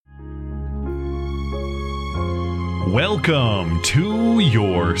Welcome to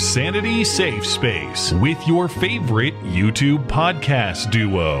your Sanity Safe Space with your favorite YouTube podcast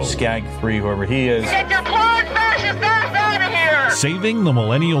duo. Skag 3, whoever he is. Get your clone fascist ass out of here! Saving the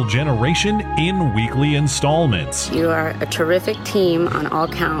millennial generation in weekly installments. You are a terrific team on all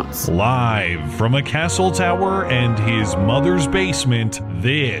counts. Live from a castle tower and his mother's basement,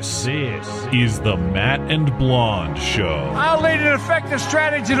 this is the Matt and Blonde Show. I'll lead an effective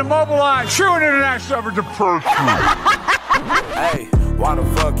strategy to mobilize true and international effort to pursue. Hey, why the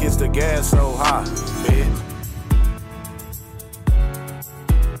fuck is the gas so high, bitch?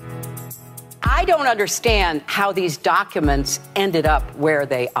 I don't understand how these documents ended up where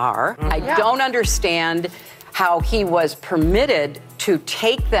they are. I don't understand how he was permitted to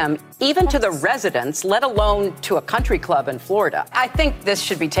take them even to the residence, let alone to a country club in Florida. I think this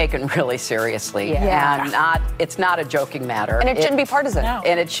should be taken really seriously. And it's not a joking matter. And it shouldn't be partisan. No.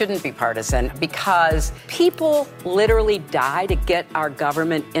 And it shouldn't be partisan because people literally die to get our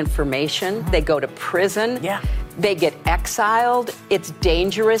government information. They go to prison. Yeah. They get exiled. It's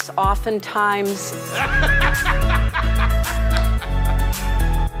dangerous oftentimes.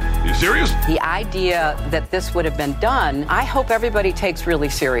 You serious? The idea that this would have been done, I hope everybody takes really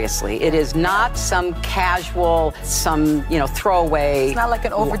seriously. It is not some casual, throwaway. It's not like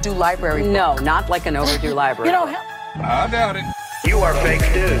an overdue library book. No, not like an overdue library. You know, I doubt it. You are fake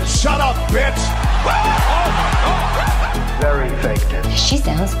news. Shut up, bitch! Very fake news. She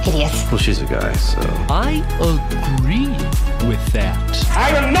sounds hideous. Well, she's a guy, so... I agree with that. I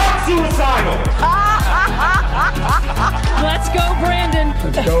am not suicidal! Let's go, Brandon.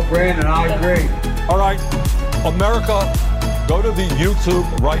 Let's go, Brandon. I agree. All right, America, go to the YouTube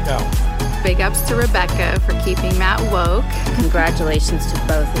right now. Big ups to Rebecca for keeping Matt woke. Congratulations to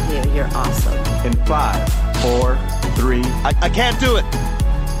both of you. You're awesome. In 5, 4, 3... I can't do it.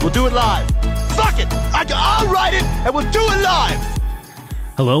 We'll do it live. Fuck it! I'll write it, and we'll do it live!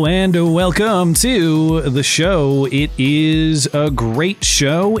 Hello and welcome to the show. It is a great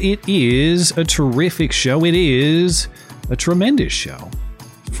show. It is a terrific show. It is a tremendous show.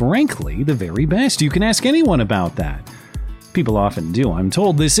 Frankly, the very best. You can ask anyone about that. People often do. I'm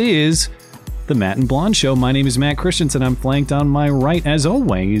told this is the Matt and Blonde Show. My name is Matt Christensen. I'm flanked on my right, as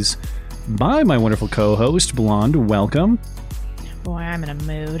always, by my wonderful co-host, Blonde. Welcome. Boy, I'm in a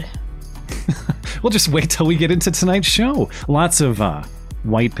mood. We'll just wait till we get into tonight's show. Lots of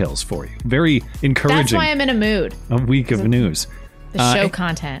white pills for you. Very encouraging. That's why I'm in a mood. A week of news. The show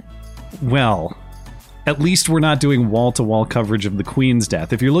content. Well, at least we're not doing wall-to-wall coverage of the Queen's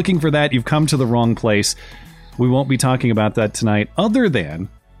death. If you're looking for that, you've come to the wrong place. We won't be talking about that tonight, other than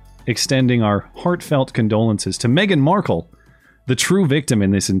extending our heartfelt condolences to Meghan Markle, the true victim in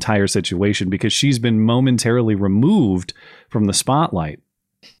this entire situation, because she's been momentarily removed from the spotlight.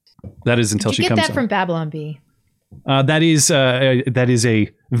 That is until she comes. Did you get that from Babylon Bee? That is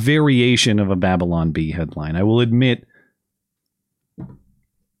a variation of a Babylon Bee headline. I will admit,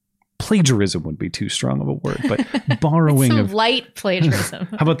 plagiarism would be too strong of a word, but borrowing of light plagiarism.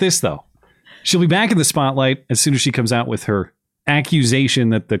 How about this though? She'll be back in the spotlight as soon as she comes out with her accusation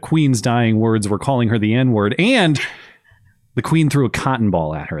that the Queen's dying words were calling her the N-word, and the Queen threw a cotton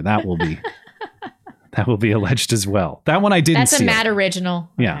ball at her. That will be alleged as well. That one I didn't see. That's a Matt original.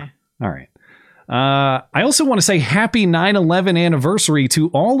 Yeah. Okay. All right. I also want to say happy 9/11 anniversary to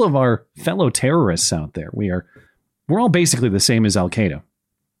all of our fellow terrorists out there. We're all basically the same as Al-Qaeda.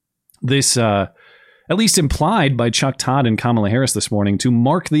 This, at least implied by Chuck Todd and Kamala Harris this morning to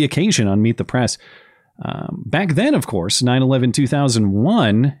mark the occasion on Meet the Press. Back then, of course,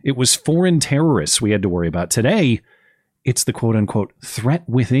 9/11-2001, it was foreign terrorists we had to worry about. Today, it's the quote-unquote threat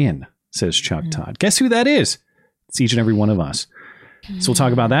within, says Chuck Todd. Guess who that is? It's each and every one of us. So we'll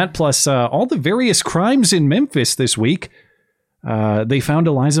talk about that, plus all the various crimes in Memphis this week. They found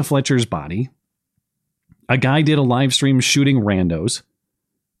Eliza Fletcher's body. A guy did a live stream shooting randos.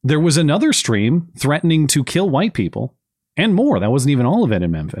 There was another stream threatening to kill white people, and more. That wasn't even all of it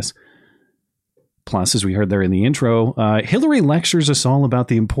in Memphis. Plus, as we heard there in the intro, Hillary lectures us all about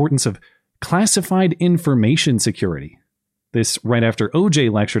the importance of classified information security. This right after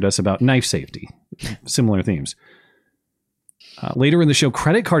OJ lectured us about knife safety. Similar themes. Later in the show,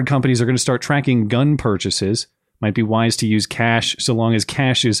 credit card companies are going to start tracking gun purchases. Might be wise to use cash so long as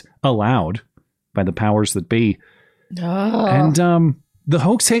cash is allowed by the powers that be. Oh. And the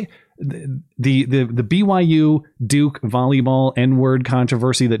hoax, the BYU Duke volleyball N-word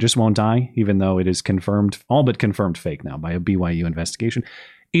controversy that just won't die, even though it is confirmed, all but confirmed fake now by a BYU investigation.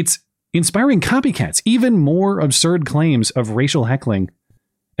 It's inspiring copycats, even more absurd claims of racial heckling.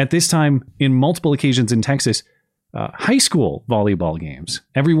 At this time, in multiple occasions in Texas, high school volleyball games.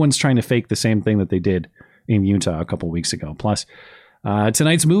 Everyone's trying to fake the same thing that they did in Utah a couple weeks ago. Plus,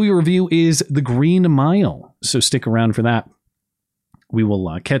 tonight's movie review is The Green Mile, so stick around for that. We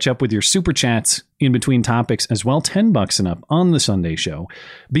will catch up with your super chats in between topics as well, $10 and up on the Sunday show.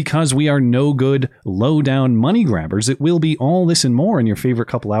 Because we are no good, low-down money grabbers, it will be all this and more in your favorite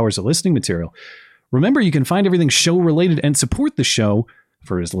couple hours of listening material. Remember, you can find everything show-related and support the show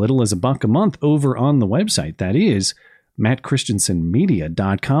for as little as $1 a month over on the website. That is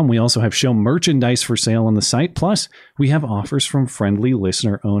mattchristiansenmedia.com. We also have show merchandise for sale on the site. Plus, we have offers from friendly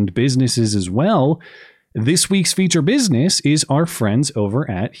listener-owned businesses as well. This week's feature business is our friends over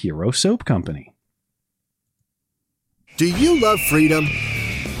at Hero Soap Company. Do you love freedom?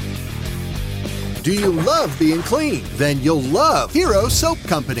 Do you love being clean? Then you'll love Hero Soap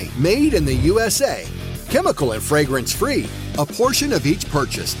Company, made in the USA. Chemical and fragrance free. A portion of each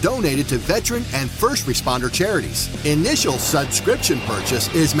purchase donated to veteran and first responder charities. Initial subscription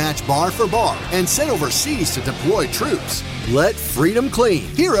purchase is matched bar for bar and sent overseas to deploy troops. Let freedom clean.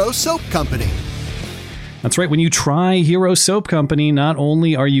 Hero Soap Company. That's right. When you try Hero Soap Company, not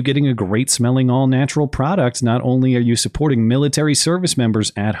only are you getting a great smelling all natural product, not only are you supporting military service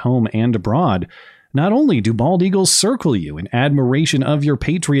members at home and abroad, not only do bald eagles circle you in admiration of your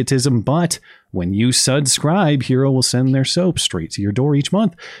patriotism, but when you subscribe, Hero will send their soap straight to your door each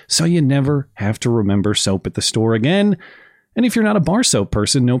month, so you never have to remember soap at the store again. And if you're not a bar soap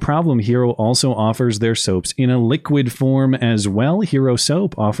person, no problem. Hero also offers their soaps in a liquid form as well. Hero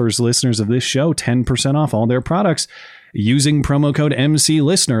Soap offers listeners of this show 10% off all their products using promo code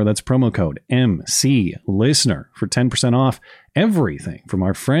MCListener. That's promo code MCListener for 10% off everything from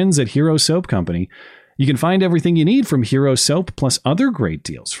our friends at Hero Soap Company. You can find everything you need from Hero Soap, plus other great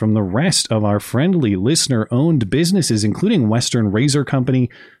deals from the rest of our friendly listener-owned businesses, including Western Razor Company,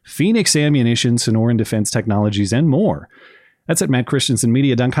 Phoenix Ammunition, Sonoran Defense Technologies, and more. That's at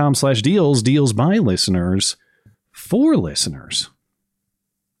mattchristiansenmedia.com/deals. Deals by listeners for listeners.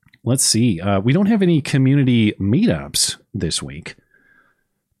 Let's see. We don't have any community meetups this week,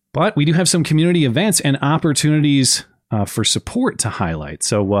 but we do have some community events and opportunities for support to highlight.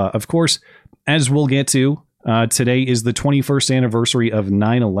 So, of course, as we'll get to, today is the 21st anniversary of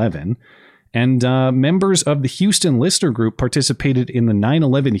 9/11, and members of the Houston Listener Group participated in the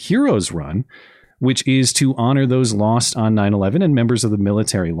 9/11 Heroes Run, which is to honor those lost on 9/11 and members of the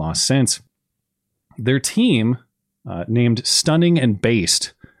military lost since. Their team, named Stunning and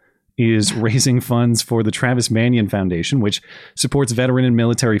Based, is raising funds for the Travis Manion Foundation, which supports veteran and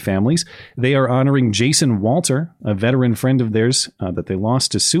military families. They are honoring Jason Walter, a veteran friend of theirs that they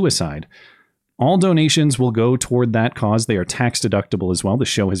lost to suicide. All donations will go toward that cause. They are tax deductible as well. The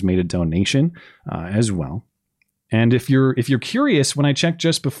show has made a donation as well. And if you're curious, when I checked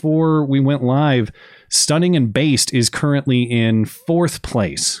just before we went live, Stunning and Based is currently in 4th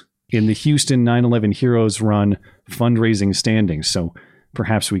place in the Houston 9/11 Heroes Run fundraising standings. So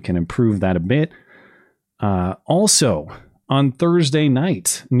perhaps we can improve that a bit. Also, on Thursday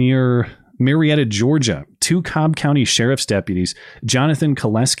night near Marietta, Georgia, 2 Cobb County Sheriff's deputies, Jonathan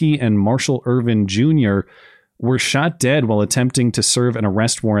Koleski and Marshall Irvin Jr., were shot dead while attempting to serve an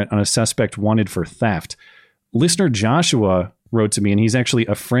arrest warrant on a suspect wanted for theft. Listener Joshua wrote to me, and he's actually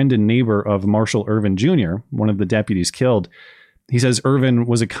a friend and neighbor of Marshall Irvin Jr., one of the deputies killed. He says Irvin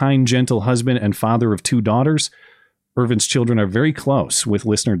was a kind, gentle husband and father of 2 daughters. Irvin's children are very close with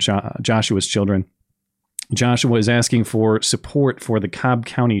listener Joshua's children. Joshua is asking for support for the Cobb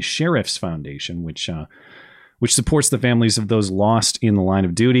County Sheriff's Foundation, which supports the families of those lost in the line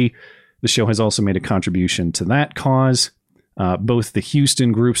of duty. The show has also made a contribution to that cause. Both the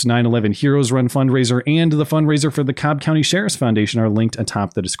Houston group's 9/11 Heroes Run fundraiser and the fundraiser for the Cobb County Sheriff's Foundation are linked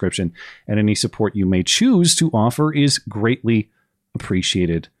atop the description, and any support you may choose to offer is greatly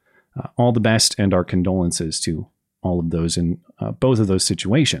appreciated. All the best and our condolences to all of those in both of those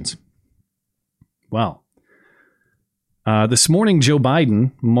situations. Well, this morning, Joe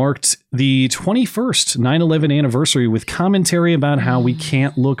Biden marked the 21st 9/11 anniversary with commentary about how we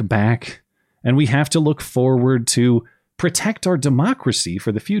can't look back and we have to look forward to protect our democracy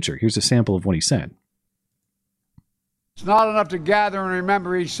for the future. Here's a sample of what he said. It's not enough to gather and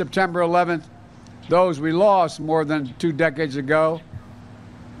remember each September 11th those we lost more than 2 decades ago,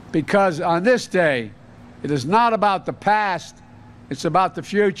 because on this day, it is not about the past, it's about the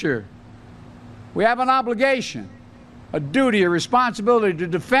future. We have an obligation, a duty, a responsibility to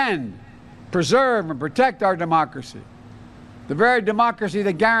defend, preserve, and protect our democracy. The very democracy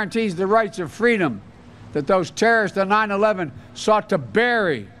that guarantees the rights of freedom that those terrorists on 9/11 sought to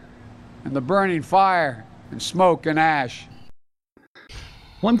bury in the burning fire and smoke and ash.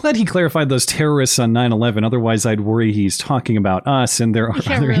 Well, I'm glad he clarified those terrorists on 9/11. Otherwise, I'd worry he's talking about us. And there are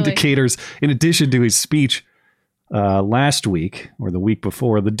other indicators, in addition to his speech last week or the week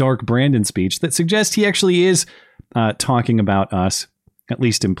before, the Dark Brandon speech, that suggest he actually is talking about us, at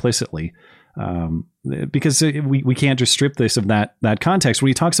least implicitly. Because we can't just strip this of that context. When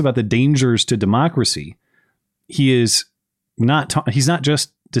he talks about the dangers to democracy, he's not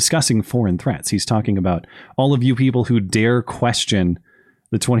just discussing foreign threats. He's talking about all of you people who dare question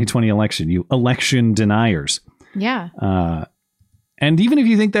the 2020 election, you election deniers. Yeah. And even if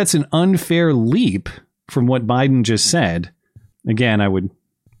you think that's an unfair leap from what Biden just said, again, I would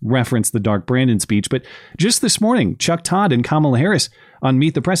reference the Dark Brandon speech, but just this morning, Chuck Todd and Kamala Harris on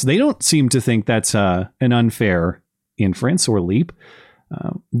Meet the Press, they don't seem to think that's an unfair inference or leap.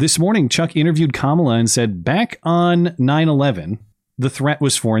 This morning, Chuck interviewed Kamala and said, back on 9/11, the threat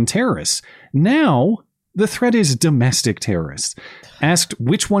was foreign terrorists. Now, the threat is domestic terrorists. Asked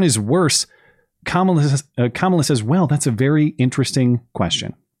which one is worse, Kamala says, well, that's a very interesting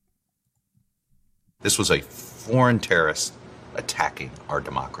question. This was a foreign terrorist attacking our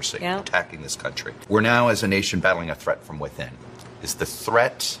democracy, attacking this country. We're now, as a nation, battling a threat from within. Is the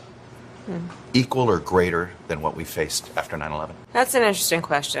threat equal or greater than what we faced after 9/11? That's an interesting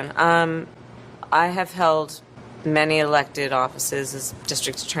question. I have held many elected offices as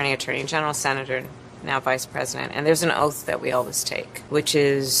district attorney, attorney general, senator, now vice president, and there's an oath that we always take, which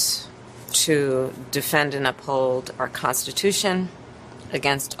is to defend and uphold our Constitution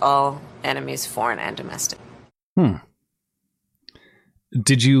against all enemies, foreign and domestic.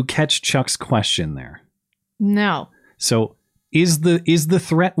 Did you catch Chuck's question there? No. So is the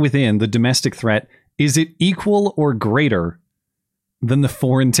threat within, the domestic threat, is it equal or greater than the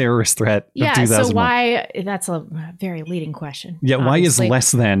foreign terrorist threat of 2001? So why, that's a very leading question. Yeah, obviously. Why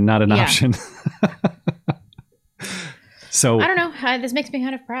is less than not an option? So I don't know. This makes me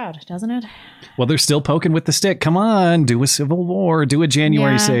kind of proud, doesn't it? Well, they're still poking with the stick. Come on, do a civil war, do a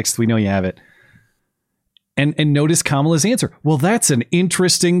January 6th. We know you have it. And notice Kamala's answer. Well, that's an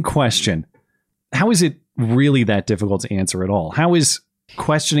interesting question. How is it really that difficult to answer at all? How is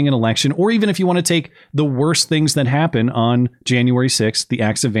questioning an election, or even if you want to take the worst things that happen on January 6th, the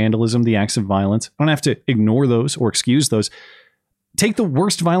acts of vandalism, the acts of violence, I don't have to ignore those or excuse those. Take the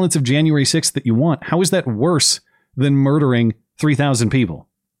worst violence of January 6th that you want. How is that worse than murdering 3,000 people?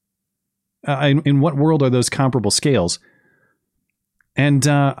 In what world are those comparable scales? And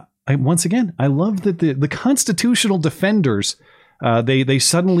once again, I love that the constitutional defenders, they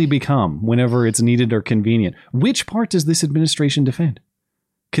suddenly become, whenever it's needed or convenient. Which part does this administration defend?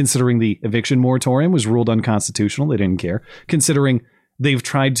 Considering the eviction moratorium was ruled unconstitutional, they didn't care. Considering they've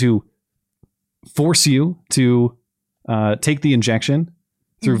tried to force you to take the injection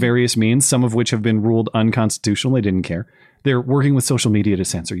through various means, some of which have been ruled unconstitutional, they didn't care. They're working with social media to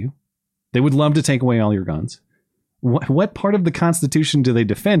censor you. They would love to take away all your guns. What part of the Constitution do they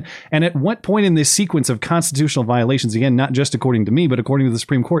defend? And at what point in this sequence of constitutional violations, again, not just according to me, but according to the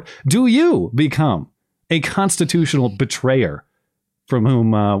Supreme Court, do you become a constitutional betrayer from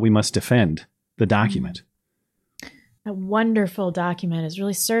whom we must defend the document? A wonderful document is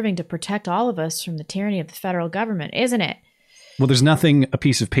really serving to protect all of us from the tyranny of the federal government, isn't it? Well, there's nothing a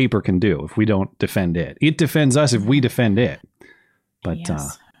piece of paper can do if we don't defend it. It defends us if we defend it. But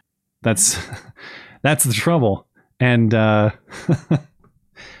yes. That's the trouble. And that's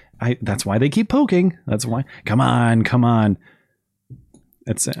why they keep poking. That's why. Come on.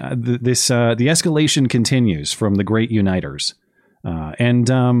 It's the escalation continues from the great uniters.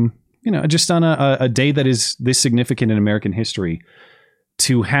 Just on a day that is this significant in American history,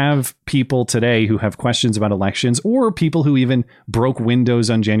 to have people today who have questions about elections, or people who even broke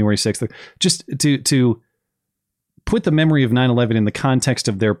windows on January 6th, just to put the memory of 9/11 in the context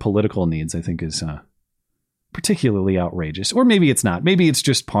of their political needs, I think is particularly outrageous. Or maybe it's not. Maybe it's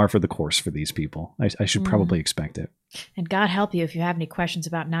just par for the course for these people. I should probably expect it. And God help you if you have any questions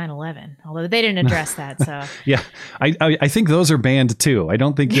about 9/11, although they didn't address that. So yeah, I think those are banned too. I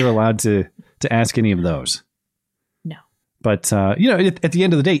don't think you're allowed to ask any of those. No. But at the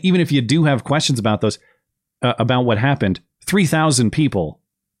end of the day, even if you do have questions about those, about what happened, 3,000 people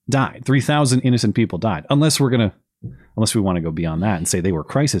died. 3,000 innocent people died. Unless we want to go beyond that and say they were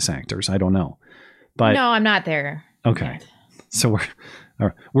crisis actors. I don't know. But no, I'm not there. Okay. Yet. So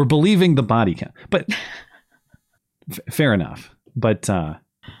we're believing the body count. But fair enough. But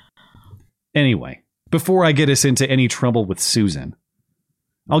anyway, before I get us into any trouble with Susan,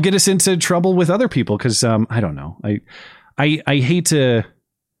 I'll get us into trouble with other people because I don't know. I hate to.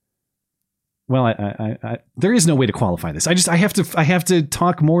 Well, I there is no way to qualify this. I have to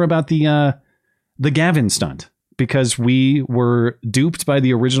talk more about the Gavin stunt. because we were duped by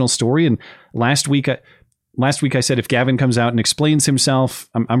the original story. And last week I said, if Gavin comes out and explains himself,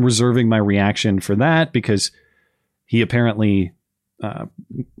 I'm reserving my reaction for that, because he apparently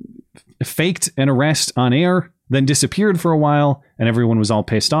faked an arrest on air, then disappeared for a while, and everyone was all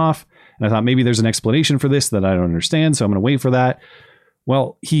pissed off. And I thought maybe there's an explanation for this that I don't understand, so I'm going to wait for that.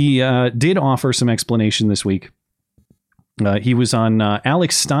 Well, he did offer some explanation this week. He was on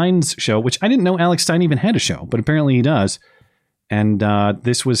Alex Stein's show, which I didn't know Alex Stein even had a show, but apparently he does. And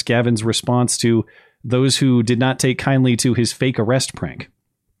this was Gavin's response to those who did not take kindly to his fake arrest prank.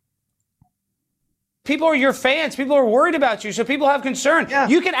 People are your fans. People are worried about you, so people have concern. Yeah.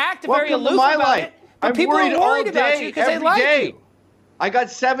 You can act very aloof about it, but people are worried about you because they like you. I got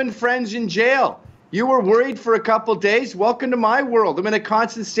 7 friends in jail. You were worried for a couple days. Welcome to my world. I'm in a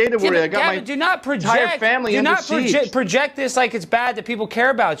constant state of worry. I got Gavin, do not project, entire family under siege. Project this like it's bad that people care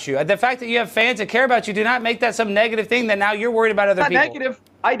about you. The fact that you have fans that care about you, do not make that some negative thing that now you're worried about other people. Not negative.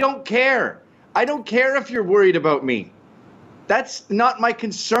 I don't care. I don't care if you're worried about me. That's not my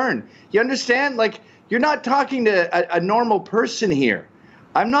concern. You understand? Like, you're not talking to a normal person here.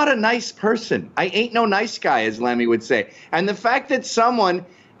 I'm not a nice person. I ain't no nice guy, as Lemmy would say. And the fact that someone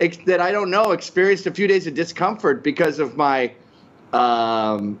that I don't know experienced a few days of discomfort because of my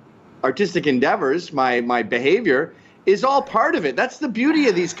artistic endeavors, my behavior, is all part of it. That's the beauty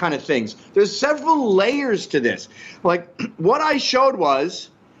of these kind of things. There's several layers to this. Like, what I showed was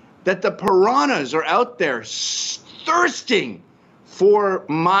that the piranhas are out there thirsting for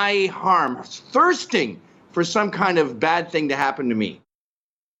my harm, thirsting for some kind of bad thing to happen to me.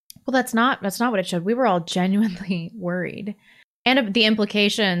 Well, that's not what it showed. We were all genuinely worried. And the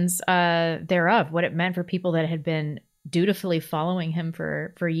implications thereof, what it meant for people that had been dutifully following him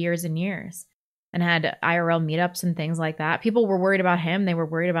for years and years and had IRL meetups and things like that. People were worried about him. They were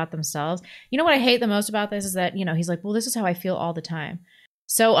worried about themselves. You know what I hate the most about this is that, he's like, well, this is how I feel all the time.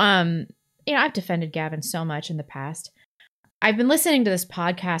 So, I've defended Gavin so much in the past. I've been listening to this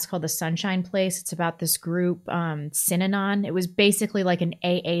podcast called The Sunshine Place. It's about this group, Synanon. It was basically like an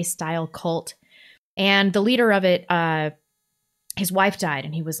AA style cult. And the leader of it, his wife died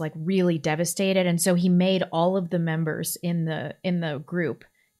and he was like really devastated. And so he made all of the members in the group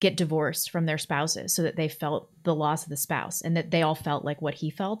get divorced from their spouses so that they felt the loss of the spouse and that they all felt like what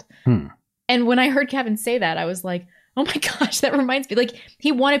he felt. And when I heard Kevin say that, I was like, oh my gosh, that reminds me. Like,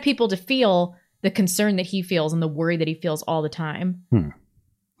 he wanted people to feel the concern that he feels and the worry that he feels all the time.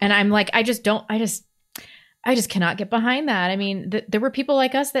 And I'm like, I just cannot get behind that. I mean, there were people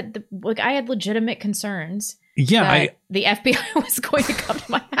like us that I had legitimate concerns. Yeah, the FBI was going to come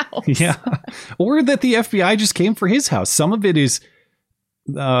to my house. Yeah, or that the FBI just came for his house. Some of it is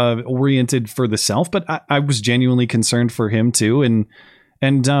oriented for the self, but I was genuinely concerned for him too. And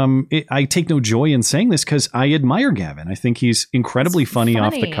I take no joy in saying this because I admire Gavin. I think he's incredibly funny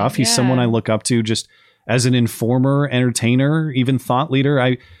off the cuff. He's someone I look up to just as an informer, entertainer, even thought leader.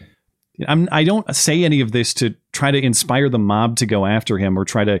 I don't say any of this to try to inspire the mob to go after him or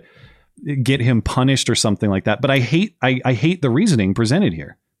try to get him punished or something like that. But I hate the reasoning presented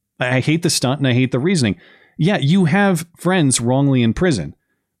here. I hate the stunt and I hate the reasoning. Yeah, you have friends wrongly in prison.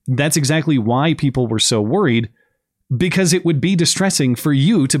 That's exactly why people were so worried, because it would be distressing for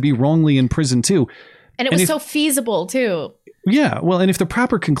you to be wrongly in prison too. And it was so feasible too. Yeah. Well, and if the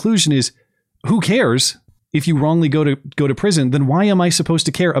proper conclusion is, who cares if you wrongly go to prison, then why am I supposed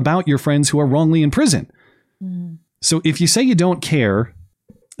to care about your friends who are wrongly in prison? So if you say you don't care,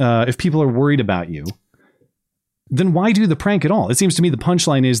 if people are worried about you, then why do the prank at all? It seems to me the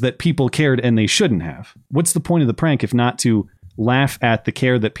punchline is that people cared and they shouldn't have. What's the point of the prank if not to laugh at the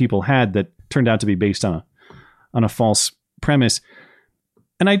care that people had that turned out to be based on a false premise?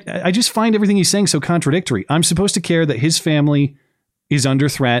 And I just find everything he's saying so contradictory. I'm supposed to care that his family is under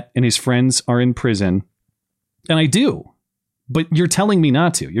threat and his friends are in prison. And I do. But you're telling me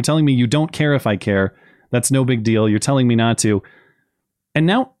not to. You're telling me you don't care if I care. That's no big deal. You're telling me not to. And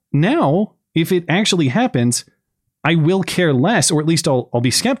now, if it actually happens, I will care less, or at least I'll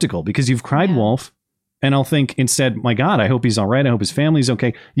be skeptical, because you've cried wolf, and I'll think instead, my God, I hope he's all right. I hope his family's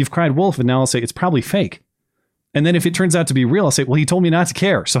okay. You've cried wolf, and now I'll say it's probably fake. And then if it turns out to be real, I'll say, well, he told me not to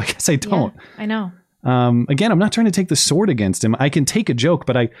care, so I guess I don't. Yeah, I know. Again, I'm not trying to take the sword against him. I can take a joke,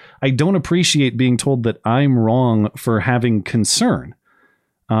 but I don't appreciate being told that I'm wrong for having concern.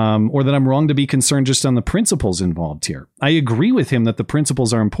 Or that I'm wrong to be concerned just on the principles involved here. I agree with him that the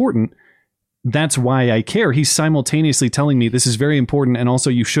principles are important. That's why I care. He's simultaneously telling me this is very important and also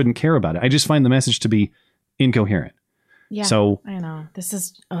you shouldn't care about it. I just find the message to be incoherent. Yeah, so I know. This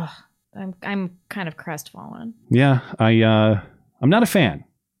is, I'm kind of crestfallen. Yeah, I'm not a fan.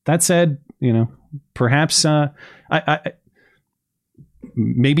 That said, Perhaps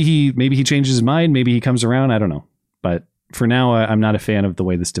maybe he changes his mind. Maybe he comes around. I don't know. But for now, I'm not a fan of the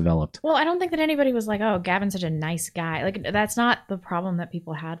way this developed. Well, I don't think that anybody was like, oh, Gavin's such a nice guy. Like, that's not the problem that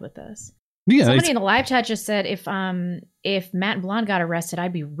people had with this. Yeah, somebody in the live chat just said if Matt and Blonde got arrested,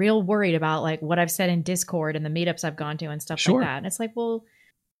 I'd be real worried about like what I've said in Discord and the meetups I've gone to and stuff like that. And it's like, well,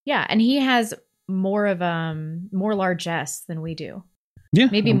 yeah, and he has more largesse than we do. Yeah,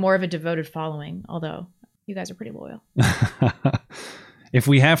 maybe more of a devoted following. Although you guys are pretty loyal. If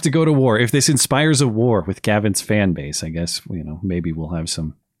we have to go to war, if this inspires a war with Gavin's fan base, I guess maybe we'll have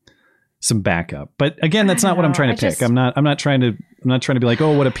some backup. But again, that's not what I'm trying to pick. I'm not trying to be like,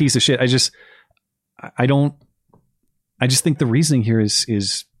 oh, what a piece of shit. I just think the reasoning here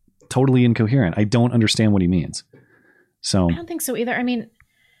is totally incoherent. I don't understand what he means. So I don't think so either. I mean,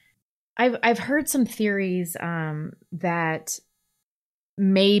 I've heard some theories that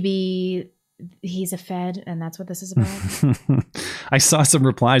maybe he's a Fed and that's what this is about. I saw some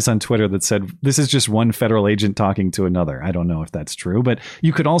replies on Twitter that said this is just one federal agent talking to another. I don't know if that's true, but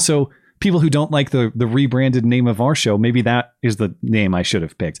you could also, people who don't like the rebranded name of our show, maybe that is the name I should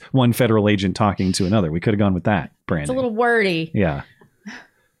have picked. One federal agent talking to another. We could have gone with that branding. It's a little wordy. Yeah.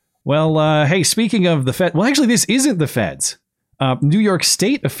 Well, hey, speaking of the Fed, well, actually, this isn't the Feds. New York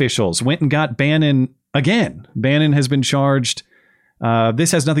State officials went and got Bannon again. Bannon has been charged.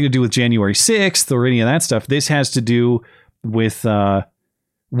 This has nothing to do with January 6th or any of that stuff. This has to do with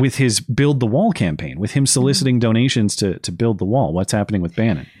his Build the Wall campaign, with him soliciting donations to build the wall. What's happening with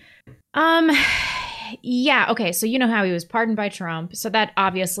Bannon? Yeah. Okay. So you know how he was pardoned by Trump. So that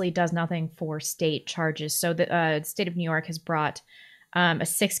obviously does nothing for state charges. So the state of New York has brought a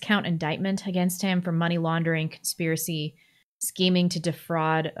 6-count indictment against him for money laundering, conspiracy, scheming to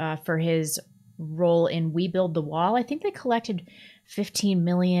defraud for his role in We Build the Wall. I think they collected 15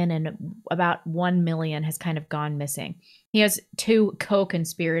 million and about 1 million has kind of gone missing. He has 2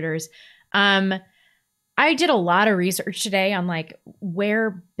 co-conspirators. I did a lot of research today on like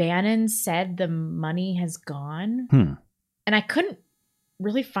where Bannon said the money has gone. And I couldn't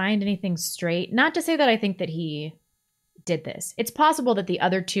really find anything straight. Not to say that I think that he did this. It's possible that the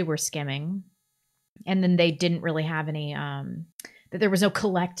other 2 were skimming and then they didn't really have any that there was no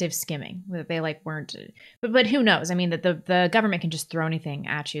collective skimming, that they like weren't, but who knows? I mean, that the government can just throw anything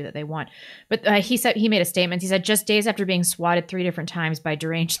at you that they want. But he said, he made a statement. He said, just days after being swatted 3 different times by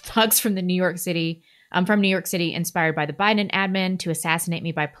deranged thugs from New York City, inspired by the Biden admin to assassinate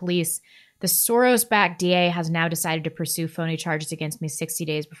me by police, the Soros-backed DA has now decided to pursue phony charges against me 60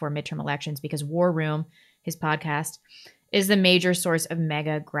 days before midterm elections because War Room, his podcast, is the major source of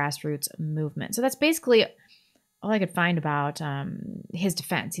mega grassroots movement. So that's basically all I could find about his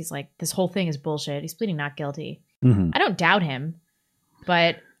defense. He's like, this whole thing is bullshit. He's pleading not guilty. Mm-hmm. I don't doubt him,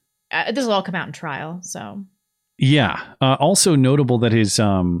 but this will all come out in trial. So, yeah. Also notable that his,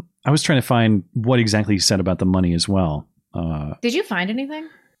 I was trying to find what exactly he said about the money as well. Did you find anything?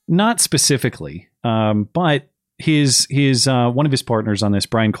 Not specifically, but his one of his partners on this,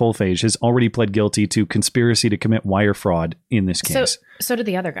 Brian Colfage, has already pled guilty to conspiracy to commit wire fraud in this case. So did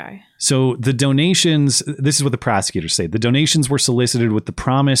the other guy. So the donations, this is what the prosecutors say. The donations were solicited with the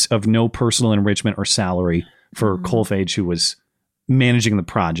promise of no personal enrichment or salary for Colfage, who was managing the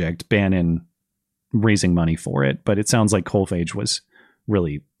project, Bannon raising money for it. But it sounds like Colfage was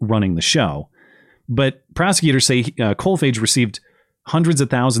really running the show. But prosecutors say Colfage received hundreds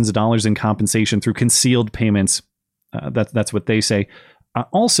of thousands of dollars in compensation through concealed payments. That's what they say.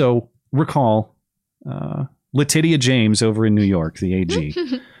 Also, recall Letitia James over in New York, the AG.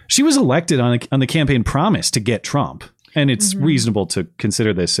 She was elected on the campaign promise to get Trump. And it's reasonable to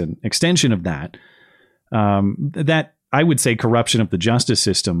consider this an extension of that. That, I would say, corruption of the justice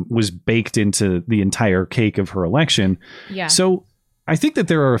system was baked into the entire cake of her election. Yeah. So I think that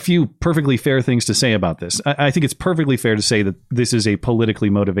there are a few perfectly fair things to say about this. I think it's perfectly fair to say that this is a politically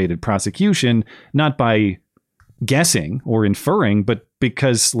motivated prosecution, not by guessing or inferring, but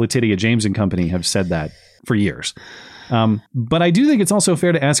because Letitia James and company have said that for years. But I do think it's also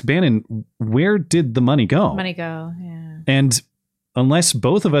fair to ask Bannon, where did the money go? Yeah. And unless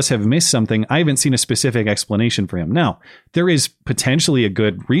both of us have missed something, I haven't seen a specific explanation for him. Now, there is potentially a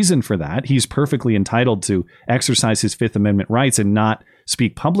good reason for that. He's perfectly entitled to exercise his Fifth Amendment rights and not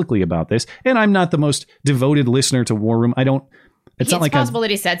speak publicly about this. And I'm not the most devoted listener to War Room. It's not like possible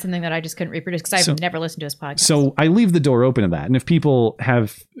that he said something that I just couldn't reproduce because I've never listened to his podcast. So I leave the door open to that. And if people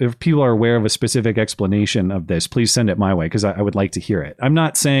are aware of a specific explanation of this, please send it my way because I would like to hear it. I'm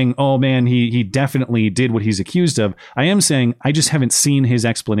not saying, oh man, he definitely did what he's accused of. I am saying I just haven't seen his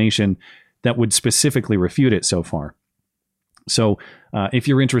explanation that would specifically refute it so far. So if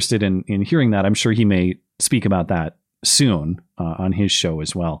you're interested in hearing that, I'm sure he may speak about that soon on his show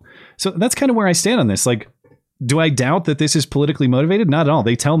as well. So that's kind of where I stand on this. Like, do I doubt that this is politically motivated? Not at all.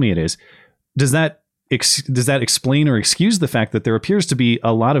 They tell me it is. Does that explain or excuse the fact that there appears to be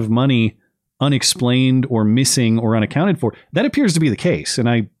a lot of money unexplained or missing or unaccounted for? That appears to be the case. And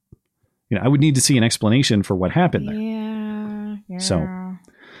I would need to see an explanation for what happened there. Yeah. So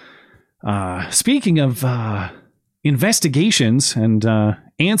speaking of investigations and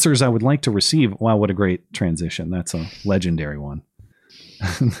answers I would like to receive. Wow, what a great transition. That's a legendary one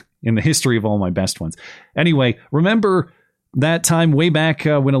in the history of all my best ones. Anyway, remember that time way back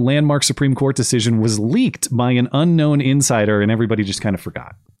when a landmark Supreme Court decision was leaked by an unknown insider and everybody just kind of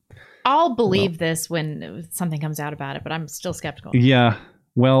forgot. I'll believe this when something comes out about it, but I'm still skeptical. Yeah,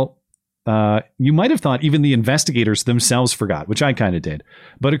 well, you might have thought even the investigators themselves forgot, which I kind of did.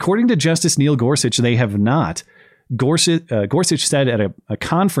 But according to Justice Neil Gorsuch, they have not. Gorsuch said at a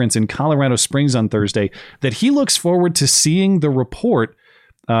conference in Colorado Springs on Thursday that he looks forward to seeing the report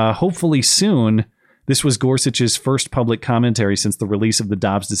hopefully soon. This was Gorsuch's first public commentary since the release of the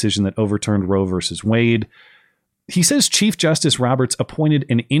Dobbs decision that overturned Roe versus Wade. He says Chief Justice Roberts appointed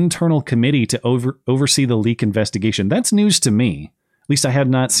an internal committee to oversee the leak investigation. That's news to me. At least I had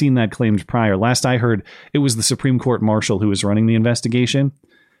not seen that claimed prior. Last I heard, it was the Supreme Court marshal who was running the investigation.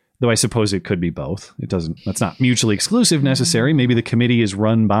 Though I suppose it could be both. That's not mutually exclusive necessary. Maybe the committee is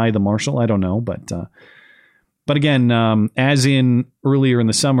run by the marshal. I don't know. But again, as in earlier in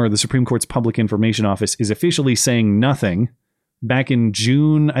the summer, the Supreme Court's Public Information Office is officially saying nothing. Back in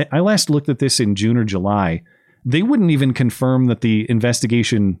June, I last looked at this in June or July. They wouldn't even confirm that the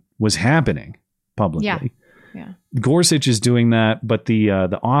investigation was happening publicly. Yeah. Gorsuch is doing that, but the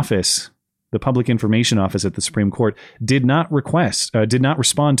office, the Public Information Office at the Supreme Court, did not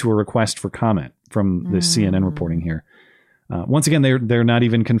respond to a request for comment from the CNN reporting here. Once again, they're not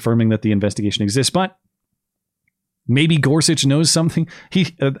even confirming that the investigation exists, but maybe Gorsuch knows something.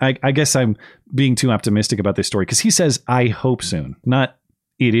 I guess I'm being too optimistic about this story because he says, I hope soon, not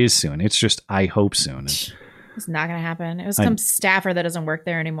it is soon. It's just, I hope soon. It's not going to happen. It was some staffer that doesn't work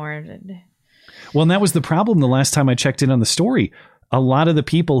there anymore. Well, and that was the problem the last time I checked in on the story. A lot of the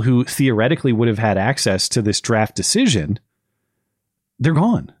people who theoretically would have had access to this draft decision, they're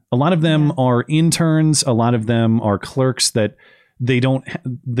gone. A lot of them are interns. A lot of them are clerks that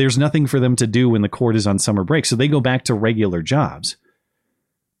there's nothing for them to do when the court is on summer break. So they go back to regular jobs.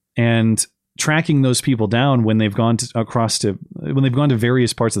 And tracking those people down when they've gone to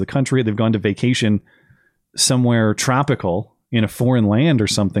various parts of the country, they've gone to vacation somewhere tropical in a foreign land or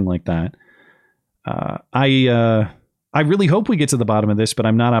something like that. I really hope we get to the bottom of this, but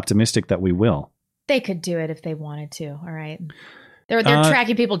I'm not optimistic that we will. They could do it if they wanted to. All right. They're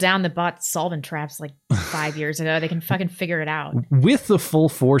tracking people down that bought solvent traps like 5 years ago. They can fucking figure it out. With the full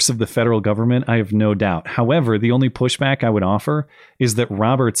force of the federal government, I have no doubt. However, the only pushback I would offer is that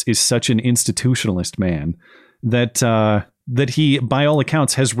Roberts is such an institutionalist man that he, by all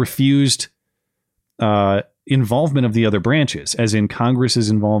accounts, has refused involvement of the other branches, as in Congress's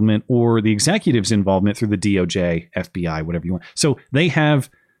involvement or the executive's involvement through the DOJ, FBI, whatever you want. So they have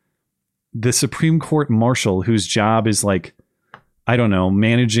the Supreme Court marshal whose job is like, I don't know,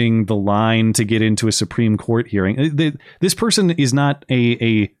 managing the line to get into a Supreme Court hearing. This person is not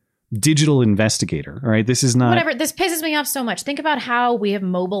a digital investigator. All right. This is not whatever. This pisses me off so much. Think about how we have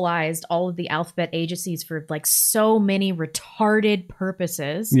mobilized all of the alphabet agencies for like so many retarded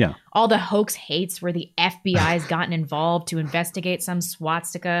purposes. Yeah. All the hoax hates where the FBI has gotten involved to investigate some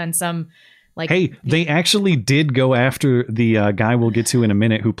swastika and some like. Hey, they actually did go after the guy we'll get to in a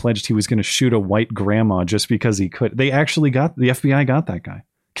minute who pledged he was going to shoot a white grandma just because he could. They actually the FBI got that guy.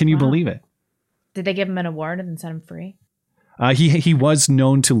 Can you believe it? Did they give him an award and then set him free? He was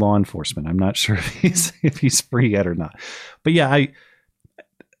known to law enforcement. I'm not sure if he's free yet or not. But yeah, I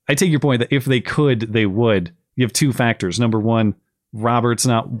take your point that if they could, they would. You have two factors. Number one, Roberts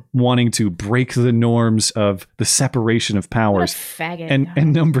not wanting to break the norms of the separation of powers. What a faggot.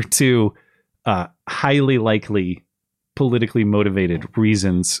 And number two, highly likely politically motivated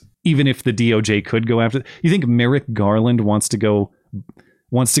reasons. Even if the DOJ could go after, you think Merrick Garland wants to go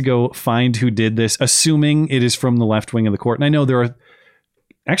find who did this, assuming it is from the left wing of the court. And I know there are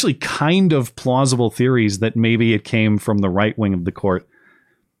actually kind of plausible theories that maybe it came from the right wing of the court,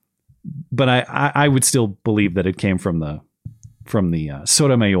 but I would still believe that it came from the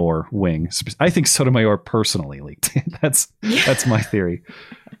Sotomayor wing. I think Sotomayor personally leaked. That's my theory.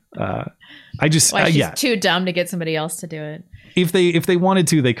 She's too dumb to get somebody else to do it. If they wanted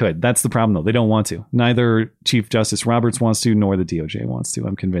to, they could. That's the problem, though. They don't want to. Neither Chief Justice Roberts wants to, nor the DOJ wants to.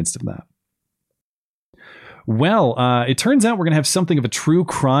 I'm convinced of that. Well, it turns out we're going to have something of a true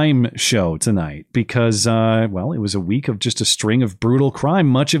crime show tonight because, it was a week of just a string of brutal crime,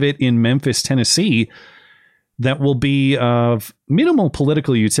 much of it in Memphis, Tennessee, that will be of minimal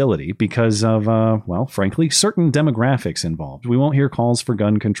political utility because of, frankly, certain demographics involved. We won't hear calls for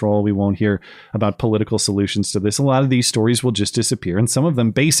gun control. We won't hear about political solutions to this. A lot of these stories will just disappear, and some of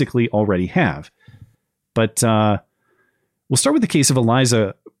them basically already have. But we'll start with the case of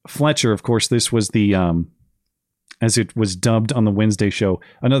Eliza Fletcher. Of course, this was the, as it was dubbed on the Wednesday show,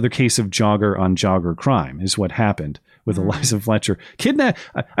 another case of jogger on jogger crime is what happened with Eliza Fletcher.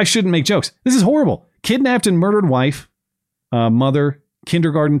 I shouldn't make jokes. This is horrible. Kidnapped and murdered wife, mother,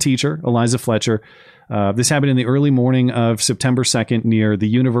 kindergarten teacher, Eliza Fletcher. This happened in the early morning of September 2nd near the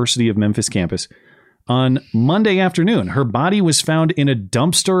University of Memphis campus. On Monday afternoon, her body was found in a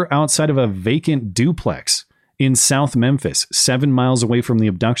dumpster outside of a vacant duplex in South Memphis, 7 miles away from the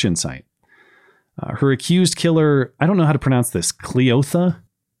abduction site. Her accused killer, I don't know how to pronounce this, Cleotha?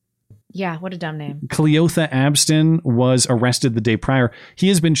 Yeah, what a dumb name. Cleotha Abston was arrested the day prior. He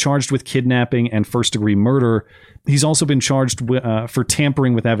has been charged with kidnapping and first-degree murder. He's also been charged for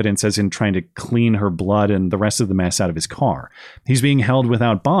tampering with evidence, as in trying to clean her blood and the rest of the mess out of his car. He's being held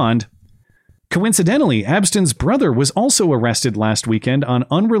without bond. Coincidentally, Abston's brother was also arrested last weekend on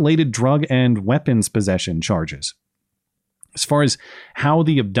unrelated drug and weapons possession charges. As far as how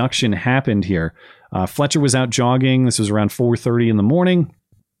the abduction happened here, Fletcher was out jogging. This was around 4:30 in the morning.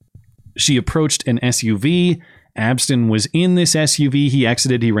 She approached an SUV. Abston was in this SUV. He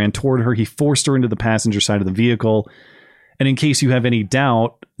exited. He ran toward her. He forced her into the passenger side of the vehicle. And in case you have any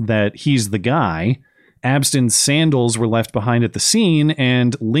doubt that he's the guy, Abston's sandals were left behind at the scene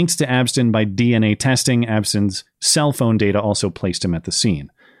and linked to Abston by DNA testing. Abston's cell phone data also placed him at the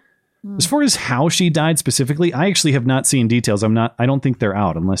scene. As far as how she died specifically, I actually have not seen details. I don't think they're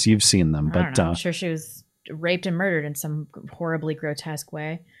out unless you've seen them. I don't know. I'm sure she was raped and murdered in some horribly grotesque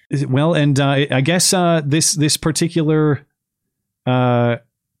way. Well, and I guess this particular guy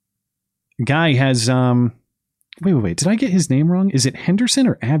has wait. Did I get his name wrong? Is it Henderson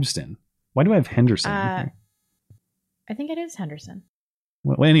or Abston? Why do I have Henderson? I think it is Henderson.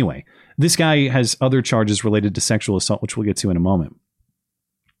 Well, anyway, this guy has other charges related to sexual assault, which we'll get to in a moment.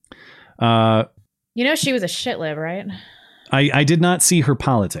 She was a shitlib, right? I did not see her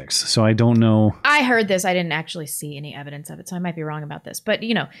politics, so I don't know. I heard this. I didn't actually see any evidence of it, so I might be wrong about this. But,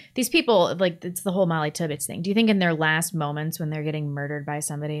 these people, like, it's the whole Molly Tibbetts thing. Do you think in their last moments when they're getting murdered by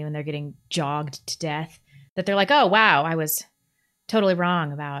somebody, when they're getting jogged to death, that they're like, oh, wow, I was totally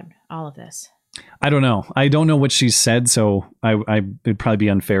wrong about all of this? I don't know. I don't know what she said, so it'd probably be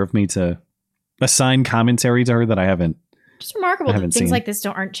unfair of me to assign commentary to her that I haven't. Just remarkable that things like this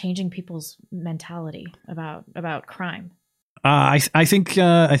aren't changing people's mentality about crime. I think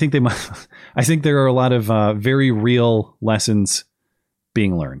they must. I think there are a lot of very real lessons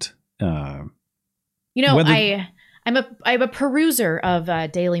being learned. I'm a peruser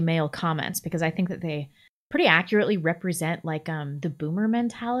of Daily Mail comments because I think that they pretty accurately represent like the boomer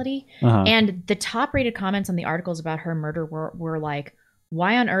mentality. And the top rated comments on the articles about her murder were like,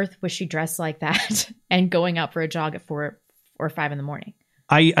 why on earth was she dressed like that and going out for a jog at 4 or 5 in the morning?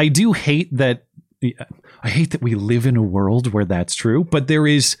 I do hate that. I hate that we live in a world where that's true, but there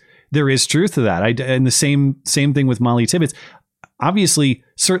is truth to that. And the same thing with Molly Tibbetts. Obviously,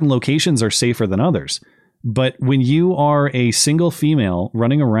 certain locations are safer than others, but when you are a single female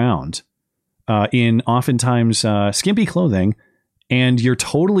running around in oftentimes skimpy clothing, and you're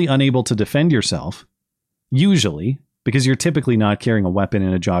totally unable to defend yourself, usually because you're typically not carrying a weapon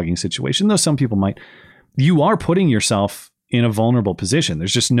in a jogging situation, though some people might, you are putting yourself in a vulnerable position.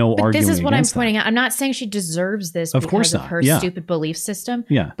 There's just no arguing. This is what I'm pointing out. I'm not saying she deserves this because of her stupid belief system.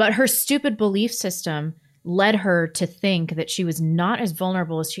 Yeah. But her stupid belief system led her to think that she was not as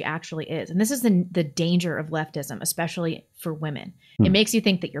vulnerable as she actually is. And this is the danger of leftism, especially for women. It makes you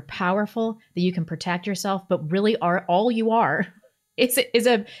think that you're powerful, that you can protect yourself, but really all you are is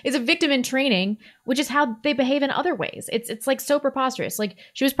a victim in training, which is how they behave in other ways. It's like so preposterous. Like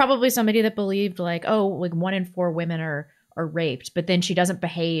she was probably somebody that believed like, oh, like 1 in 4 women are raped, but then she doesn't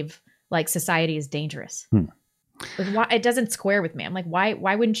behave like society is dangerous. Like, why, it doesn't square with me. I'm like, why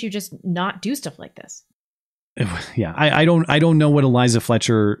wouldn't you just not do stuff like this? Yeah, I don't know what Eliza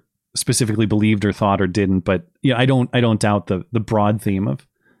Fletcher specifically believed or thought or didn't, but yeah, I don't doubt the broad theme of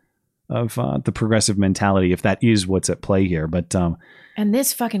the progressive mentality, if that is what's at play here. But and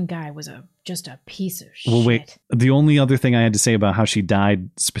this fucking guy was just a piece of shit. Well, wait. The only other thing I had to say about how she died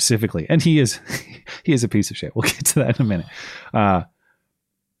specifically, and he is a piece of shit. We'll get to that in a minute.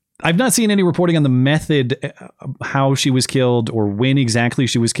 I've not seen any reporting on the method, how she was killed or when exactly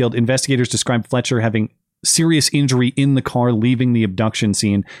she was killed. Investigators described Fletcher having serious injury in the car leaving the abduction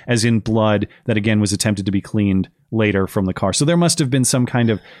scene, as in blood that again was attempted to be cleaned later from the car. So there must have been some kind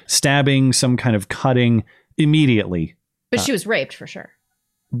of stabbing, some kind of cutting immediately. But she was raped for sure.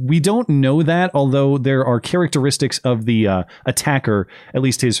 We don't know that, although there are characteristics of the attacker, at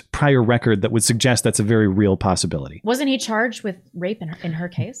least his prior record, that would suggest that's a very real possibility. Wasn't he charged with rape in her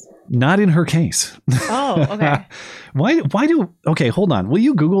case? Not in her case. Oh, okay. Okay, hold on. Will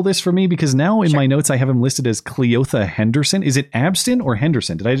you Google this for me? Because now in my notes, I have him listed as Cleotha Henderson. Is it Abston or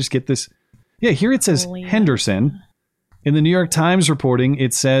Henderson? Did I just get this? Yeah, here it says Henderson. In the New York Times reporting,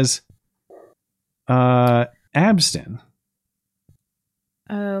 it says Abston.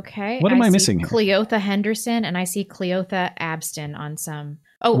 Okay. What am I missing here? Cleotha Henderson, and I see Cleotha Abston on some.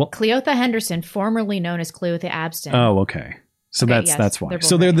 Cleotha Henderson, formerly known as Cleotha Abston. Oh, okay. So that's why.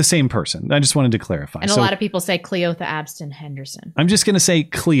 They're the same person. I just wanted to clarify. And a lot of people say Cleotha Abston Henderson. I'm just going to say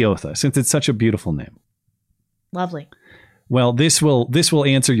Cleotha since it's such a beautiful name. Lovely. Well, this will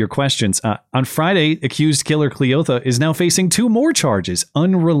answer your questions. On Friday, accused killer Cleotha is now facing 2 more charges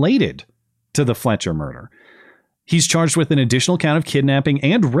unrelated to the Fletcher murder. He's charged with an additional count of kidnapping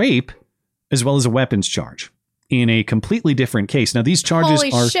and rape, as well as a weapons charge in a completely different case. Now, these charges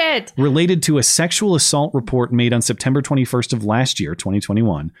are related to a sexual assault report made on September 21st of last year,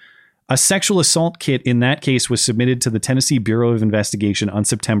 2021. A sexual assault kit in that case was submitted to the Tennessee Bureau of Investigation on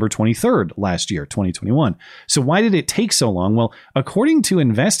September 23rd last year, 2021. So why did it take so long? Well, according to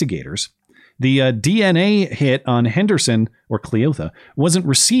investigators, the DNA hit on Henderson, or Cleotha, wasn't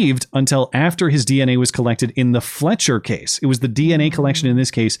received until after his DNA was collected in the Fletcher case. It was the DNA collection in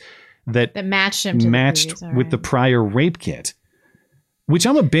this case that matched him with the prior rape kit, which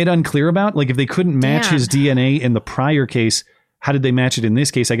I'm a bit unclear about. Like, if they couldn't match his DNA in the prior case, how did they match it in this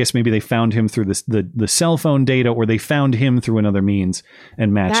case? I guess maybe they found him through the cell phone data, or they found him through another means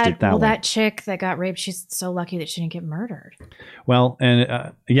and matched it that way. That chick that got raped, she's so lucky that she didn't get murdered. Well,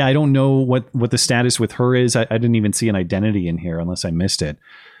 and I don't know what the status with her is. I didn't even see an identity in here unless I missed it.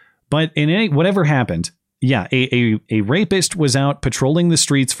 But whatever happened, a rapist was out patrolling the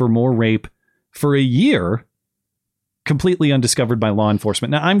streets for more rape for a year, completely undiscovered by law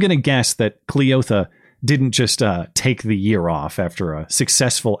enforcement. Now, I'm going to guess that Cleotha didn't just take the year off after a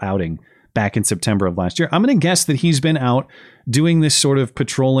successful outing back in September of last year. I'm going to guess that he's been out doing this sort of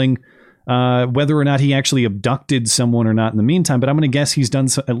patrolling, whether or not he actually abducted someone or not in the meantime. But I'm going to guess he's done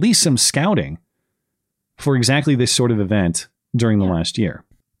at least some scouting for exactly this sort of event during the last year.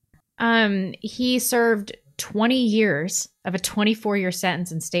 He served 20 years of a 24-year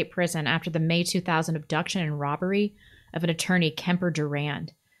sentence in state prison after the May 2000 abduction and robbery of an attorney, Kemper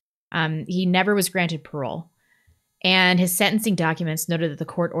Durand. He never was granted parole, and his sentencing documents noted that the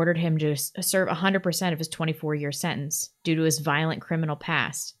court ordered him to serve 100% of his 24-year sentence due to his violent criminal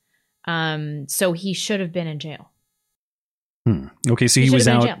past. So he should have been in jail. Okay, so he was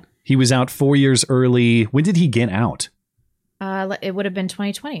out. He was out 4 years early. When did he get out? It would have been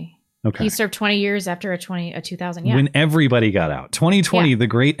 2020. Okay. He served 20 years after a 2000. Yeah. When everybody got out. 2020, the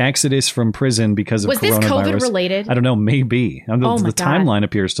great exodus from prison because of coronavirus. Was this COVID related? I don't know. Maybe. The timeline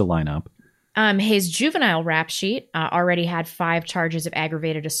appears to line up. His juvenile rap sheet already had 5 charges of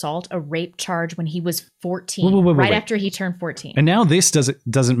aggravated assault, a rape charge when he was 14, right after he turned 14. And now this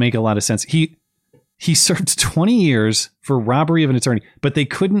doesn't make a lot of sense. He served 20 years for robbery of an attorney, but they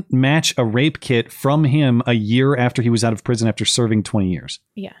couldn't match a rape kit from him a year after he was out of prison after serving 20 years.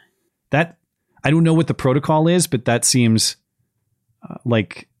 Yeah. That, I don't know what the protocol is, but that seems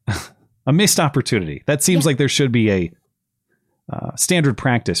like a missed opportunity. That seems like there should be a standard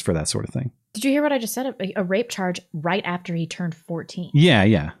practice for that sort of thing. Did you hear what I just said? A rape charge right after he turned 14.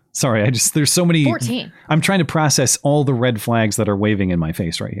 Yeah. Sorry, there's so many. 14. I'm trying to process all the red flags that are waving in my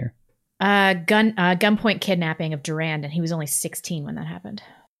face right here. Gunpoint kidnapping of Durand, and he was only 16 when that happened.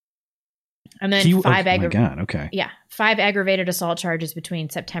 And then 5 aggravated assault charges between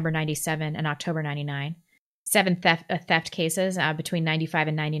September 97 and October 99. 7 theft cases between 95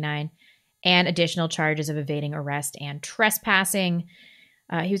 and 99, and additional charges of evading arrest and trespassing.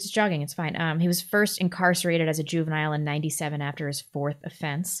 He was just jogging. It's fine. He was first incarcerated as a juvenile in 97 after his 4th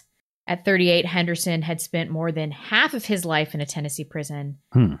offense. At 38, Henderson had spent more than half of his life in a Tennessee prison.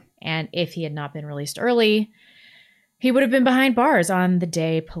 And if he had not been released early, he would have been behind bars on the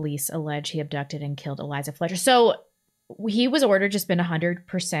day police allege he abducted and killed Eliza Fletcher. So he was ordered to spend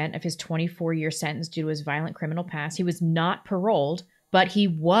 100% of his 24-year sentence due to his violent criminal past. He was not paroled, but he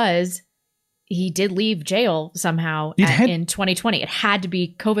did leave jail somehow in 2020. It had to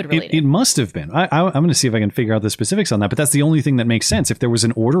be COVID related. It must have been. I'm going to see if I can figure out the specifics on that, but that's the only thing that makes sense. If there was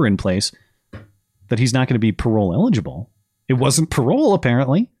an order in place that he's not going to be parole eligible, it wasn't parole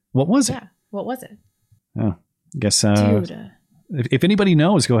apparently. What was it? Yeah. What was it? I guess if anybody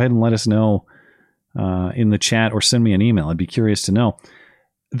knows, go ahead and let us know in the chat or send me an email. I'd be curious to know.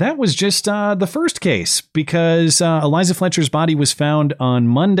 That was just the first case, because Eliza Fletcher's body was found on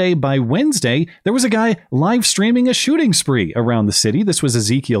Monday. By Wednesday, there was a guy live streaming a shooting spree around the city. This was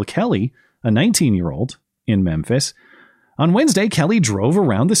Ezekiel Kelly, a 19-year-old in Memphis. On Wednesday, Kelly drove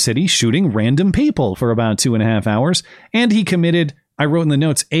around the city shooting random people for about 2.5 hours, and he committed, I wrote in the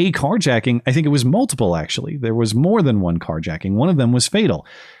notes, a carjacking. I think it was multiple, actually. There was more than one carjacking. One of them was fatal.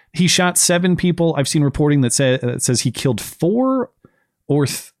 He shot 7 people. I've seen reporting that says he killed 4 or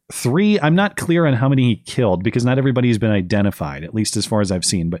 3. I'm not clear on how many he killed, because not everybody has been identified, at least as far as I've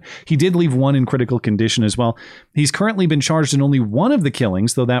seen. But he did leave one in critical condition as well. He's currently been charged in only one of the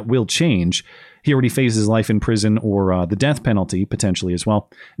killings, though that will change. He already faces life in prison or the death penalty, potentially as well.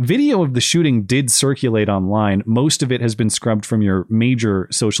 Video of the shooting did circulate online. Most of it has been scrubbed from your major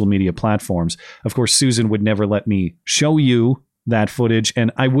social media platforms. Of course, Susan would never let me show you that footage,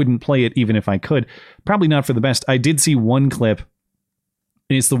 and I wouldn't play it even if I could. Probably not for the best. I did see one clip.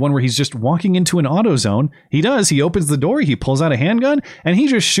 It's the one where he's just walking into an AutoZone. He opens the door, he pulls out a handgun, and he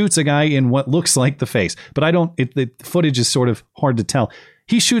just shoots a guy in what looks like the face. But the footage is sort of hard to tell.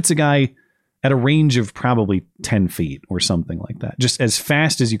 He shoots a guy at a range of probably 10 feet or something like that. Just as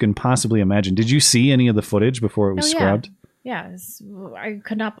fast as you can possibly imagine. Did you see any of the footage before it was scrubbed? Yeah, I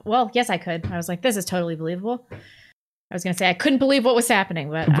could not. Well, yes, I could. I was like, this is totally believable. I was going to say I couldn't believe what was happening,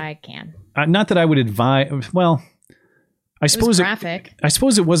 but I can. Not that I would advise. Well, I suppose graphic. I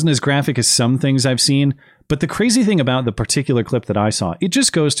suppose it wasn't as graphic as some things I've seen, but the crazy thing about the particular clip that I saw, it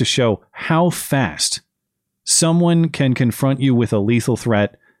just goes to show how fast someone can confront you with a lethal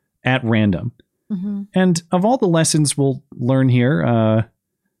threat at random. Mm-hmm. And of all the lessons we'll learn here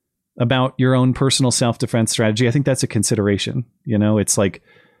about your own personal self-defense strategy, I think that's a consideration. You know, it's like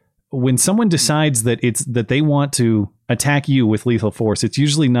when someone decides that they want to attack you with lethal force, it's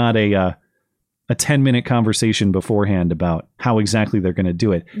usually not a 10-minute conversation beforehand about how exactly they're going to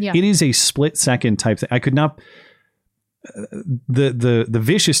do it. Yeah. It is a split-second type thing. I could not. The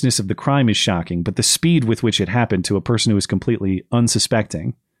viciousness of the crime is shocking, but the speed with which it happened to a person who is completely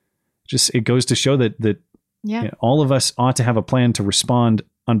unsuspecting, it goes to show that you know, all of us ought to have a plan to respond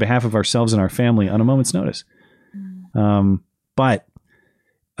on behalf of ourselves and our family on a moment's notice. But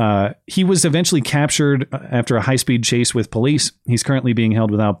he was eventually captured after a high-speed chase with police. He's currently being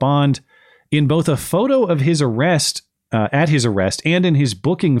held without bond. In both a photo of his arrest, at his arrest, and in his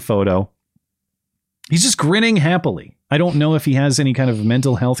booking photo, he's just grinning happily. I don't know if he has any kind of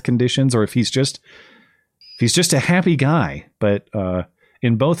mental health conditions or if he's just a happy guy. But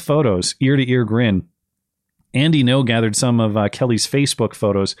in both photos, ear-to-ear grin. Andy No gathered some of Kelly's Facebook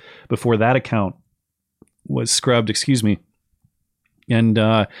photos before that account was scrubbed. Excuse me. And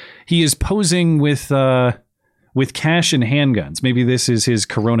he is posing with cash and handguns. Maybe this is his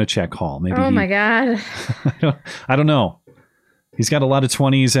Corona check haul. Maybe. Oh my God. I don't know. He's got a lot of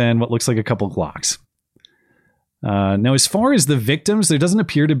 20s and what looks like a couple Glocks. Now, as far as the victims, there doesn't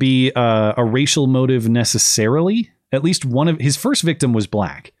appear to be a racial motive necessarily. At least one of his first victim was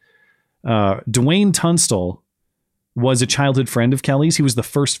black. Dwayne Tunstall was a childhood friend of Kelly's. He was the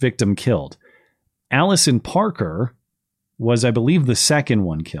first victim killed. Allison Parker was, I believe, the second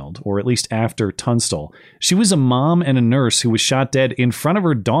one killed, or at least after Tunstall. She was a mom and a nurse who was shot dead in front of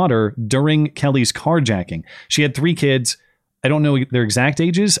her daughter during Kelly's carjacking. She had 3 kids. I don't know their exact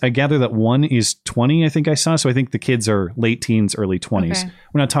ages. I gather that one is 20, I think I saw. So I think the kids are late teens, early 20s. Okay.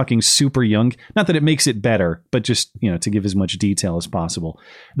 We're not talking super young. Not that it makes it better, but just, you know, to give as much detail as possible.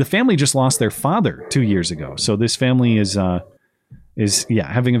 The family just lost their father 2 years ago. So this family is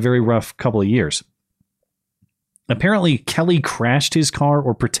having a very rough couple of years. Apparently, Kelly crashed his car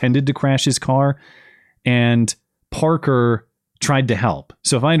or pretended to crash his car, and Parker tried to help.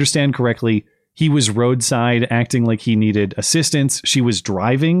 So if I understand correctly, he was roadside acting like he needed assistance. She was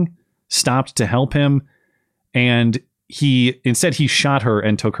driving, stopped to help him, and instead he shot her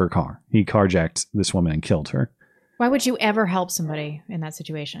and took her car. He carjacked this woman and killed her. Why would you ever help somebody in that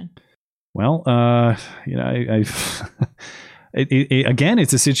situation? Well, again,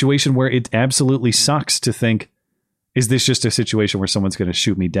 it's a situation where it absolutely sucks to think, is this just a situation where someone's going to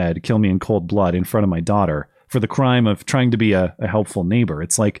shoot me dead, kill me in cold blood in front of my daughter for the crime of trying to be a helpful neighbor?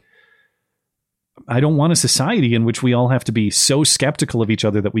 It's like, I don't want a society in which we all have to be so skeptical of each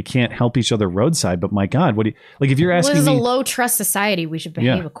other that we can't help each other roadside. But my God, what do you, like, if you're asking me, this is a low trust society, we should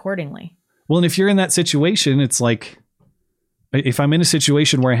behave accordingly. Well, and if you're in that situation, it's like, if I'm in a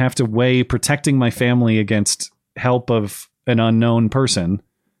situation where I have to weigh protecting my family against help of an unknown person,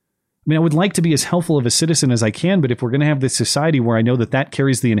 mean, I would like to be as helpful of a citizen as I can, but if we're going to have this society where I know that that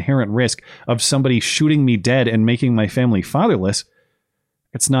carries the inherent risk of somebody shooting me dead and making my family fatherless,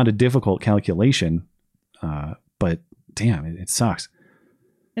 it's not a difficult calculation. But damn, it sucks.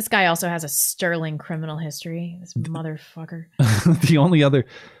 This guy also has a sterling criminal history. This motherfucker. The only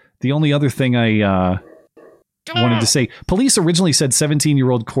other thing I wanted to say, police originally said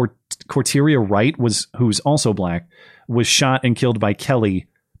 17-year-old Corteria Wright, who's also black, was shot and killed by Kelly,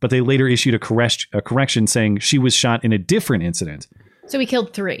 but they later issued a correction saying she was shot in a different incident. So he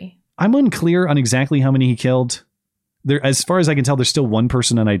killed 3. I'm unclear on exactly how many he killed. There, as far as I can tell, there's still one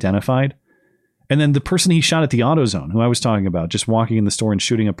person unidentified. And then the person he shot at the AutoZone, who I was talking about, just walking in the store and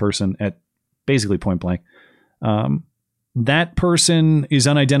shooting a person at basically point blank. That person is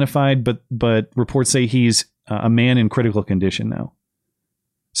unidentified, but reports say he's a man in critical condition now.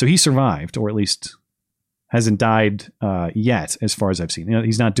 So he survived, or at least hasn't died yet, as far as I've seen. You know,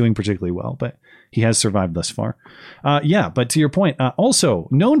 he's not doing particularly well, but he has survived thus far. Yeah, but to your point, also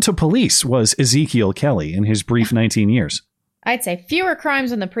known to police was Ezekiel Kelly in his brief 19 years. I'd say fewer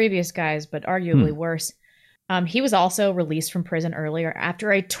crimes than the previous guys, but arguably worse. He was also released from prison earlier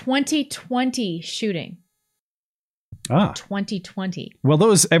after a 2020 shooting. 2020.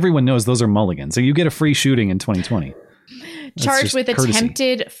 Well, everyone knows those are mulligans. So you get a free shooting in 2020. Charged with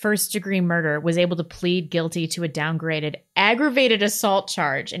attempted first-degree murder, was able to plead guilty to a downgraded aggravated assault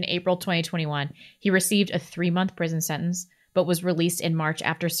charge in April 2021. He received a 3-month prison sentence, but was released in March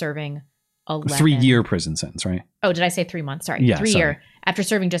after serving 11. 3-year prison sentence, right? Oh, did I say 3 months? Sorry. Yeah, 3-year. After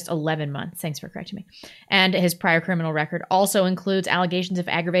serving just 11 months. Thanks for correcting me. And his prior criminal record also includes allegations of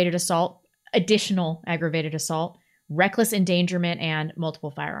aggravated assault, additional aggravated assault, reckless endangerment, and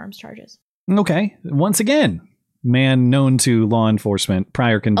multiple firearms charges. Okay. Once again, man known to law enforcement,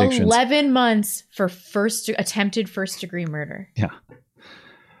 prior convictions. 11 months for attempted first-degree murder. Yeah.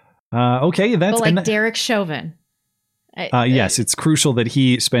 Okay, that's... But like Derek Chauvin. Yes, it's crucial that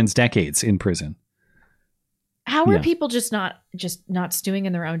he spends decades in prison. How are people just not stewing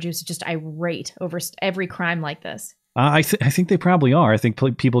in their own juice, just irate over every crime like this? I think they probably are. I think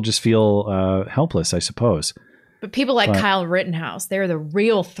people just feel helpless, I suppose. But people like Kyle Rittenhouse, they're the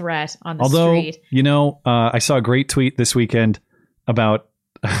real threat on the street. You know, I saw a great tweet this weekend about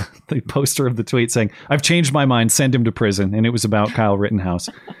the poster of the tweet saying, "I've changed my mind, send him to prison." And it was about Kyle Rittenhouse.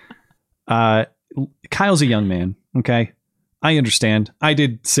 Kyle's a young man, okay? I understand. I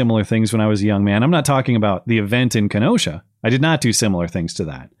did similar things when I was a young man. I'm not talking about the event in Kenosha. I did not do similar things to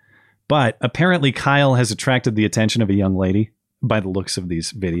that. But apparently Kyle has attracted the attention of a young lady by the looks of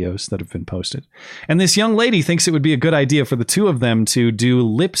these videos that have been posted. And this young lady thinks it would be a good idea for the two of them to do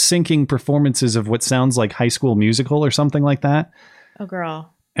lip-syncing performances of what sounds like High School Musical or something like that. Oh,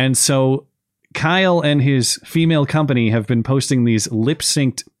 girl. And so Kyle and his female company have been posting these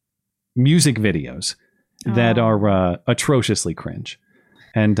lip-synced music videos that are atrociously cringe.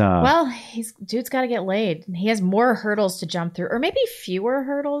 And well, dude's got to get laid. He has more hurdles to jump through, or maybe fewer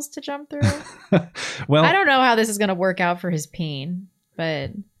hurdles to jump through. Well, I don't know how this is going to work out for his peen,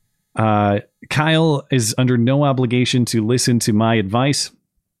 but Kyle is under no obligation to listen to my advice.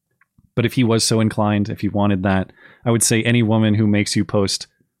 But if he was so inclined, if he wanted that, I would say any woman who makes you post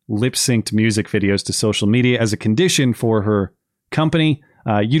lip-synced music videos to social media as a condition for her company,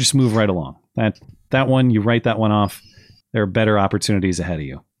 you just move right along. That one, you write that one off. There are better opportunities ahead of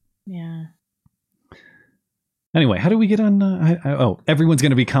you. Yeah. Anyway, how do we get on? Everyone's going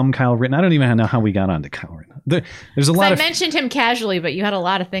to become Kyle Rittenhouse. I don't even know how we got on to Kyle Rittenhouse. There's a lot. I mentioned him casually, but you had a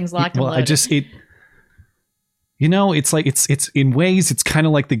lot of things locked and loaded. It's like it's in ways it's kind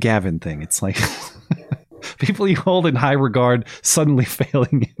of like the Gavin thing. It's like people you hold in high regard suddenly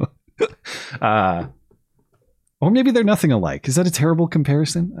failing you. Or maybe they're nothing alike. Is that a terrible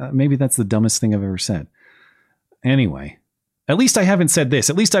comparison? Maybe that's the dumbest thing I've ever said. Anyway, at least I haven't said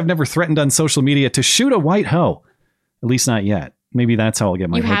this. At least I've never threatened on social media to shoot a white hoe. At least not yet. Maybe that's how I'll get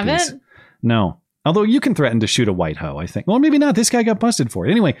my You herpes. haven't? No. Although you can threaten to shoot a white hoe, I think. Well, maybe not. This guy got busted for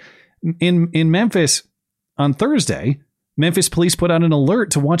it. Anyway, in Memphis on Thursday, Memphis police put out an alert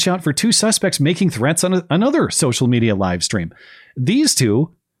to watch out for 2 suspects making threats on another social media live stream. These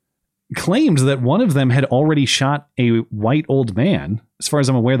two claimed that one of them had already shot a white old man. As far as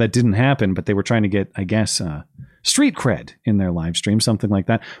I'm aware, that didn't happen, but they were trying to get, I guess, street cred in their live stream, something like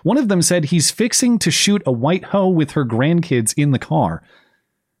that. One of them said he's fixing to shoot a white hoe with her grandkids in the car.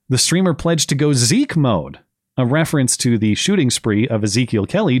 The streamer pledged to go Zeke mode, a reference to the shooting spree of Ezekiel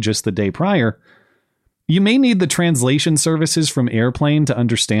Kelly just the day prior. You may need the translation services from Airplane to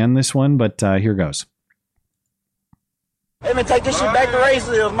understand this one, but here goes. Let me take this shit back to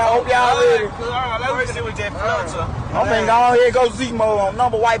racism. I hope y'all ready. I'm finna go ahead and go Zeke mode on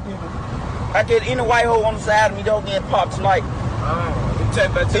number white people. I get any white hole on the side of me, don't get popped tonight.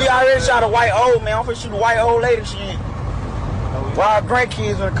 He already shot a white old man. I'm finna shoot a white old lady shit. While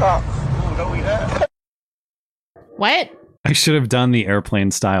grandkids in the car. No, we not. What? I should have done the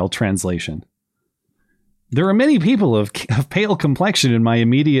airplane style translation. There are many people of pale complexion in my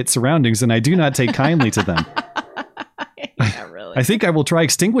immediate surroundings, and I do not take kindly to them. Yeah, really. I think I will try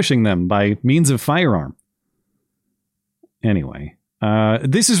extinguishing them by means of firearm. Anyway,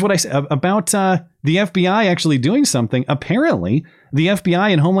 this is what I said about the FBI actually doing something. Apparently, the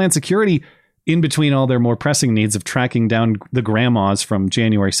FBI and Homeland Security, in between all their more pressing needs of tracking down the grandmas from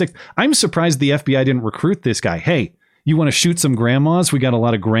January 6th, I'm surprised the FBI didn't recruit this guy. Hey, you want to shoot some grandmas? We got a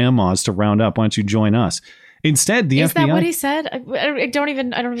lot of grandmas to round up. Why don't you join us? Instead, the FBI... Is that what he said? I don't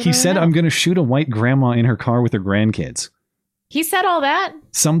even He said, know. I'm going to shoot a white grandma in her car with her grandkids. He said all that?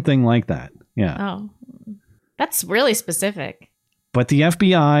 Something like that. Yeah. Oh, that's really specific. But the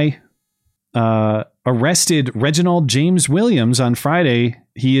FBI arrested Reginald James Williams on Friday.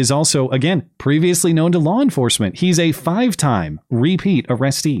 He is also, again, previously known to law enforcement. He's a 5-time repeat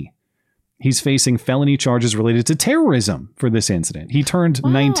arrestee. He's facing felony charges related to terrorism for this incident. He turned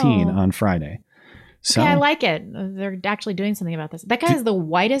 19 on Friday. So, okay, I like it. They're actually doing something about this. That guy has the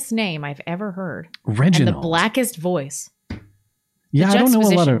whitest name I've ever heard. Reginald. And the blackest voice. Yeah, I don't know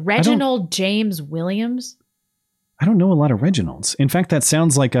a lot of... Reginald James Williams? I don't know a lot of Reginalds. In fact, that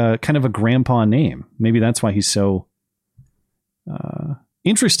sounds like a kind of a grandpa name. Maybe that's why he's so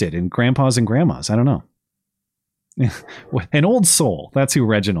interested in grandpas and grandmas. I don't know. An old soul. That's who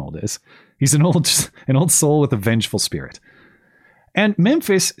Reginald is. He's an old soul with a vengeful spirit. And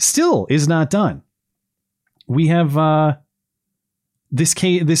Memphis still is not done. We have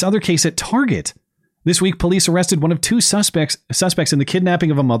this other case at Target. This week, police arrested one of 2 suspects in the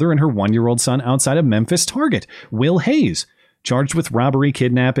kidnapping of a mother and her 1-year-old son outside of Memphis Target. Will Hayes, charged with robbery,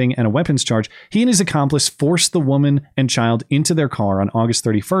 kidnapping, and a weapons charge. He and his accomplice forced the woman and child into their car on August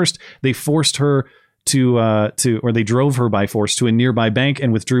 31st. They forced her or they drove her by force to a nearby bank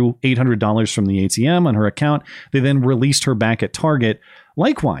and withdrew $800 from the ATM on her account. They then released her back at Target.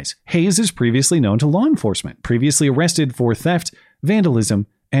 Likewise, Hayes is previously known to law enforcement, previously arrested for theft, vandalism,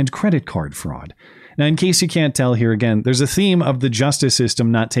 and credit card fraud. Now, in case you can't tell here again, there's a theme of the justice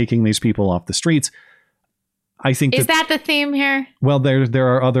system not taking these people off the streets. I think is that the theme here? Well,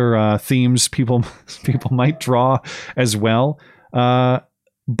 there are other themes people might draw as well.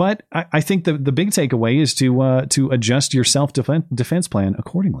 But I think the big takeaway is to adjust your self-defense plan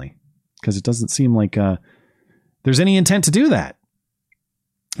accordingly, because it doesn't seem like there's any intent to do that.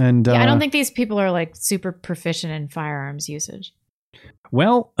 And I don't think these people are like super proficient in firearms usage.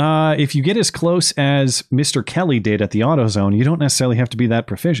 Well, if you get as close as Mr. Kelly did at the AutoZone, you don't necessarily have to be that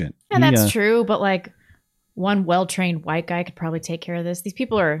proficient. Yeah, that's true. But like one well-trained white guy could probably take care of this. These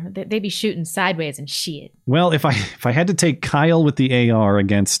people they'd be shooting sideways and shit. Well, if I had to take Kyle with the AR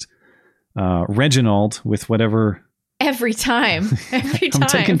against Reginald with whatever. Every time. I'm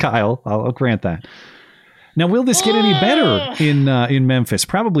taking Kyle. I'll grant that. Now, will this get any better in Memphis?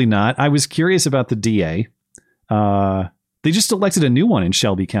 Probably not. I was curious about the DA. They just elected a new one in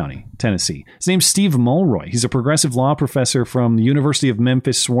Shelby County, Tennessee. His name's Steve Mulroy. He's a progressive law professor from the University of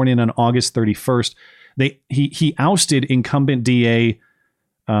Memphis, sworn in on August 31st. He ousted incumbent DA.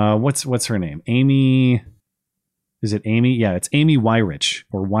 What's her name? Amy. Is it Amy? Yeah, it's Amy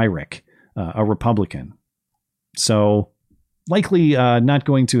Wyrick, a Republican. So likely not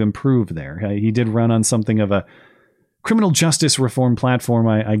going to improve there. He did run on something of a criminal justice reform platform,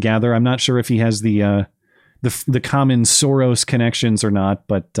 I gather. I'm not sure if he has the common Soros connections or not,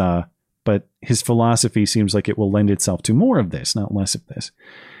 but his philosophy seems like it will lend itself to more of this, not less of this.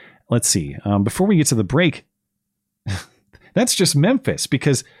 Let's see. Before we get to the break, that's just Memphis,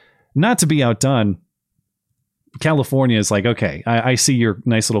 because not to be outdone, California is like, okay, I see your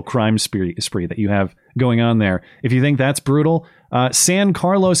nice little crime spree that you have going on there. If you think that's brutal, San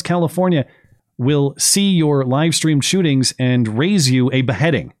Carlos, California will see your live streamed shootings and raise you a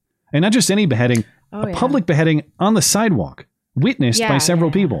beheading. And not just any beheading, public beheading on the sidewalk, witnessed by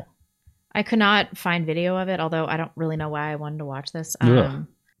several people. I could not find video of it, although I don't really know why I wanted to watch this.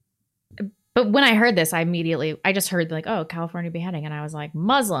 But when I heard this, I just heard like, oh, California beheading. And I was like,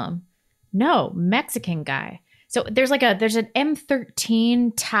 Muslim? No, Mexican guy. So there's an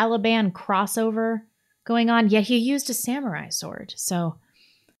M13 Taliban crossover going on. Yet he used a samurai sword. So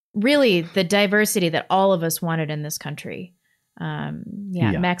really the diversity that all of us wanted in this country.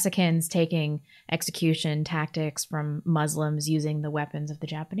 Mexicans taking execution tactics from Muslims using the weapons of the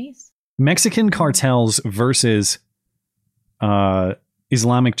Japanese. Mexican cartels versus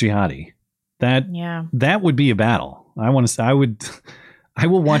Islamic jihadi. That would be a battle. I I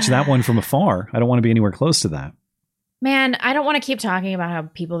will watch that one from afar. I don't want to be anywhere close to that. Man, I don't want to keep talking about how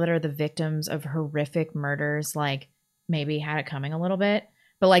people that are the victims of horrific murders, like, maybe had it coming a little bit.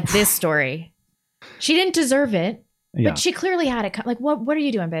 But like this story, she didn't deserve it, but she clearly had it. Like, what are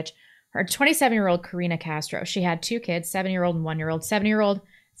you doing, bitch? Her 27-year-old Karina Castro, she had 2 kids, 7-year-old and 1-year-old. 7-year-old,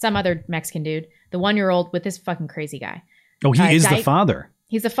 some other Mexican dude. The 1-year-old with this fucking crazy guy. Oh, he is the father.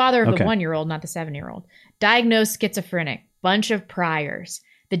 He's the father of the 1-year-old, not the 7-year-old. Diagnosed schizophrenic, bunch of priors.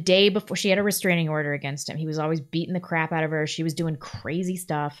 The day before, she had a restraining order against him. He was always beating the crap out of her. She was doing crazy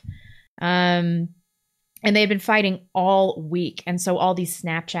stuff. And they had been fighting all week. And so all these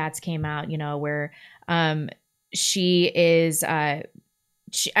Snapchats came out, where she is...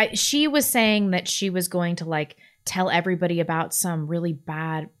 She was saying that she was going to like tell everybody about some really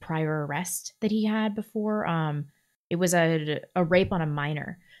bad prior arrest that he had before. It was a rape on a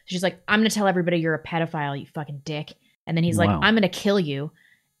minor. She's like, I'm going to tell everybody you're a pedophile, you fucking dick. And then he's like, I'm going to kill you.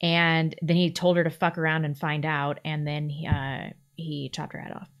 And then he told her to fuck around and find out. And then he chopped her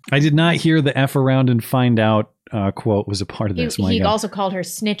head off. I did not hear the F around and find out quote was a part of this. He also called her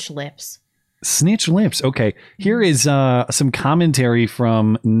snitch lips. Snitch lips. Okay. Here is some commentary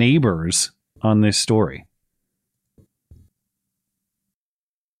from neighbors on this story.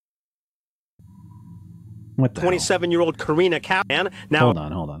 What the 27-year-old Karina Castro. Now, hold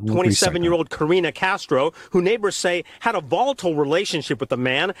on. 27-year-old Karina Castro, who neighbors say had a volatile relationship with the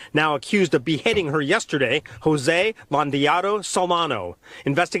man now accused of beheading her yesterday, Jose Landiado Solano.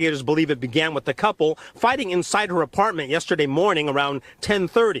 Investigators believe it began with the couple fighting inside her apartment yesterday morning around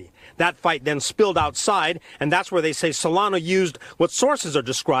 10:30. That fight then spilled outside, and that's where they say Solano used what sources are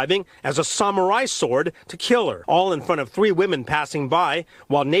describing as a samurai sword to kill her, all in front of 3 women passing by,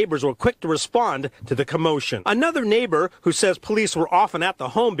 while neighbors were quick to respond to the commotion. Another neighbor, who says police were often at the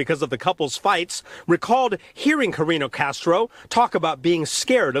home because of the couple's fights, recalled hearing Karina Castro talk about being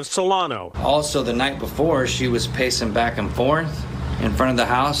scared of Solano. Also, the night before, she was pacing back and forth in front of the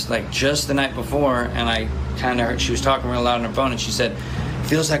house, like just the night before, and I kind of heard she was talking real loud on her phone, and she said,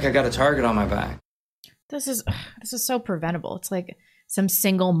 "Feels like I got a target on my back." This is so preventable. It's like some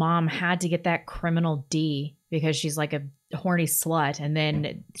single mom had to get that criminal D because she's like a horny slut, and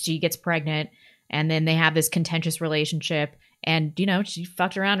then she gets pregnant, and then they have this contentious relationship, and she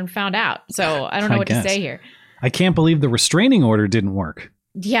fucked around and found out. So I don't know what to say here. I can't believe the restraining order didn't work.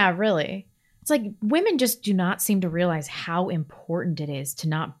 Yeah, really. It's like women just do not seem to realize how important it is to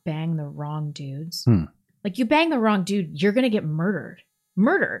not bang the wrong dudes. Like, you bang the wrong dude, you're going to get murdered.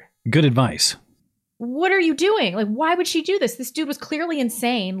 Good advice. What are you doing? Like, why would she do this? This dude was clearly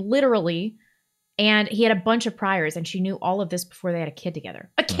insane, literally. And he had a bunch of priors, and she knew all of this before they had a kid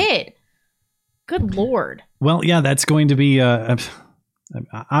together. A kid! Good Lord. Well, yeah, that's going to be,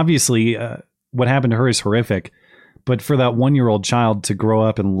 obviously, what happened to her is horrific. But for that 1-year-old child to grow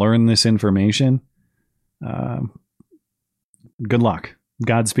up and learn this information, good luck.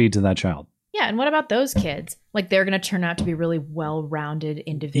 Godspeed to that child. Yeah, and what about those kids? Like, they're going to turn out to be really well-rounded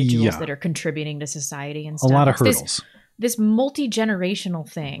individuals that are contributing to society and stuff. A lot of hurdles. This multi-generational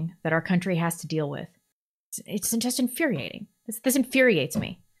thing that our country has to deal with. It's just infuriating. This infuriates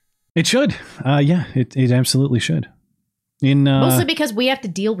me. It should. Yeah, it absolutely should. Mostly because we have to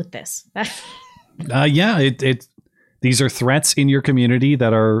deal with this. These are threats in your community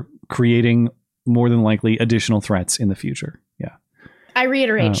that are creating more than likely additional threats in the future. Yeah. I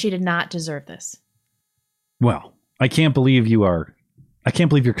reiterate, she did not deserve this. Well, I can't believe you're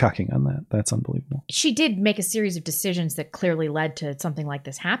cucking on that. That's unbelievable. She did make a series of decisions that clearly led to something like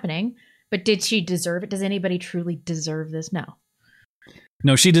this happening, but did she deserve it? Does anybody truly deserve this? No.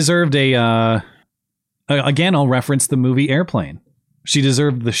 No, she deserved again, I'll reference the movie Airplane. She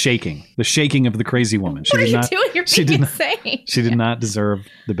deserved the shaking of the crazy woman. What are you doing? You're being insane. She did not deserve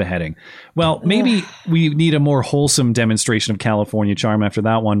the beheading. Well, maybe we need a more wholesome demonstration of California charm after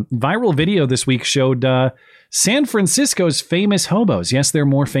that one. Viral video this week showed San Francisco's famous hobos. Yes, they're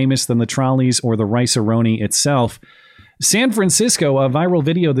more famous than the trolleys or the rice-a-roni itself. San Francisco, a viral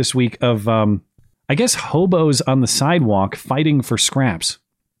video this week of, I guess, hobos on the sidewalk fighting for scraps.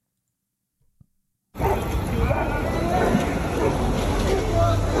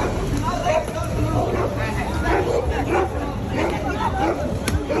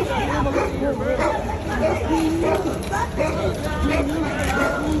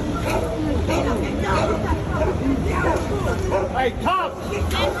 Hey, cops!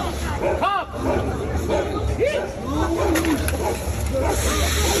 Cops!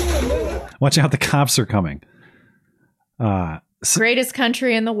 Watch out, the cops are coming. Greatest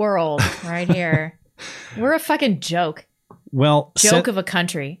country in the world, right here. We're a fucking joke. Well, joke of a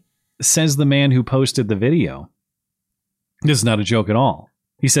country. Says the man who posted the video. This is not a joke at all.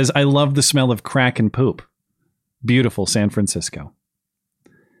 He says, I love the smell of crack and poop. Beautiful San Francisco.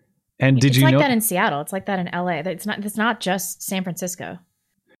 And did you know? It's like that in Seattle. It's like that in LA. It's not just San Francisco.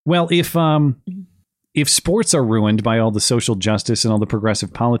 Well, if sports are ruined by all the social justice and all the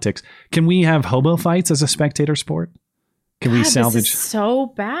progressive politics, can we have hobo fights as a spectator sport? Can we salvage? This is so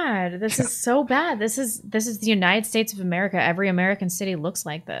bad. This is so bad. This is the United States of America. Every American city looks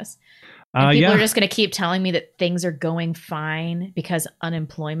like this. And people are just going to keep telling me that things are going fine because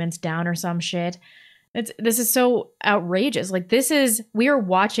unemployment's down or some shit. This is so outrageous. Like we are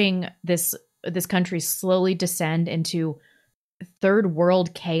watching this country slowly descend into third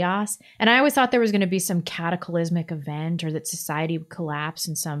world chaos. And I always thought there was going to be some cataclysmic event or that society would collapse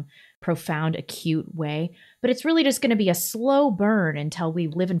in some profound, acute way. But it's really just going to be a slow burn until we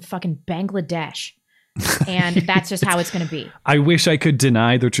live in fucking Bangladesh. And that's just how it's going to be. I wish I could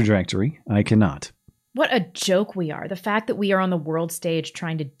deny the trajectory. I cannot. What a joke we are. The fact that we are on the world stage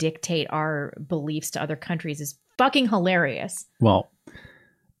trying to dictate our beliefs to other countries is fucking hilarious. Well,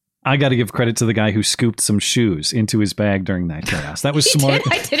 I got to give credit to the guy who scooped some shoes into his bag during that chaos. That was smart.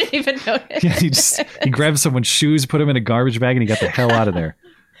 I didn't even notice. Yeah, he grabbed someone's shoes, put them in a garbage bag, and he got the hell out of there.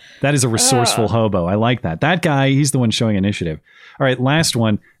 That is a resourceful hobo. I like that. That guy, he's the one showing initiative. All right, last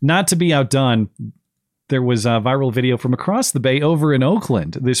one. Not to be outdone, there was a viral video from across the bay over in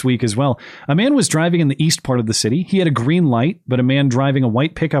Oakland this week as well. A man was driving in the east part of the city. He had a green light, but a man driving a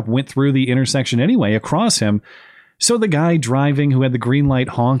white pickup went through the intersection anyway across him. So the guy driving who had the green light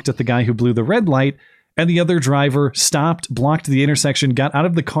honked at the guy who blew the red light, and the other driver stopped, blocked the intersection, got out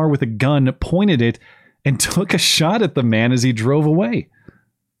of the car with a gun, pointed it, and took a shot at the man as he drove away.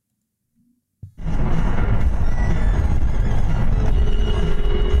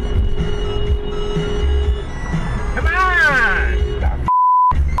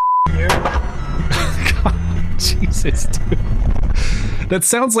 Jesus, dude. That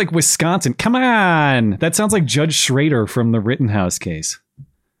sounds like Wisconsin. Come on. That sounds like Judge Schrader from the Rittenhouse case.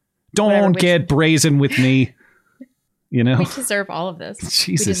 Don't get brazen with me. You know? We deserve all of this.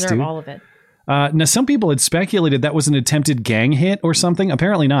 Jesus, we deserve dude. all of it. Now, some people had speculated that was an attempted gang hit or something.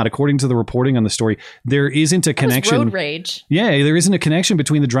 Apparently not. According to the reporting on the story, there isn't a connection. Road rage. Yeah, there isn't a connection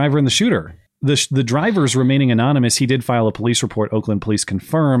between the driver and the shooter. The driver's remaining anonymous. He did file a police report. Oakland police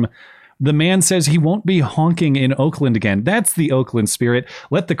confirm. The man says he won't be honking in Oakland again. That's the Oakland spirit.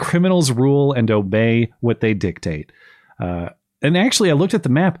 Let the criminals rule and obey what they dictate. And actually, I looked at the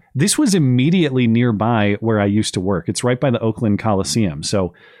map. This was immediately nearby where I used to work. It's right by the Oakland Coliseum.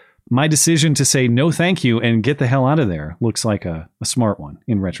 So my decision to say no thank you and get the hell out of there looks like a smart one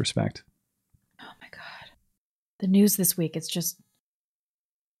in retrospect. Oh, my God. The news this week, it's just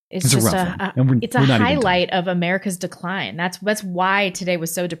a highlight of America's decline. That's why today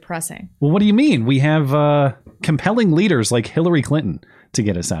was so depressing. Well, what do you mean? We have compelling leaders like Hillary Clinton to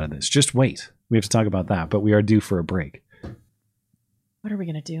get us out of this. Just wait. We have to talk about that, but we are due for a break. What are we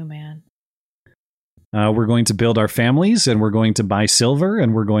going to do, man? We're going to build our families, and we're going to buy silver,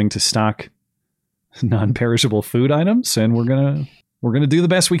 and we're going to stock non-perishable food items, and we're gonna do the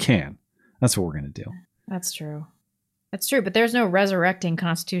best we can. That's what we're gonna do. That's true. That's true, but there's no resurrecting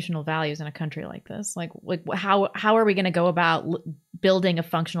constitutional values in a country like this. Like how are we going to go about building a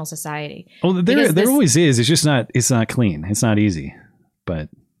functional society? Oh, there always is. It's just not. It's not clean. It's not easy. But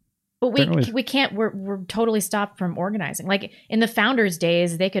we can't. We're totally stopped from organizing. Like in the founders'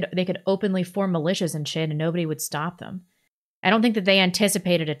 days, they could openly form militias and shit, and nobody would stop them. I don't think that they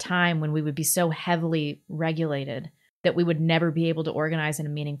anticipated a time when we would be so heavily regulated that we would never be able to organize in a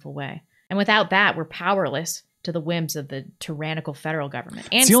meaningful way. And without that, we're powerless to the whims of the tyrannical federal government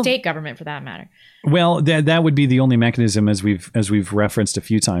and state government, for that matter. Well, that would be the only mechanism, as we've referenced a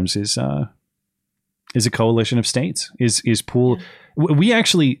few times, is a coalition of states. Is pool.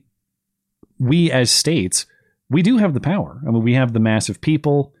 Yeah. We as states, we do have the power. I mean, we have the mass of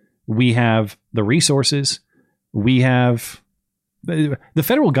people. We have the resources. We have the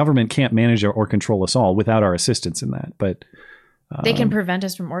federal government can't manage or control us all without our assistance in that. But they can prevent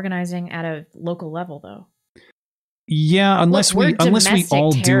us from organizing at a local level, though. Yeah, unless we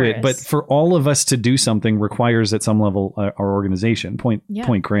all do it. But for all of us to do something requires at some level our organization. Point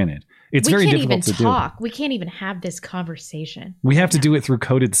granted. It's very difficult to do. We can't even have this conversation. We have to do it through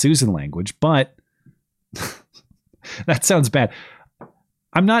coded Susan language, but that sounds bad.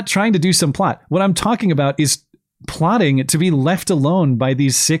 I'm not trying to do some plot. What I'm talking about is plotting to be left alone by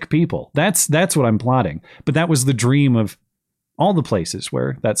these sick people. That's what I'm plotting. But that was the dream of all the places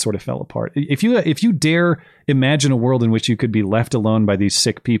where that sort of fell apart. If you dare imagine a world in which you could be left alone by these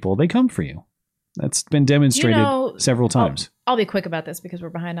sick people, they come for you. That's been demonstrated several times. I'll be quick about this because we're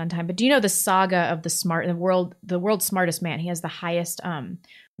behind on time. But do you know the saga of the world's smartest man? He has the highest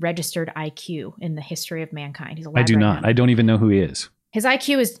registered IQ in the history of mankind. He's alive. I do not. I don't even know who he is. His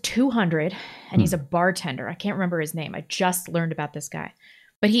IQ is 200, and he's a bartender. I can't remember his name. I just learned about this guy.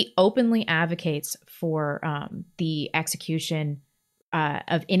 But he openly advocates for the execution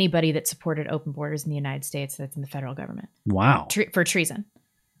of anybody that supported open borders in the United States that's in the federal government. Wow. For treason.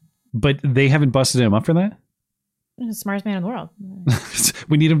 But they haven't busted him up for that? He's the smartest man in the world.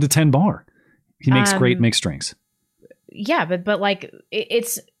 We need him to 10 bar. He makes great mixed drinks. Yeah, but like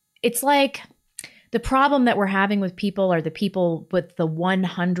it's like the problem that we're having with people are the people with the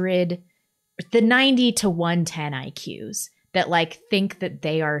 90 to 110 IQs that like think that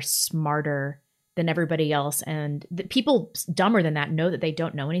they are smarter than everybody else. And the people dumber than that know that they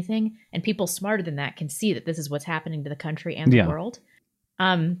don't know anything. And people smarter than that can see that this is what's happening to the country and the world.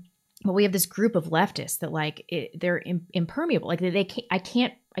 But we have this group of leftists that like they're impermeable. Like I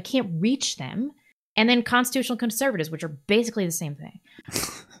can't reach them. And then constitutional conservatives, which are basically the same thing.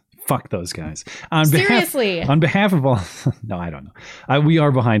 Fuck those guys. Seriously. On behalf of all, no, I don't know. We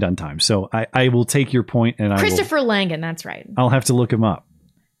are behind on time, so I will take your point, and Christopher Langan. That's right. I'll have to look him up.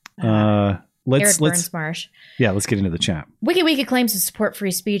 Eric Burns-Marsh. Yeah, let's get into the chat. Wiki claims to support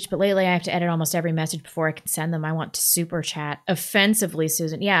free speech, but lately I have to edit almost every message before I can send them. I want to super chat offensively,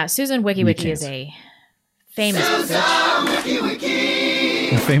 Susan. Yeah, Susan Wiki is a famous bitch.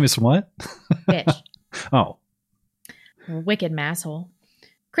 A famous what? Bitch. Oh. Wicked masshole.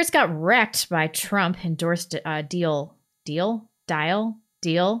 Chris got wrecked by Trump endorsed deal.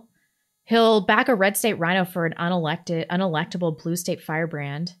 He'll back a red state rhino for an unelectable blue state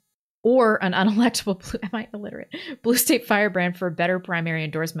firebrand. Or an unelectable blue state firebrand for a better primary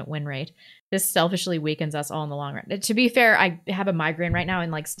endorsement win rate. This selfishly weakens us all in the long run. To be fair, I have a migraine right now,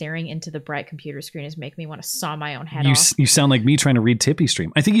 and like staring into the bright computer screen is making me want to saw my own head off. You sound like me trying to read Tippy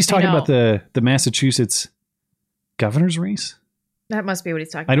Stream. I think he's talking about the Massachusetts governor's race. That must be what he's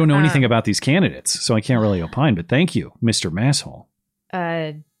talking about. I don't know anything about these candidates, so I can't really opine, but thank you, Mr. Masshole.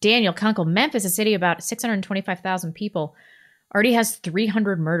 Daniel Kunkel, Memphis, a city of about 625,000 people, already has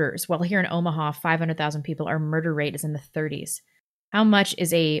 300 murders, while here in Omaha, 500,000 people, our murder rate is in the 30s. How much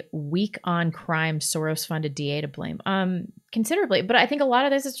is a weak on crime Soros-funded DA to blame? Considerably, but I think a lot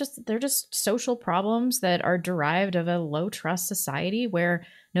of this is they're just social problems that are derived of a low trust society where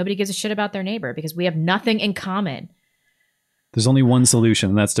nobody gives a shit about their neighbor because we have nothing in common. There's only one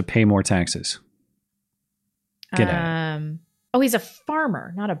solution, and that's to pay more taxes. Get at it. Oh, he's a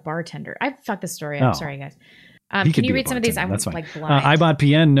farmer, not a bartender. I fucked this story up. Sorry, guys. Can you read some of these? I'm like blind. I bought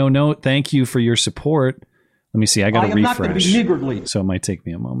PN. No note. Thank you for your support. Let me see. I got to refresh. Not going to be niggardly. So it might take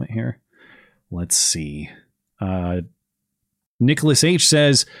me a moment here. Let's see. Nicholas H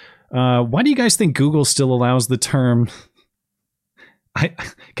says, why do you guys think Google still allows the term? I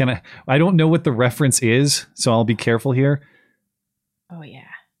don't know what the reference is, so I'll be careful here. Oh, yeah.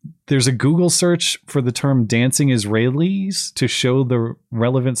 There's a Google search for the term dancing Israelis to show the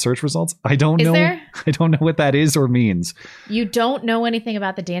relevant search results. I don't know. I don't know what that is or means. You don't know anything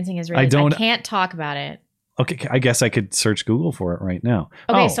about the dancing Israelis. I can't talk about it. Okay, I guess I could search Google for it right now.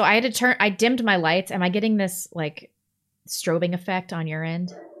 Okay, so I had to I dimmed my lights. Am I getting this like strobing effect on your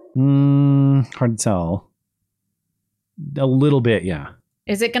end? Hard to tell. A little bit, yeah.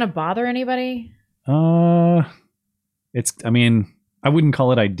 Is it going to bother anybody? I wouldn't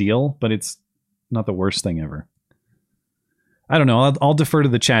call it ideal, but it's not the worst thing ever. I don't know. I'll defer to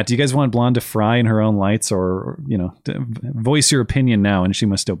the chat. Do you guys want Blonde to fry in her own lights or voice your opinion now and she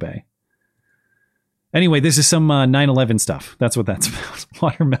must obey? Anyway, this is some 9/11 stuff. That's what that's about.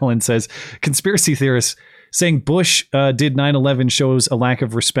 Watermelon says, conspiracy theorists saying Bush did 9/11 shows a lack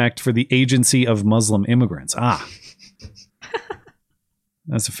of respect for the agency of Muslim immigrants.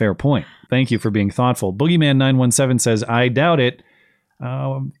 That's a fair point. Thank you for being thoughtful. Boogeyman 917 says, I doubt it.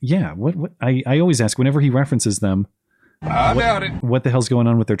 Yeah, what I always ask whenever he references them, I doubt it. What the hell's going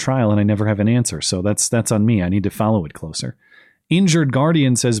on with their trial, and I never have an answer. So that's on me. I need to follow it closer. Injured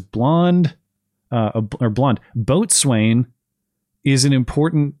Guardian says blonde, boatswain is an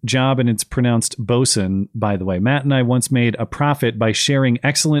important job, and it's pronounced bosun, by the way. Matt and I once made a profit by sharing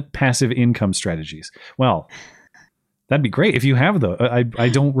excellent passive income strategies. Well, that'd be great if you have those. I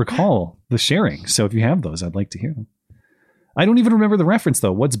don't recall the sharing, so if you have those, I'd like to hear them. I don't even remember the reference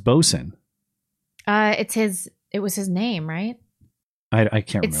though. What's bosun? It was his name, right? I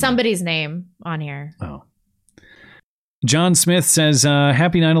can't remember. It's somebody's name on here. Oh. John Smith says,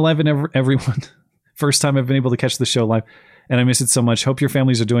 happy 9/11, everyone. First time I've been able to catch the show live. and I miss it so much. Hope your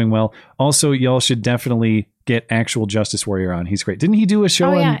families are doing well. Also, y'all should definitely get Actual Justice Warrior on. He's great. Didn't he do a show?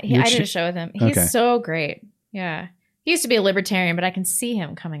 Oh yeah, on I did a show with him. He's Okay. so great. Yeah, he used to be a libertarian, but I can see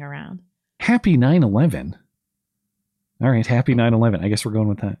him coming around. Happy 9/11. All right, happy 9/11. I guess we're going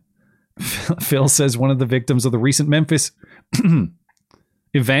with that. Phil says one of the victims of the recent Memphis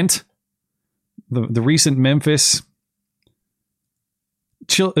event, the recent Memphis.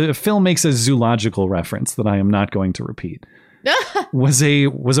 Phil makes a zoological reference that I am not going to repeat. was a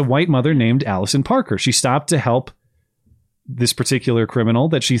white mother named Allison Parker. She stopped to help this particular criminal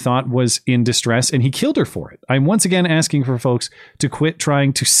that she thought was in distress, and he killed her for it. I'm once again asking for folks to quit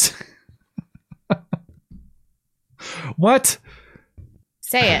trying to. What?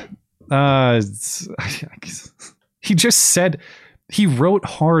 Say it. He just said he wrote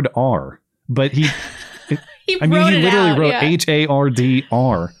hard R, but he. He literally out, wrote yeah.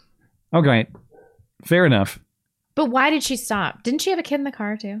 HARDR. Okay, fair enough. But why did she stop? Didn't she have a kid in the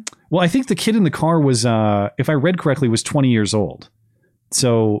car too? Well, I think the kid in the car was, if I read correctly, was 20 years old.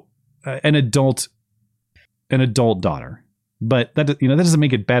 So an adult daughter. But that doesn't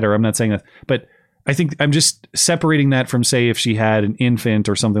make it better. I'm not saying that. But I think I'm just separating that from, say, if she had an infant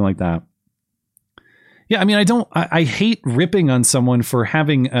or something like that. Yeah, I mean, I hate ripping on someone for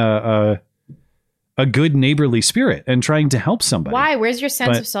having a good neighborly spirit and trying to help somebody. Why? Where's your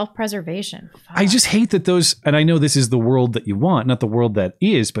sense of self-preservation? I just hate that those, and I know this is the world that you want, not the world that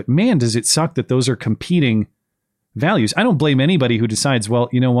is, but man, does it suck that those are competing values. I don't blame anybody who decides, well,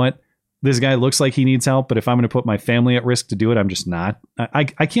 you know what? This guy looks like he needs help, but if I'm going to put my family at risk to do it, I'm just not. I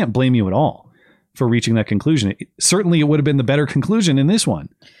can't blame you at all for reaching that conclusion. Certainly it would have been the better conclusion in this one.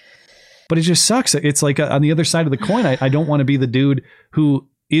 But it just sucks. It's like on the other side of the coin. I don't want to be the dude who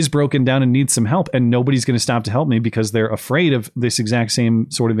is broken down and needs some help, and nobody's going to stop to help me because they're afraid of this exact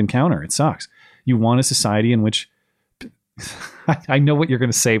same sort of encounter. It sucks. You want a society in which I know what you're going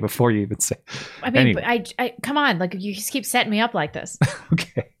to say before you even say. I mean, anyway. I come on, like you just keep setting me up like this.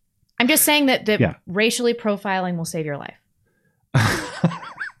 Okay. I'm just saying that racially profiling will save your life.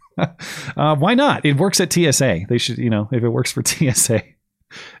 Why not? It works at TSA. They should, if it works for TSA,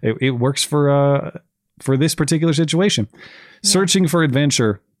 it works for this particular situation. Yeah. Searching for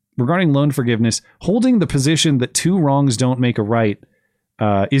adventure regarding loan forgiveness, holding the position that two wrongs don't make a right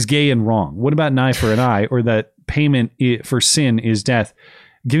is gay and wrong. What about an eye for an eye, or that payment for sin is death?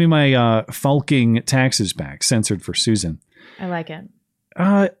 Give me my falking taxes back. Censored for Susan. I like it.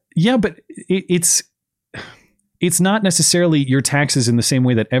 Yeah, but it's not necessarily your taxes in the same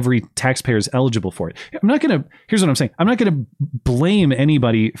way that every taxpayer is eligible for it. Here's what I'm saying. I'm not going to blame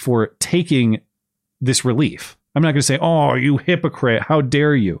anybody for taking this relief. I'm not going to say, oh, you hypocrite, how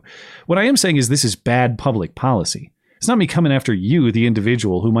dare you? What I am saying is this is bad public policy. It's not me coming after you, the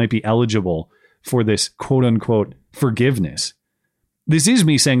individual who might be eligible for this quote unquote forgiveness. This is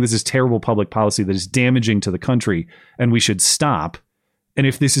me saying this is terrible public policy that is damaging to the country and we should stop. And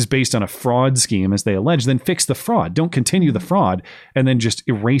if this is based on a fraud scheme, as they allege, then fix the fraud. Don't continue the fraud and then just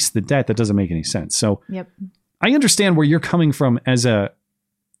erase the debt. That doesn't make any sense. So I understand where you're coming from as a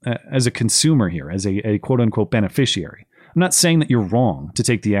consumer here, as a quote unquote beneficiary. I'm not saying that you're wrong to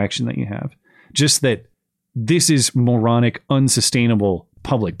take the action that you have, just that this is moronic, unsustainable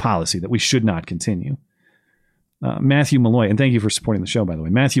public policy that we should not continue. Matthew Malloy, and thank you for supporting the show, by the way.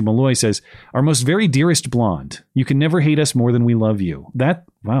 Matthew Malloy says, our most very dearest blonde, you can never hate us more than we love you.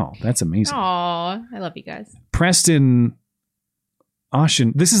 Wow, that's amazing. Aw, I love you guys. Preston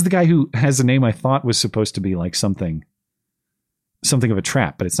Oshin, this is the guy who has a name I thought was supposed to be like something of a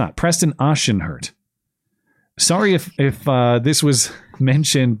trap, but it's not. Preston Oshinhurt. Sorry if this was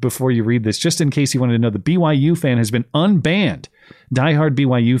mentioned before you read this, just in case you wanted to know, the BYU fan has been unbanned. Diehard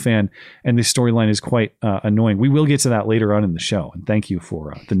BYU fan, and this storyline is quite annoying. We will get to that later on in the show, and thank you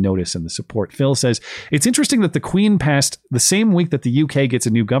for the notice and the support. Phil says, it's interesting that the Queen passed the same week that the UK gets a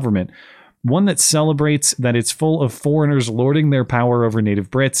new government, one that celebrates that it's full of foreigners lording their power over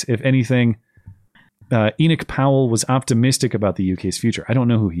native Brits. If anything, Enoch Powell was optimistic about the UK's future. I don't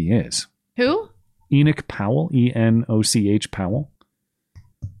know who he is. Who? Enoch Powell, Enoch Powell.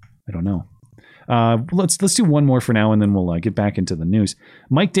 I don't know. Let's do one more for now, and then we'll get back into the news.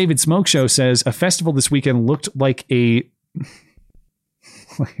 Mike David Smoke Show says a festival this weekend looked like a.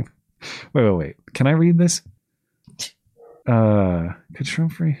 Wait. Can I read this? Control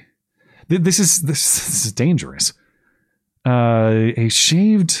free. This is dangerous. A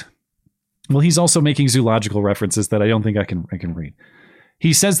shaved. Well, he's also making zoological references that I don't think I can read.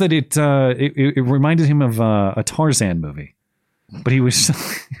 He says that it reminded him of a Tarzan movie. But he was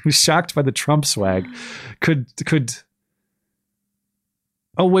shocked by the Trump swag. Could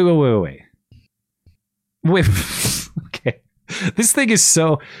oh wait. Okay.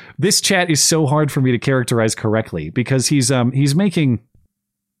 This chat is so hard for me to characterize correctly because he's making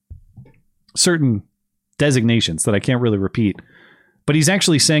certain designations that I can't really repeat, but he's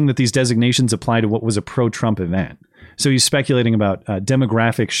actually saying that these designations apply to what was a pro-Trump event. So he's speculating about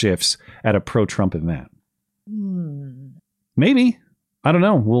demographic shifts at a pro-Trump event. Maybe. I don't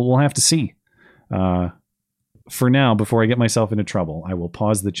know. We'll have to see. For now, before I get myself into trouble, I will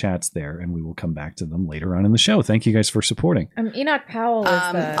pause the chats there and we will come back to them later on in the show. Thank you guys for supporting. Enoch Powell is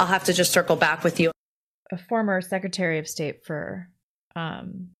I'll have to just circle back with you. A former Secretary of State for,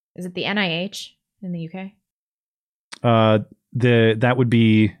 is it the NIH in the UK? That would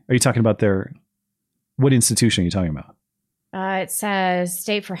be, are you talking about what institution are you talking about? It says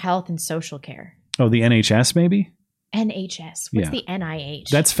State for Health and Social Care. Oh, the NHS maybe? NHS. What's the NIH?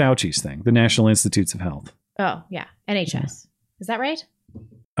 That's Fauci's thing, the National Institutes of Health. Oh, yeah. NHS. Yeah. Is that right?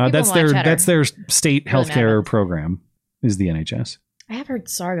 That's their state healthcare program is the NHS. I have heard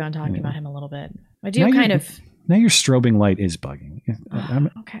Sargon talking about him a little bit. I do kind of. Now your strobing light is bugging.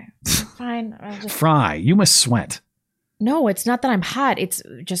 Okay. Fine. Fry, you must sweat. No, it's not that I'm hot. It's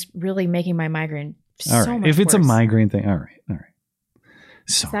just really making my migraine all so right. much If it's worse. a migraine thing, all right. Sorry.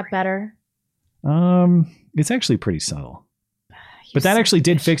 Is that better? It's actually pretty subtle. But that actually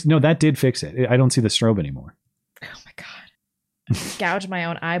did fix. No, that did fix it. I don't see the strobe anymore. Oh my god! Gouge my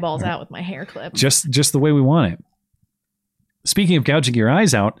own eyeballs out with my hair clip. Just the way we want it. Speaking of gouging your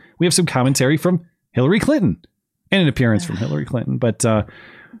eyes out, we have some commentary from Hillary Clinton and an appearance from Hillary Clinton. But of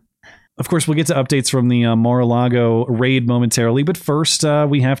course, we'll get to updates from the Mar-a-Lago raid momentarily. But first,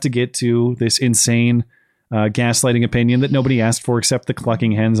 we have to get to this insane gaslighting opinion that nobody asked for except the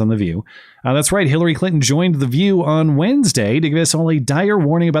clucking hens on The View. That's right. Hillary Clinton joined The View on Wednesday to give us all a dire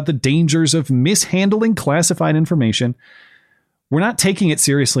warning about the dangers of mishandling classified information. We're not taking it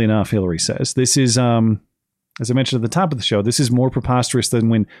seriously enough, Hillary says. This is, as I mentioned at the top of the show, this is more preposterous than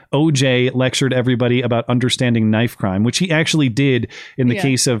when OJ lectured everybody about understanding knife crime, which he actually did in the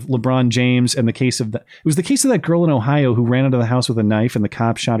case of LeBron James and the case of it was the case of that girl in Ohio who ran into the house with a knife and the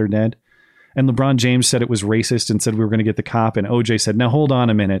cop shot her dead. And LeBron James said it was racist and said we were going to get the cop. And OJ said, now hold on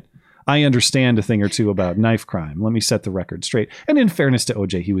a minute. I understand a thing or two about knife crime. Let me set the record straight. And in fairness to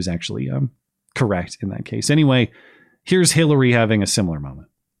OJ, he was actually correct in that case. Anyway, here's Hillary having a similar moment.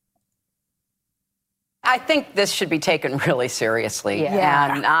 I think this should be taken really seriously,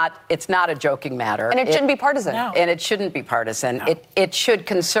 and it's not a joking matter. And it shouldn't be partisan. No. And it shouldn't be partisan. No. It should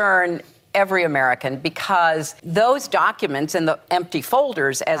concern every American because those documents in the empty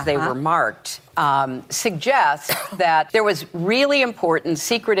folders, as they were marked, suggest that there was really important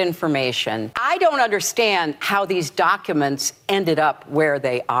secret information. I don't understand how these documents ended up where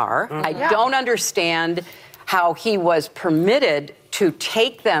they are. I don't understand how he was permitted to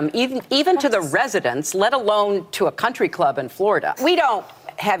take them even to the residence, let alone to a country club in Florida. We don't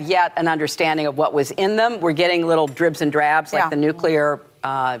have yet an understanding of what was in them. We're getting little dribs and drabs like the nuclear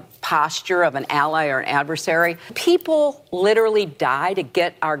posture of an ally or an adversary. People literally die to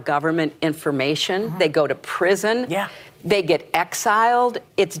get our government information. They go to prison. They get exiled.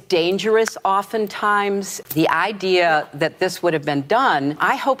 It's dangerous oftentimes. The idea that this would have been done,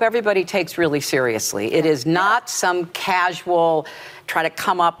 I hope everybody takes really seriously. It is not some casual try to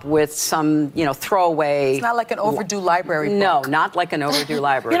come up with some, throwaway. It's not like an overdue library book. No, not like an overdue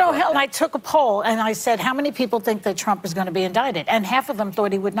library book. Helen, I took a poll and I said, how many people think that Trump is going to be indicted? And half of them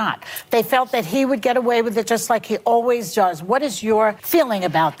thought he would not. They felt that he would get away with it just like he always does. What is your feeling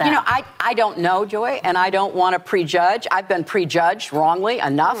about that? I don't know, Joy, and I don't want to prejudge. I've been prejudged wrongly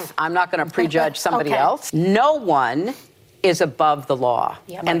enough. I'm not going to prejudge somebody else. No one is above the law.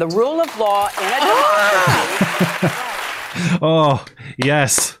 And the rule of law in a democracy... Oh,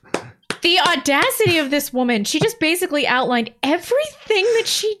 yes. The audacity of this woman. She just basically outlined everything that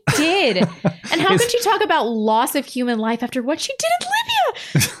she did. And how can she talk about loss of human life after what she did in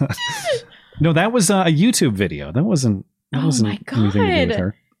Libya? No, that was a YouTube video. That wasn't anything to do with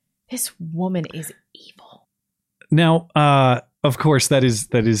her. This woman is evil. Now, of course, that is.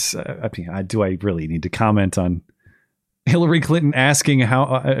 Do I really need to comment on Hillary Clinton asking how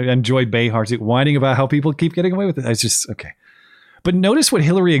and Joy Behar whining about how people keep getting away with it? It's just okay. But notice what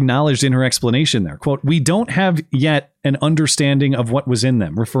Hillary acknowledged in her explanation there. Quote, we don't have yet an understanding of what was in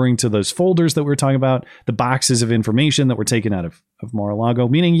them, referring to those folders that we were talking about, the boxes of information that were taken out of Mar-a-Lago,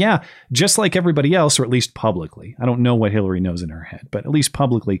 meaning, just like everybody else, or at least publicly. I don't know what Hillary knows in her head, but at least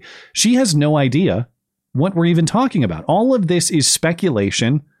publicly, she has no idea what we're even talking about. All of this is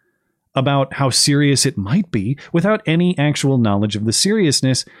speculation about how serious it might be without any actual knowledge of the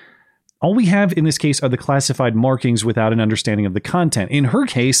seriousness. All we have in this case are the classified markings without an understanding of the content. In her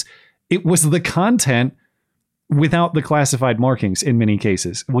case, it was the content without the classified markings in many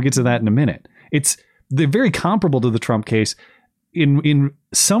cases. We'll get to that in a minute. They're very comparable to the Trump case. In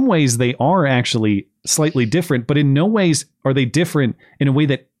some ways, they are actually slightly different, but in no ways are they different in a way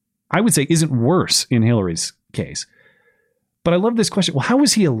that I would say isn't worse in Hillary's case. But I love this question. Well, how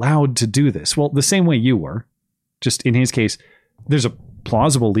was he allowed to do this? Well, the same way you were. Just in his case, there's a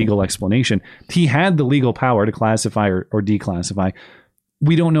plausible legal explanation. He had the legal power to classify or declassify.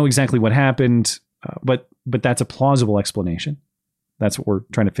 We don't know exactly what happened, but that's a plausible explanation. That's what we're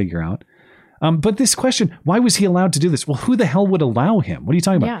trying to figure out. But this question, why was he allowed to do this? Well, who the hell would allow him? What are you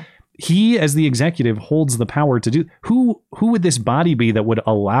talking about? Yeah. He, as the executive, holds the power to do. Who would this body be that would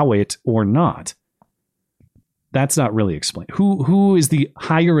allow it or not? That's not really explained. Who is the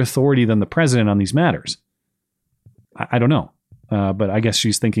higher authority than the president on these matters? I don't know. But I guess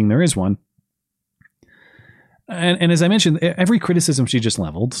she's thinking there is one. And as I mentioned, every criticism she just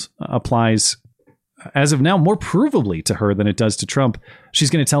leveled applies, as of now, more provably to her than it does to Trump. She's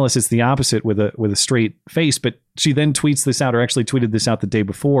going to tell us it's the opposite with a straight face, but she then tweets this out, or actually tweeted this out the day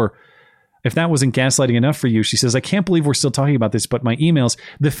before. If that wasn't gaslighting enough for you, she says, I can't believe we're still talking about this, but my emails,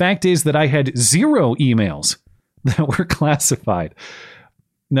 the fact is that I had 0 emails that were classified.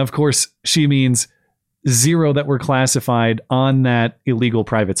 Now, of course, she means 0 that were classified on that illegal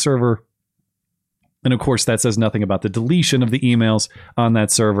private server. And of course, that says nothing about the deletion of the emails on that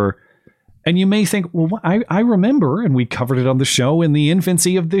server. And you may think, well, I remember, and we covered it on the show in the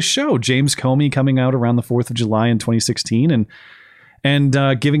infancy of this show, James Comey coming out around the 4th of July in 2016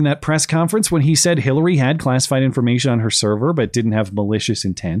 and giving that press conference when he said Hillary had classified information on her server, but didn't have malicious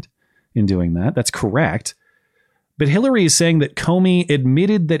intent in doing that. That's correct. But Hillary is saying that Comey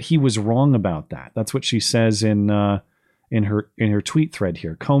admitted that he was wrong about that. That's what she says in her tweet thread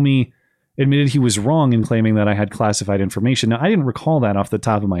here. Comey admitted he was wrong in claiming that I had classified information. Now, I didn't recall that off the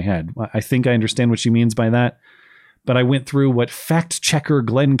top of my head. I think I understand what she means by that. But I went through what fact checker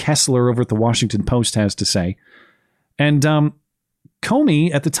Glenn Kessler over at the Washington Post has to say. And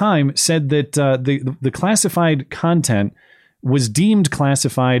Comey at the time said that the classified content was deemed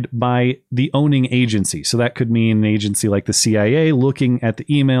classified by the owning agency. So that could mean an agency like the CIA looking at the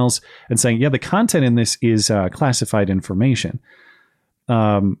emails and saying, yeah, the content in this is classified information.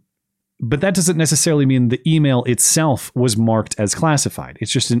 But that doesn't necessarily mean the email itself was marked as classified.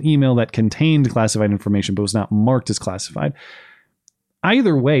 It's just an email that contained classified information, but was not marked as classified.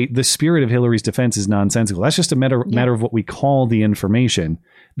 Either way, the spirit of Hillary's defense is nonsensical. That's just a matter of what we call the information.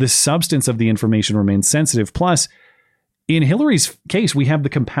 The substance of the information remains sensitive. Plus, in Hillary's case, we have the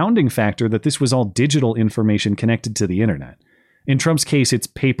compounding factor that this was all digital information connected to the internet. In Trump's case, it's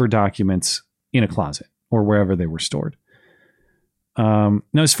paper documents in a closet or wherever they were stored. Now,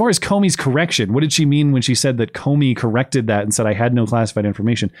 as far as Comey's correction, what did she mean when she said that Comey corrected that and said I had no classified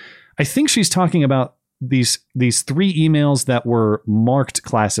information? I think she's talking about these 3 emails that were marked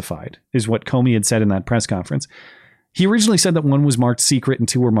classified, is what Comey had said in that press conference. He originally said that 1 was marked secret and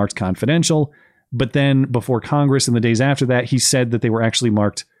 2 were marked confidential. But then before Congress and the days after that, he said that they were actually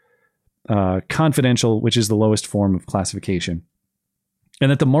marked confidential, which is the lowest form of classification.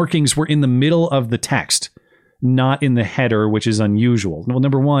 And that the markings were in the middle of the text, not in the header, which is unusual. Well,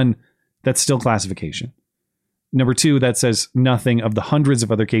 number 1, that's still classification. Number 2, that says nothing of the hundreds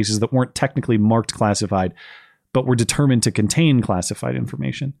of other cases that weren't technically marked classified, but were determined to contain classified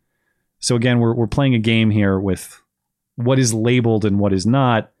information. So again, we're playing a game here with what is labeled and what is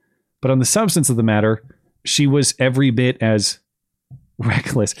not. But on the substance of the matter, she was every bit as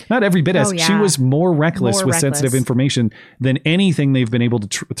reckless. Not every bit as. She was more reckless with sensitive information than anything they've been able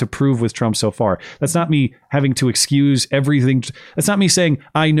to prove with Trump so far. That's not me having to excuse everything. That's not me saying,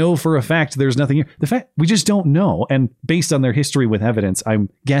 I know for a fact there's nothing here. The fact, we just don't know. And based on their history with evidence, I'm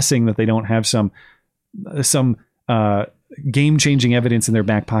guessing that they don't have some game-changing evidence in their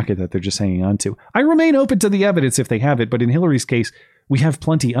back pocket that they're just hanging on to. I remain open to the evidence if they have it, but in Hillary's case, we have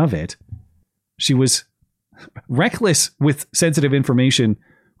plenty of it. She was reckless with sensitive information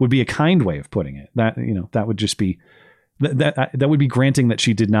would be a kind way of putting it. That, that would just be that would be granting that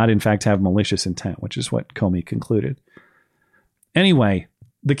she did not in fact have malicious intent, which is what Comey concluded. Anyway,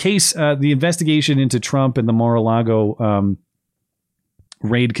 the case, the investigation into Trump and the Mar-a-Lago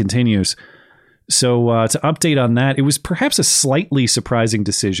raid continues. So to update on that, it was perhaps a slightly surprising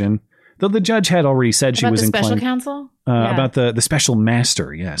decision, though the judge had already said she was inclined. Special counsel? About the special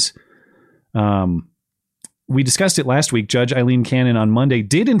master, yes. We discussed it last week. Judge Eileen Cannon on Monday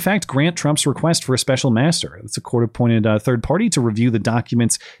did, in fact, grant Trump's request for a special master. It's a court-appointed third party to review the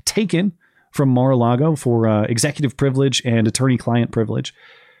documents taken from Mar-a-Lago for executive privilege and attorney-client privilege.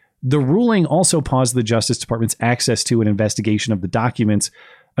 The ruling also paused the Justice Department's access to an investigation of the documents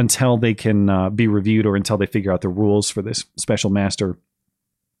until they can be reviewed or until they figure out the rules for this special master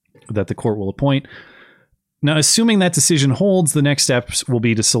that the court will appoint. Now, assuming that decision holds, the next steps will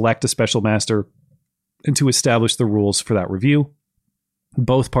be to select a special master and to establish the rules for that review.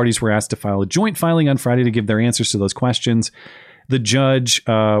 Both parties were asked to file a joint filing on Friday to give their answers to those questions. The judge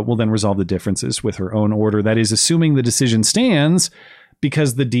will then resolve the differences with her own order. That is, assuming the decision stands,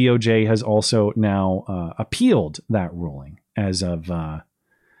 because the DOJ has also now appealed that ruling as of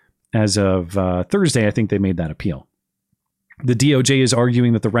Thursday. I think they made that appeal. The DOJ is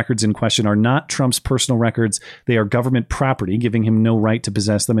arguing that the records in question are not Trump's personal records. They are government property, giving him no right to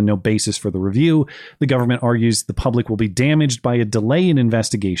possess them and no basis for the review. The government argues the public will be damaged by a delay in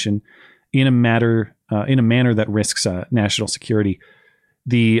investigation in a manner that risks national security.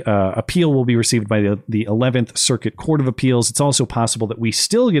 The appeal will be received by the 11th Circuit Court of Appeals. It's also possible that we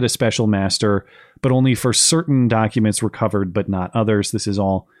still get a special master, but only for certain documents recovered, but not others. This is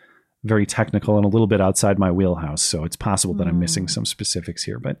all very technical and a little bit outside my wheelhouse, so it's possible that I'm missing some specifics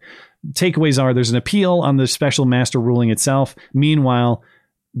here. But takeaways are there's an appeal on the special master ruling itself. Meanwhile,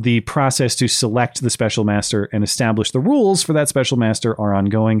 the process to select the special master and establish the rules for that special master are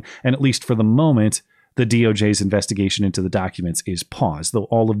ongoing, and at least for the moment, the DOJ's investigation into the documents is paused, though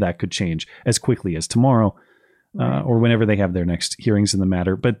all of that could change as quickly as tomorrow or whenever they have their next hearings in the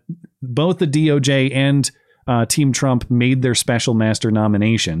matter. But both the DOJ and Team Trump made their special master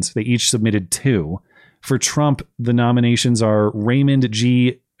nominations. They each submitted 2. For Trump, the nominations are Raymond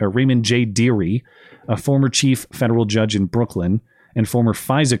J. Deary, a former chief federal judge in Brooklyn and former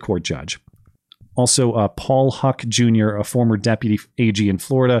FISA court judge. Also, Paul Huck Jr., a former deputy AG in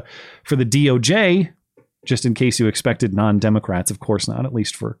Florida. For the DOJ, just in case you expected non-Democrats, of course not, at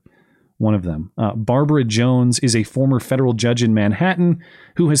least for one of them. Barbara Jones is a former federal judge in Manhattan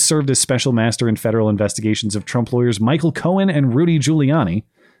who has served as special master in federal investigations of Trump lawyers Michael Cohen and Rudy Giuliani.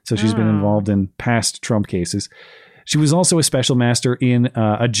 So she's been involved in past Trump cases. She was also a special master in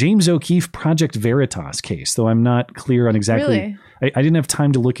a James O'Keefe Project Veritas case, though I'm not clear on exactly. Really? I didn't have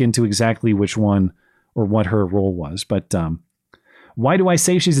time to look into exactly which one or what her role was. But why do I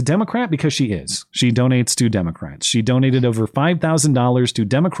say she's a Democrat? Because she is. She donates to Democrats. She donated over $5,000 to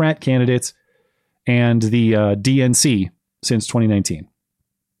Democrat candidates and the DNC since 2019.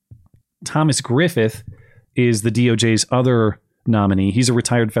 Thomas Griffith is the DOJ's other nominee. He's a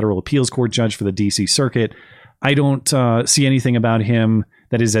retired federal appeals court judge for the D.C. Circuit. I don't see anything about him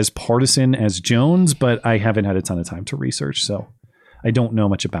that is as partisan as Jones, but I haven't had a ton of time to research, so I don't know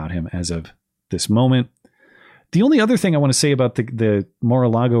much about him as of this moment. The only other thing I want to say about the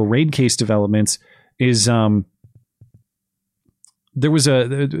Mar-a-Lago raid case developments is there was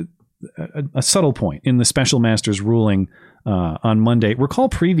a subtle point in the special master's ruling on Monday. Recall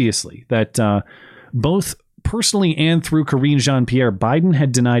previously that both personally and through Karine Jean-Pierre, Biden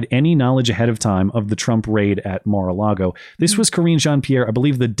had denied any knowledge ahead of time of the Trump raid at Mar-a-Lago. This was Karine Jean-Pierre, I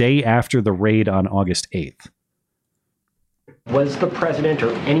believe, the day after the raid on August 8th. Was the president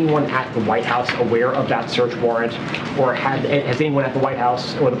or anyone at the White House aware of that search warrant, or has anyone at the White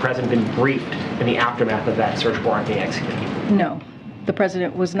House or the president been briefed in the aftermath of that search warrant being executed? No, the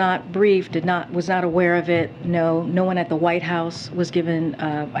president was not briefed, was not aware of it. No one at the White House was given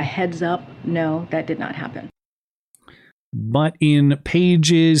a heads up. No, that did not happen. But in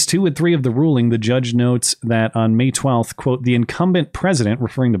pages 2 and 3 of the ruling, the judge notes that on May 12th, quote, the incumbent president,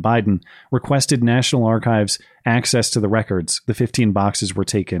 referring to Biden, requested National Archives access to the records. The 15 boxes were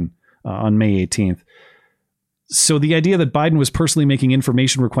taken on May 18th. So the idea that Biden was personally making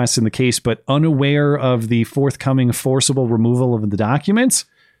information requests in the case, but unaware of the forthcoming forcible removal of the documents,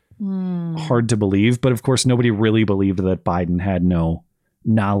 hard to believe. But of course, nobody really believed that Biden had no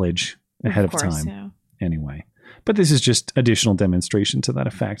knowledge ahead of time. Yeah. Anyway. But this is just additional demonstration to that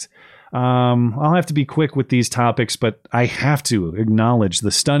effect. I'll have to be quick with these topics, but I have to acknowledge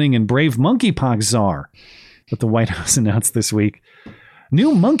the stunning and brave monkeypox czar that the White House announced this week.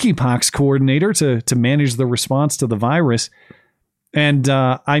 New monkeypox coordinator to manage the response to the virus. And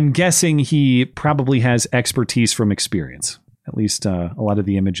I'm guessing he probably has expertise from experience. At least a lot of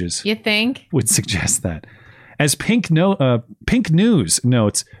the images you think would suggest that. As Pink News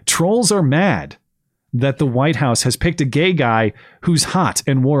notes, trolls are mad that the White House has picked a gay guy who's hot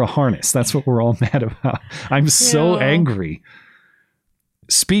and wore a harness. That's what we're all mad about. I'm so angry.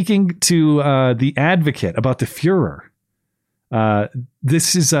 Speaking to the Advocate about the Fuhrer,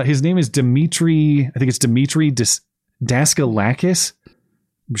 this is his name is Dmitry. I think it's Dmitry Daskalakis.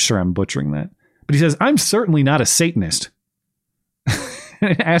 I'm sure I'm butchering that, but he says, "I'm certainly not a Satanist."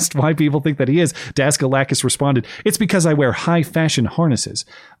 Asked why people think that he is, Daskalakis responded, "It's because I wear high fashion harnesses."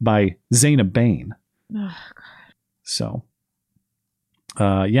 By Zaina Bain. Oh, God. So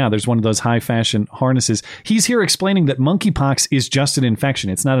There's one of those high fashion harnesses. He's here explaining that monkeypox is just an infection.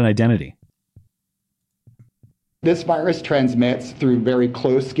 It's not an identity. This virus transmits through very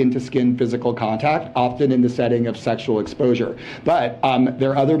close skin-to-skin physical contact, often in the setting of sexual exposure. But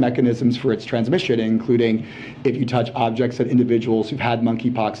there are other mechanisms for its transmission, including if you touch objects that individuals who've had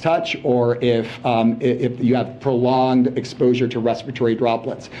monkeypox touch, or if you have prolonged exposure to respiratory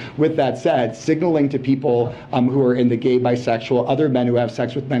droplets. With that said, signaling to people who are in the gay, bisexual, other men who have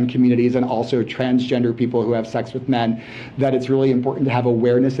sex with men communities, and also transgender people who have sex with men, that it's really important to have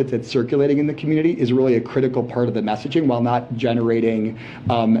awareness that it's circulating in the community is really a critical part of the messaging, while not generating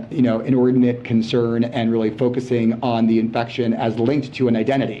inordinate concern and really focusing on the infection as linked to an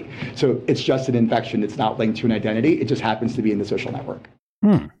identity. So it's just an infection. It's not linked to an identity. It just happens to be in the social network.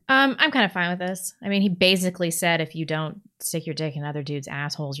 I'm kind of fine with this. I mean, he basically said if you don't stick your dick in other dudes'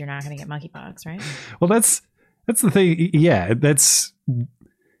 assholes, you're not going to get monkeypox, right? Well, that's the thing. Yeah, it's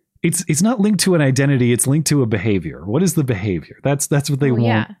not linked to an identity. It's linked to a behavior. What is the behavior? That's what they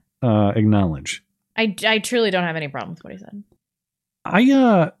won't acknowledge. I truly don't have any problem with what he said.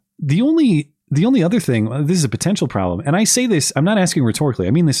 The only other thing, this is a potential problem, and I say this, I'm not asking rhetorically,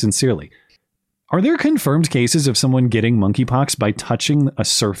 I mean this sincerely. Are there confirmed cases of someone getting monkeypox by touching a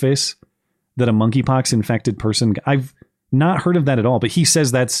surface that a monkeypox infected person? I've not heard of that at all, but he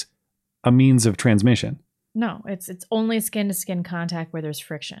says that's a means of transmission. No, it's only skin to skin contact where there's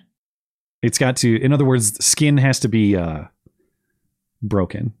friction. It's got to, in other words, skin has to be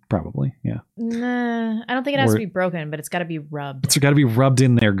broken, probably. Yeah. Nah, I don't think it has to be broken, but it's got to be rubbed. It's got to be rubbed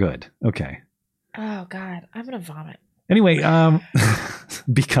in there good. Okay. Oh God, I'm gonna vomit. Anyway,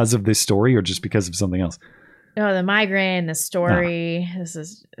 because of this story or just because of something else? Oh, the migraine, the story. This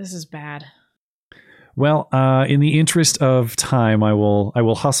is bad. Well, in the interest of time, I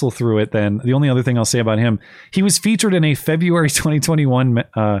will hustle through it then. The only other thing I'll say about him, he was featured in a February 2021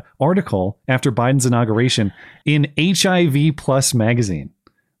 article after Biden's inauguration in HIV Plus magazine.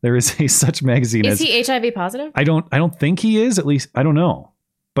 There is a such magazine. Is he HIV positive? I don't think he is, at least I don't know.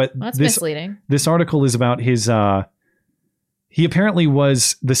 But well, that's misleading. This article is about his he apparently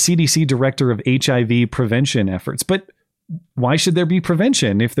was the CDC director of HIV prevention efforts. But why should there be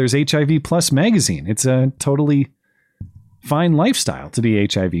prevention if there's HIV Plus magazine? It's a totally fine lifestyle to be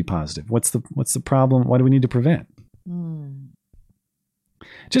HIV positive. What's the problem? Why do we need to prevent?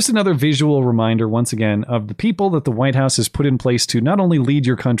 Just another visual reminder, once again, of the people that the White House has put in place to not only lead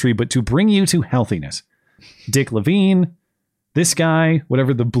your country, but to bring you to healthiness. Dick Levine, this guy,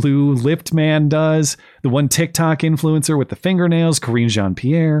 whatever the blue-lipped man does, the one TikTok influencer with the fingernails, Karine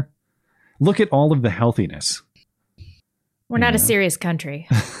Jean-Pierre. Look at all of the healthiness. We're not a serious country.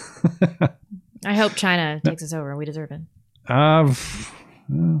 I hope China takes us over. We deserve it. I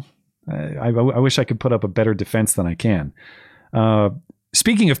wish I could put up a better defense than I can.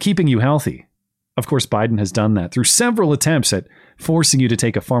 Speaking of keeping you healthy, of course, Biden has done that through several attempts at forcing you to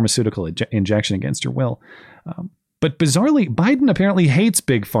take a pharmaceutical injection against your will. But bizarrely, Biden apparently hates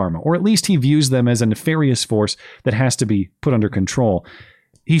Big Pharma, or at least he views them as a nefarious force that has to be put under control.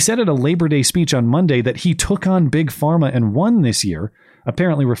 He said at a Labor Day speech on Monday that he took on Big Pharma and won this year,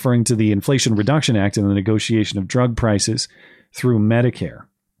 apparently referring to the Inflation Reduction Act and the negotiation of drug prices through Medicare.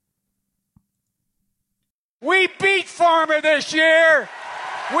 We beat Pharma this year.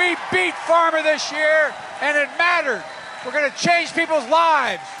 We beat Pharma this year, and it mattered. We're going to change people's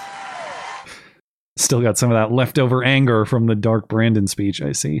lives. Still got some of that leftover anger from the Dark Brandon speech,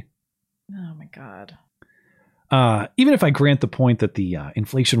 I see. Oh, my God. Even if I grant the point that the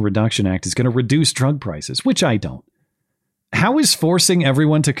Inflation Reduction Act is going to reduce drug prices, which I don't, how is forcing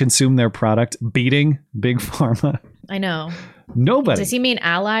everyone to consume their product beating Big Pharma? I know. Nobody. Does he mean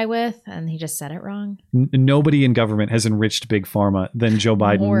ally with? And he just said it wrong? Nobody in government has enriched Big Pharma than Joe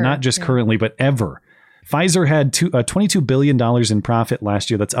Biden, not just currently, but ever. Pfizer had $22 billion in profit last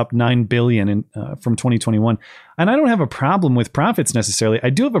year. That's up $9 billion from 2021. And I don't have a problem with profits necessarily. I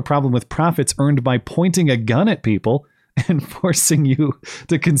do have a problem with profits earned by pointing a gun at people and forcing you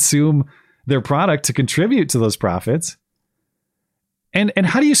to consume their product to contribute to those profits. And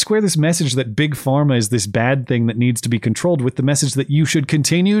how do you square this message that Big Pharma is this bad thing that needs to be controlled with the message that you should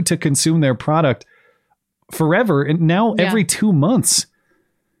continue to consume their product forever and now every 2 months?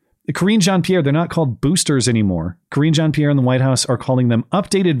 Karine Jean-Pierre, they're not called boosters anymore. Karine Jean-Pierre and the White House are calling them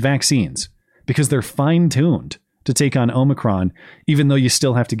updated vaccines because they're fine-tuned to take on Omicron, even though you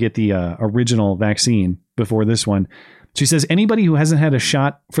still have to get the original vaccine before this one. She says anybody who hasn't had a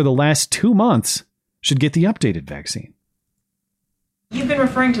shot for the last 2 months should get the updated vaccine. You've been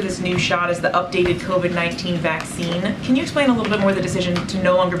referring to this new shot as the updated COVID-19 vaccine. Can you explain a little bit more the decision to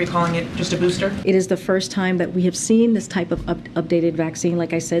no longer be calling it just a booster? It is the first time that we have seen this type of updated vaccine,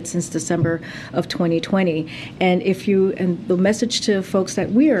 like I said, since December of 2020. And the message to folks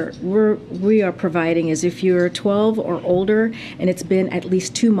that we are providing is if you're 12 or older and it's been at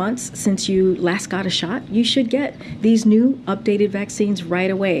least 2 months since you last got a shot, you should get these new updated vaccines right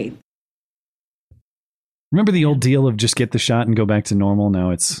away. Remember the old deal of just get the shot and go back to normal?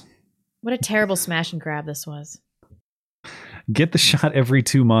 Now it's... What a terrible smash and grab this was. Get the shot every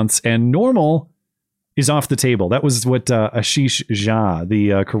 2 months and normal is off the table. That was what Ashish Jha,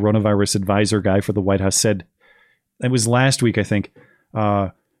 the coronavirus advisor guy for the White House, said. It was last week, I think.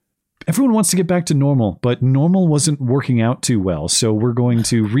 Everyone wants to get back to normal, but normal wasn't working out too well. So we're going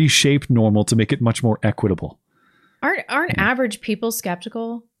to reshape normal to make it much more equitable. Aren't average people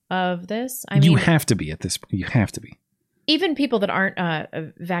skeptical of this? You have to be at this point. You have to be. Even people that aren't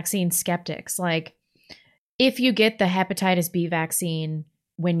vaccine skeptics, like if you get the hepatitis B vaccine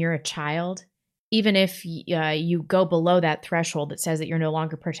when you're a child, even if you go below that threshold that says that you're no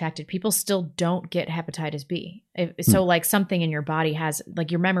longer protected, people still don't get hepatitis B. So like something in your body has,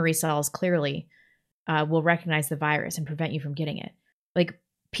 like your memory cells clearly will recognize the virus and prevent you from getting it. Like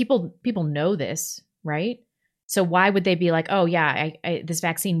people know this, right? So why would they be like, oh yeah, this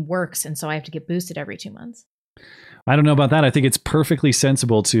vaccine works, and so I have to get boosted every 2 months? I don't know about that. I think it's perfectly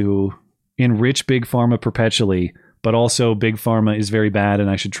sensible to enrich Big Pharma perpetually, but also Big Pharma is very bad, and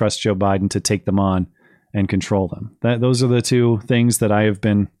I should trust Joe Biden to take them on and control them. Those are the two things that I have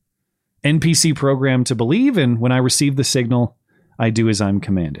been NPC programmed to believe, and when I receive the signal, I do as I'm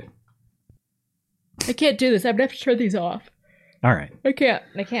commanded. I can't do this. I'm going to have to turn these off. All right. I can't.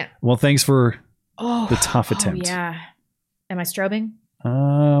 Well, thanks for the tough attempt. Oh, yeah. Am I strobing?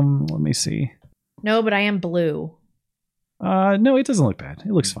 Let me see. No, but I am blue. No, it doesn't look bad.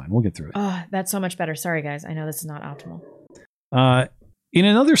 It looks fine. We'll get through it. Oh, that's so much better. Sorry, guys. I know this is not optimal. In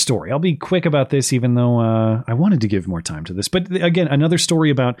another story, I'll be quick about this, even though I wanted to give more time to this. But again, another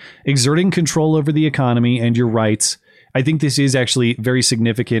story about exerting control over the economy and your rights. I think this is actually very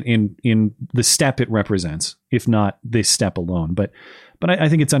significant in the step it represents, if not this step alone. But I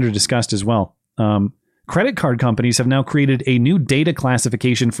think it's under discussed as well. Credit card companies have now created a new data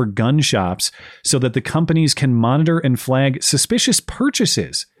classification for gun shops so that the companies can monitor and flag suspicious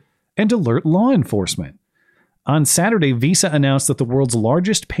purchases and alert law enforcement. On Saturday, Visa announced that the world's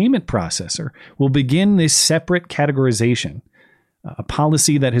largest payment processor will begin this separate categorization, a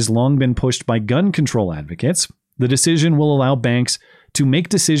policy that has long been pushed by gun control advocates. The decision will allow banks to make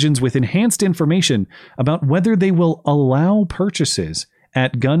decisions with enhanced information about whether they will allow purchases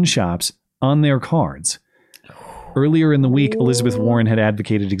at gun shops on their cards. Earlier in the week, Elizabeth Warren had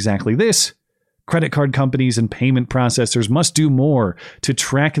advocated exactly this. Credit card companies and payment processors must do more to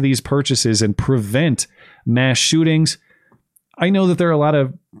track these purchases and prevent mass shootings. I know that there are a lot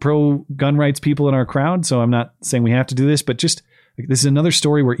of pro-gun rights people in our crowd, so I'm not saying we have to do this, but just this is another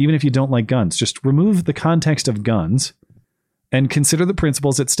story where even if you don't like guns, just remove the context of guns and consider the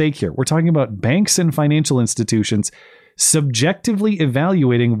principles at stake here. We're talking about banks and financial institutions subjectively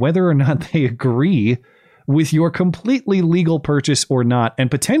evaluating whether or not they agree with your completely legal purchase or not, and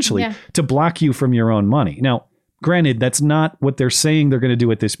potentially to block you from your own money. Now, granted, that's not what they're saying they're going to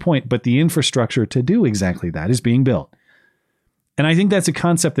do at this point, but the infrastructure to do exactly that is being built. And I think that's a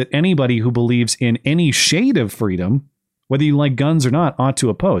concept that anybody who believes in any shade of freedom, whether you like guns or not, ought to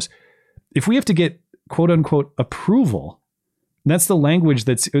oppose. If we have to get quote unquote approval, that's the language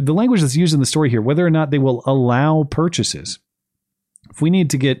that's used in the story here, whether or not they will allow purchases. If we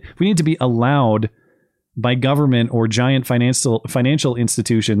need to be allowed by government or giant financial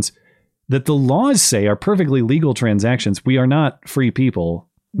institutions that the laws say are perfectly legal transactions, we are not free people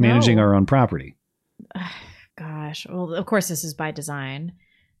managing our own property. Gosh. Well, of course this is by design.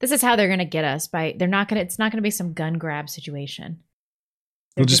 This is how they're going to get us it's not going to be some gun grab situation.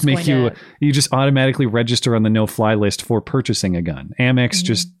 They'll just make you just automatically register on the no-fly list for purchasing a gun. Amex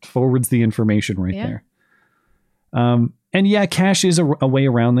just forwards the information right there. And yeah, cash is a way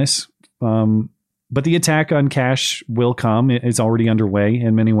around this. But the attack on cash will come. It's already underway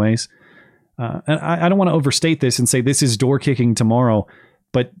in many ways. And I don't want to overstate this and say this is door kicking tomorrow,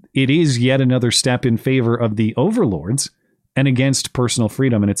 but it is yet another step in favor of the overlords and against personal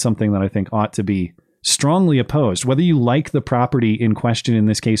freedom. And it's something that I think ought to be strongly opposed. Whether you like the property in question in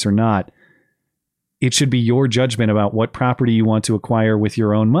this case or not, it should be your judgment about what property you want to acquire with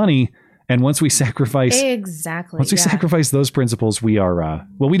your own money. And once we sacrifice sacrifice those principles, we are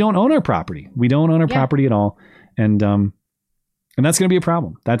we don't own our property. We don't own our property at all, and that's going to be a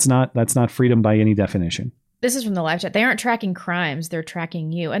problem. That's not freedom by any definition. This is from the live chat. They aren't tracking crimes; they're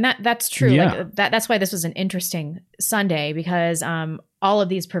tracking you, and that's true. Yeah. Like that's why this was an interesting Sunday, because all of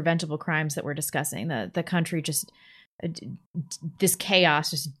these preventable crimes that we're discussing, the country just this chaos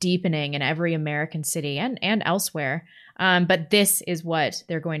just deepening in every American city and elsewhere. But this is what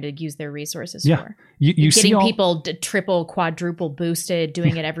they're going to use their resources for. You see getting people triple, quadruple boosted,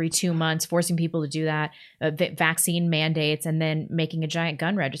 doing it every 2 months, forcing people to do that, vaccine mandates, and then making a giant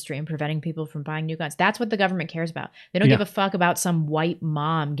gun registry and preventing people from buying new guns. That's what the government cares about. They don't give a fuck about some white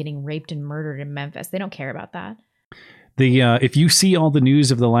mom getting raped and murdered in Memphis. They don't care about that. If you see all the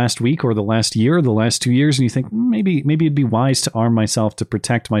news of the last week or the last year or the last 2 years and you think maybe it'd be wise to arm myself to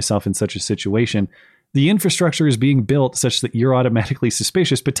protect myself in such a situation, the infrastructure is being built such that you're automatically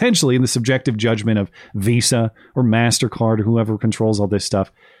suspicious, potentially in the subjective judgment of Visa or MasterCard or whoever controls all this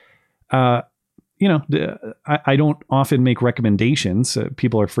stuff. I don't often make recommendations.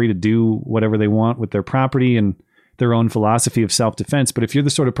 People are free to do whatever they want with their property and their own philosophy of self-defense. But if you're the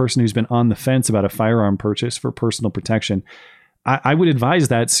sort of person who's been on the fence about a firearm purchase for personal protection, I would advise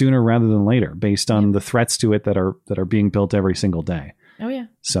that sooner rather than later, based on the threats to it that are being built every single day. Oh, yeah.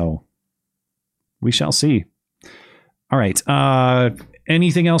 So we shall see. All right.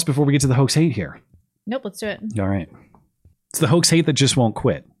 Anything else before we get to the hoax hate here? Nope, let's do it. All right. It's the hoax hate that just won't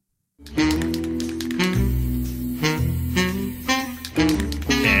quit.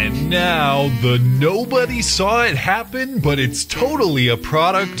 And now, the nobody saw it happen, but it's totally a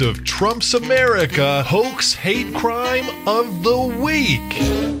product of Trump's America hoax hate crime of the week.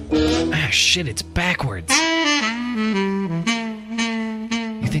 Ah, shit, it's backwards.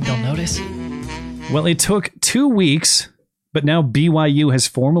 You think they'll notice? Well, it took 2 weeks, but now BYU has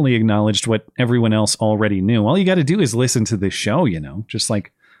formally acknowledged what everyone else already knew. All you got to do is listen to this show, just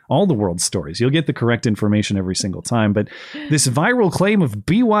like all the world's stories. You'll get the correct information every single time. But this viral claim of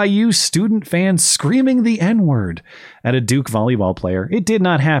BYU student fans screaming the N-word at a Duke volleyball player, it did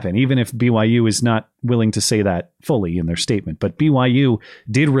not happen, even if BYU is not willing to say that fully in their statement. But BYU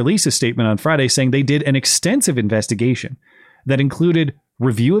did release a statement on Friday saying they did an extensive investigation that included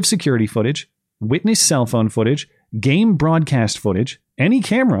review of security footage, witness cell phone footage, game broadcast footage, any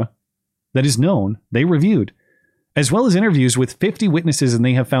camera that is known, they reviewed, as well as interviews with 50 witnesses, and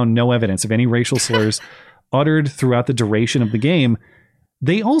they have found no evidence of any racial slurs uttered throughout the duration of the game.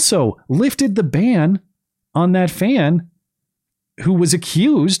 They also lifted the ban on that fan who was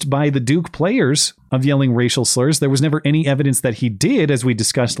accused by the Duke players of yelling racial slurs. There was never any evidence that he did, as we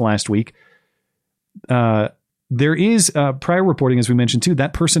discussed last week. There is prior reporting, as we mentioned too,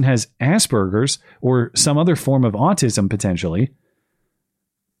 that person has Asperger's or some other form of autism potentially.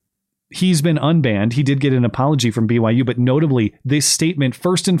 He's been unbanned. He did get an apology from BYU, but notably this statement,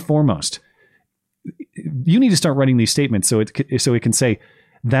 first and foremost, you need to start writing these statements so it can say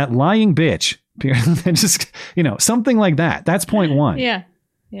that lying bitch, and just, something like that. That's point one. Yeah.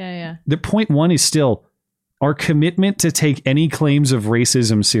 The point one is still our commitment to take any claims of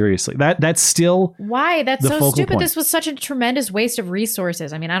racism seriously. That's still why. That's so stupid. Point. This was such a tremendous waste of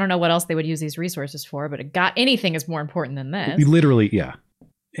resources. I mean, I don't know what else they would use these resources for, but anything is more important than this. Literally, yeah.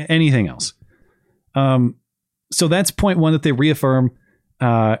 Anything else. So that's point one that they reaffirm.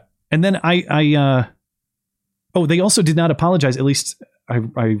 And then they also did not apologize. At least I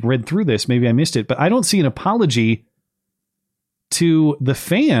read through this. Maybe I missed it, but I don't see an apology to the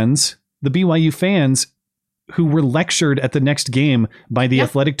fans, the BYU fans who were lectured at the next game by the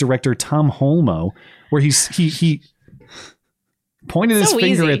athletic director, Tom Holmoe, where he pointed his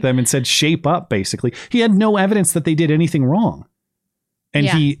finger at them and said, shape up, basically. He had no evidence that they did anything wrong. And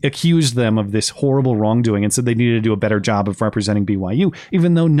he accused them of this horrible wrongdoing and said they needed to do a better job of representing BYU,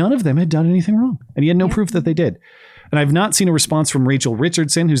 even though none of them had done anything wrong. And he had no proof that they did. And I've not seen a response from Rachel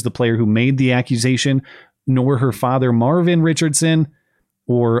Richardson, who's the player who made the accusation, nor her father, Marvin Richardson,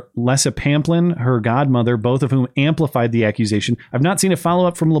 or Lessa Pamplin, her godmother, both of whom amplified the accusation. I've not seen a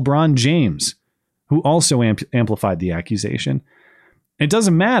follow-up from LeBron James, who also amplified the accusation. It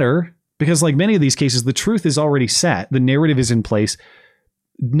doesn't matter, because like many of these cases, the truth is already set. The narrative is in place,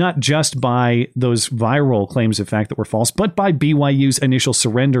 not just by those viral claims of fact that were false, but by BYU's initial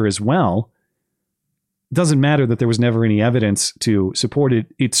surrender as well. It doesn't matter that there was never any evidence to support it.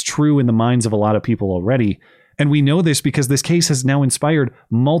 It's true in the minds of a lot of people already. And we know this because this case has now inspired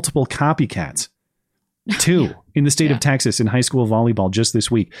multiple copycats. 2 in the state of Texas in high school volleyball just this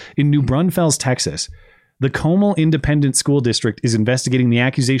week. In New Braunfels, Texas, the Como Independent School District is investigating the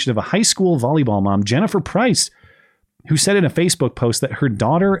accusation of a high school volleyball mom, Jennifer Price, who said in a Facebook post that her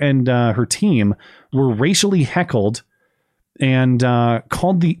daughter and her team were racially heckled and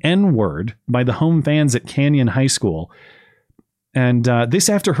called the N-word by the home fans at Canyon High School. And this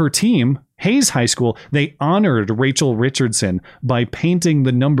after her team, Hayes High School, they honored Rachel Richardson by painting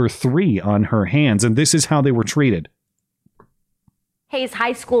the number 3 on her hands. And this is how they were treated. Hayes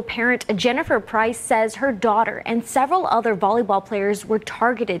High School parent Jennifer Price says her daughter and several other volleyball players were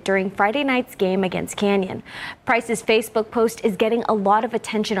targeted during Friday night's game against Canyon. Price's Facebook post is getting a lot of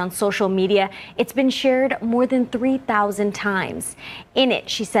attention on social media. It's been shared more than 3,000 times. In it,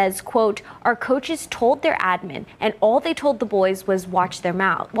 she says, quote, "Our coaches told their admin and all they told the boys was watch your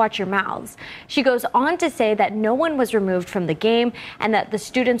mouths." She goes on to say that no one was removed from the game and that the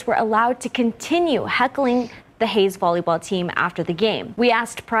students were allowed to continue heckling the Hayes volleyball team after the game. We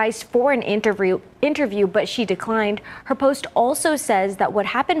asked Price for an interview, but she declined. Her post also says that what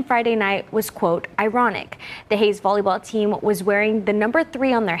happened Friday night was, quote, "ironic." The Hayes volleyball team was wearing the number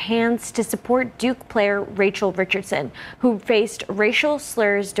 3 on their hands to support Duke player Rachel Richardson, who faced racial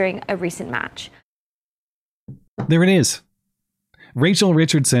slurs during a recent match. There it is. Rachel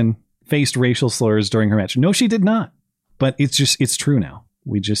Richardson faced racial slurs during her match. No, she did not. But it's true now.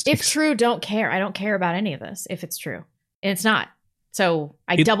 If true, don't care. I don't care about any of this if it's true. And it's not. So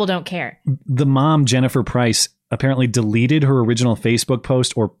I double don't care. The mom, Jennifer Price, apparently deleted her original Facebook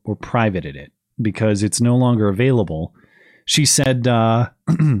post or privated it because it's no longer available. She said our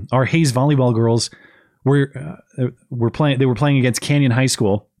Hayes volleyball girls were playing against Canyon High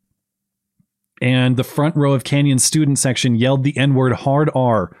School, and the front row of Canyon's student section yelled the N-word hard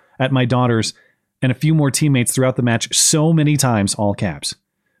R at my daughters and a few more teammates throughout the match so many times, all caps.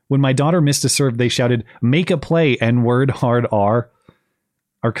 When my daughter missed a serve, they shouted, "Make a play, N-word, hard R."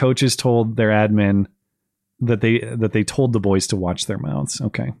 Our coaches told their admin that they told the boys to watch their mouths.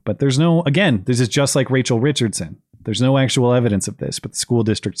 Okay. But this is just like Rachel Richardson. There's no actual evidence of this, but the school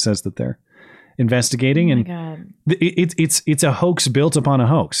district says that they're investigating. God. It's a hoax built upon a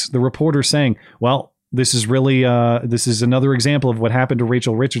hoax. The reporter saying, well, this is really, this is another example of what happened to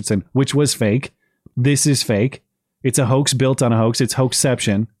Rachel Richardson, which was fake. This is fake. It's a hoax built on a hoax. It's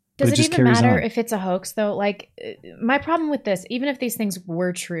hoaxception. Does it even matter if it's a hoax, though? Like, my problem with this, even if these things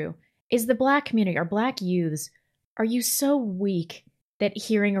were true, is the black community, our black youths, are you so weak that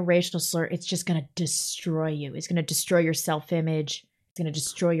hearing a racial slur, it's just going to destroy you? It's going to destroy your self-image. It's going to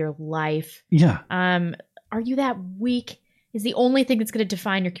destroy your life. Yeah. Are you that weak? Is the only thing that's going to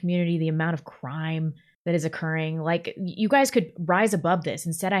define your community the amount of crime that is occurring? Like, you guys could rise above this.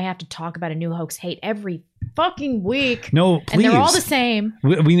 Instead, I have to talk about a new hoax hate every fucking week. No, please. And they're all the same.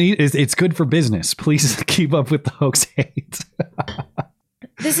 We need, it's good for business. Please keep up with the hoax hate.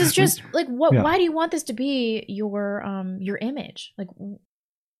 This is just like, what? Yeah. Why do you want this to be your image? Like,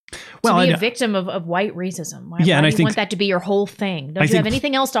 to be a victim of white racism. Why do you want that to be your whole thing? Don't you have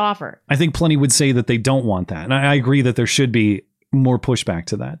anything else to offer? I think plenty would say that they don't want that. And I agree that there should be more pushback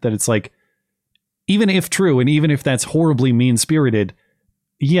to that. That it's like, even if true, and even if that's horribly mean-spirited,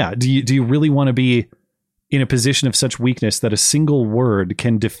 yeah, do you really want to be in a position of such weakness that a single word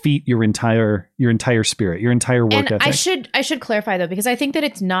can defeat your entire spirit, your entire work ethic? I should clarify though, because I think that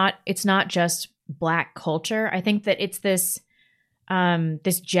it's not just black culture. I think that it's this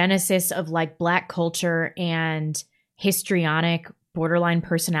genesis of like black culture and histrionic, borderline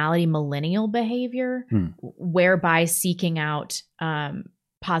personality, millennial behavior, whereby seeking out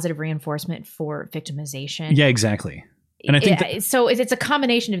positive reinforcement for victimization. Yeah, exactly. And I think so it's a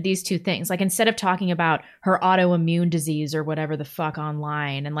combination of these two things. Like, instead of talking about her autoimmune disease or whatever the fuck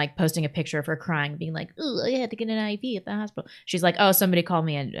online and like posting a picture of her crying, being like, "Ooh, I had to get an IV at the hospital," she's like, "Oh, somebody called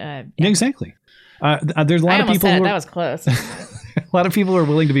me." And yeah, exactly. There's a lot of people. That was close. A lot of people are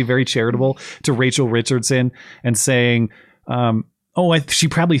willing to be very charitable to Rachel Richardson and saying, she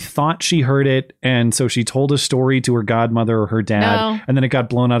probably thought she heard it, and so she told a story to her godmother or her dad, and then it got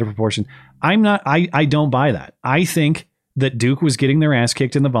blown out of proportion. I don't buy that. I think that Duke was getting their ass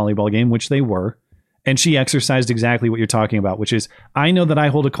kicked in the volleyball game, which they were, and she exercised exactly what you're talking about, which is, I know that I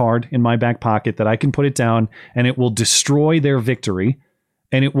hold a card in my back pocket that I can put it down, and it will destroy their victory,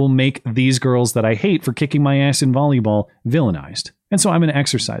 and it will make these girls that I hate for kicking my ass in volleyball villainized. And so I'm going to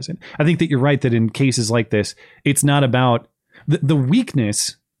exercise it. I think that you're right that in cases like this, it's not about the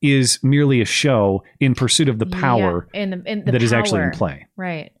weakness is merely a show in pursuit of the power that is actually in play.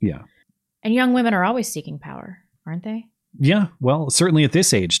 Right. Yeah. And young women are always seeking power, aren't they? Yeah. Well, certainly at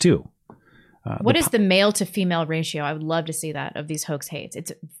this age, too. What is the male to female ratio? I would love to see that of these hoax hates.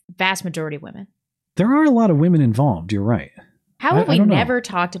 It's vast majority women. There are a lot of women involved. You're right. How have we never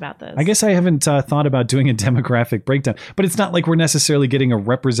talked about this? I guess I haven't thought about doing a demographic breakdown, but it's not like we're necessarily getting a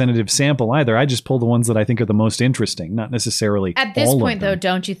representative sample either. I just pull the ones that I think are the most interesting, not necessarily at this point, though.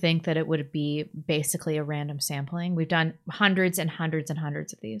 Don't you think that it would be basically a random sampling? We've done hundreds and hundreds and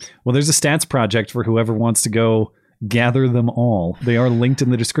hundreds of these. Well, there's a stats project for whoever wants to go gather them all. They are linked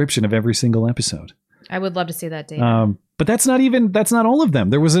in the description of every single episode. I would love to see that data. But that's not all of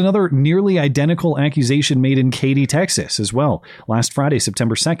them. There was another nearly identical accusation made in Katy, Texas as well. Last Friday,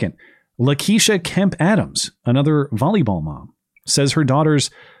 September 2nd, Lakeisha Kemp Adams, another volleyball mom, says her daughter's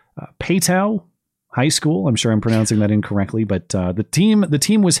Paytow High School, I'm sure I'm pronouncing that incorrectly, but the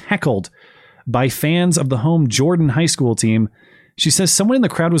team was heckled by fans of the home Jordan High School team. She says someone in the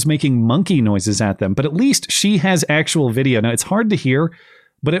crowd was making monkey noises at them, but at least she has actual video. Now, it's hard to hear,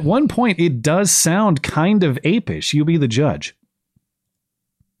 but at one point it does sound kind of apish. You be the judge.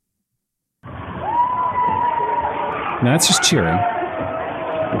 Now, that's just cheering.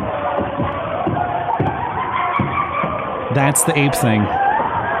 That's the ape thing.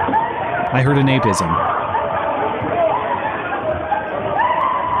 I heard an apeism.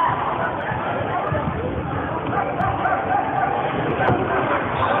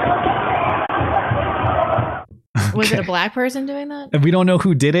 Was it a black person doing that? And we don't know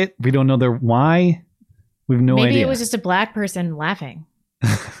who did it. We don't know why. We have no idea. Maybe it was just a black person laughing.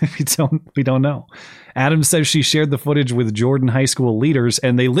 We don't know. Adams says she shared the footage with Jordan High School leaders,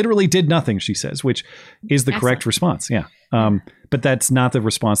 and they literally did nothing, she says, which is the correct response. Yeah. But that's not the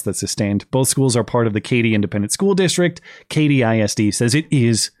response that's sustained. Both schools are part of the Katy Independent School District. Katy ISD says it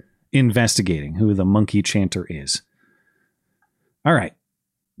is investigating who the monkey chanter is. All right.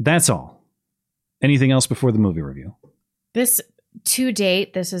 That's all. Anything else before the movie review? To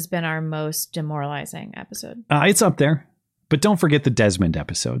date, this has been our most demoralizing episode. It's up there. But don't forget the Desmond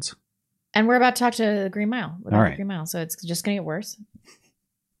episodes. And we're about to talk to the Green Mile. All right. The Green Mile, so it's just going to get worse.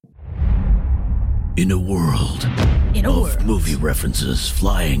 In a world of movie references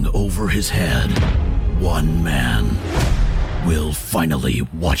flying over his head, one man will finally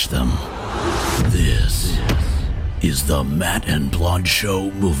watch them. This is the Matt and Blonde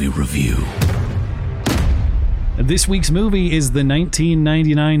Show movie review. This week's movie is the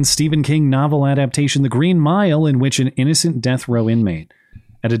 1999 Stephen King novel adaptation The Green Mile, in which an innocent death row inmate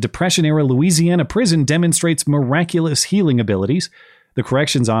at a Depression-era Louisiana prison demonstrates miraculous healing abilities. The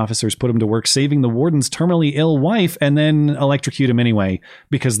corrections officers put him to work saving the warden's terminally ill wife and then electrocute him anyway,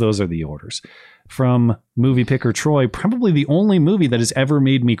 because those are the orders. From movie picker Troy, probably the only movie that has ever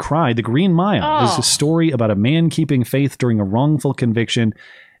made me cry, The Green Mile is a story about a man keeping faith during a wrongful conviction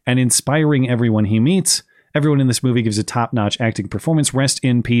and inspiring everyone he meets. Everyone in this movie gives a top-notch acting performance. Rest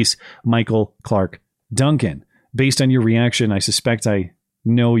in peace, Michael Clark Duncan. Based on your reaction, I suspect I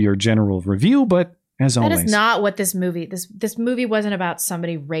know your general review, but as always. That is not what this movie... This movie wasn't about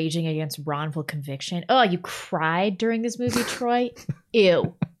somebody raging against wrongful conviction. Oh, you cried during this movie, Troy?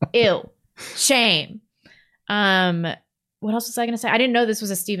 Ew. Ew. Shame. What else was I going to say? I didn't know this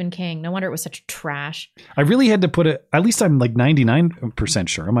was a Stephen King. No wonder it was such trash. I really had to put it... At least I'm like 99%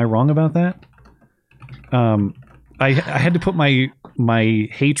 sure. Am I wrong about that? I had to put my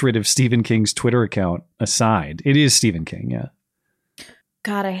hatred of Stephen King's Twitter account aside. It is Stephen King, yeah.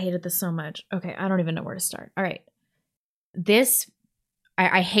 God, I hated this so much. Okay, I don't even know where to start. All right.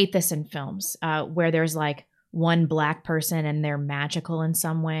 I hate this in films where there's like one black person and they're magical in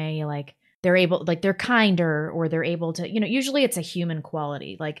some way. Like they're kinder, or they're able to, usually it's a human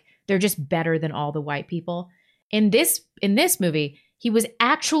quality. Like they're just better than all the white people. In this movie, he was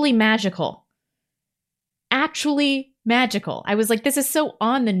actually magical. Actually magical. I was like, this is so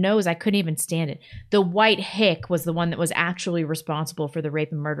on the nose, I couldn't even stand it. The white hick was the one that was actually responsible for the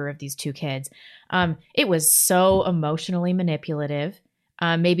rape and murder of these two kids. It was so emotionally manipulative.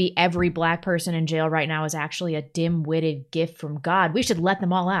 Maybe every black person in jail right now is actually a dim-witted gift from God. We should let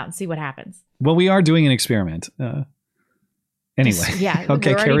them all out and see what happens. Well, we are doing an experiment. Anyway. Yeah,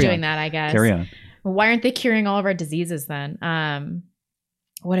 okay, we're already doing that, I guess. Carry on. Well, why aren't they curing all of our diseases then?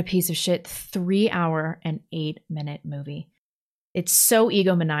 What a piece of shit. 3-hour and 8-minute movie. It's so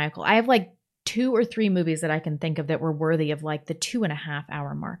egomaniacal. I have like 2 or 3 movies that I can think of that were worthy of like the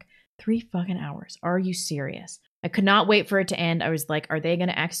 2.5-hour mark. 3 fucking hours. Are you serious? I could not wait for it to end. I was like, are they going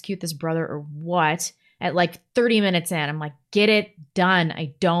to execute this brother or what? At like 30 minutes in, I'm like, get it done.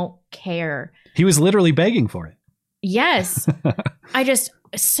 I don't care. He was literally begging for it. Yes.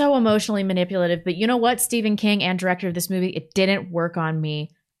 So emotionally manipulative. But you know what, Stephen King and director of this movie, it didn't work on me.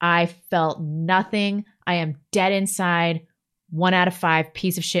 I felt nothing. I am dead inside. 1 out of 5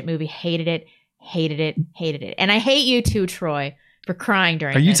 piece of shit movie. Hated it. And I hate you too, Troy, for crying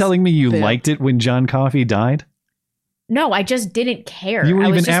during this. Are you telling me you liked it when John Coffey died? No, I just didn't care. You were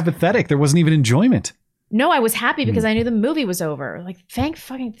even apathetic. There wasn't even enjoyment. No, I was happy because I knew the movie was over. Like, thank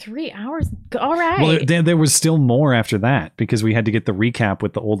fucking 3 hours. All right. Well, there was still more after that because we had to get the recap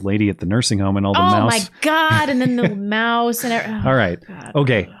with the old lady at the nursing home and all the mouse. Oh my God. And then the mouse and everything. All right. God.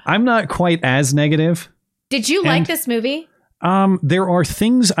 Okay. I'm not quite as negative Did you like this movie? There are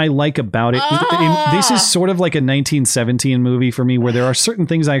things I like about it. This is sort of like a 1917 movie for me, where there are certain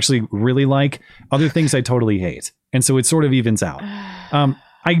things I actually really like, other things I totally hate. And so it sort of evens out.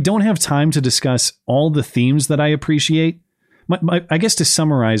 I don't have time to discuss all the themes that I appreciate. I guess to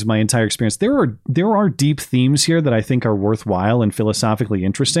summarize my entire experience, there are deep themes here that I think are worthwhile and philosophically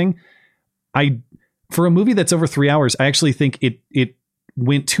interesting. For a movie that's over 3 hours, I actually think it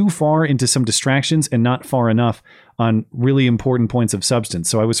went too far into some distractions and not far enough on really important points of substance.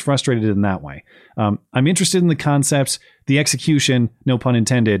 So I was frustrated in that way. I'm interested in the concepts. The execution, no pun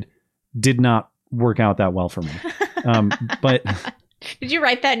intended, did not work out that well for me. But did you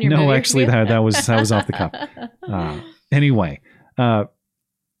write that in your movie? No, actually, that was off the cuff. Anyway,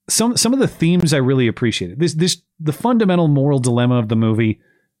 some of the themes I really appreciated. The fundamental moral dilemma of the movie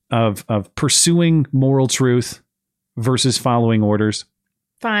of pursuing moral truth versus following orders.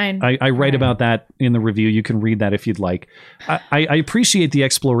 Fine. I write about that in the review. You can read that if you'd like. I appreciate the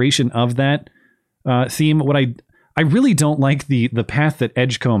exploration of that theme. What I really don't like the path that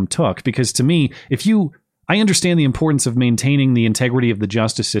Edgecombe took, because to me, I understand the importance of maintaining the integrity of the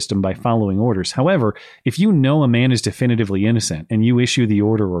justice system by following orders. However, if you know a man is definitively innocent and you issue the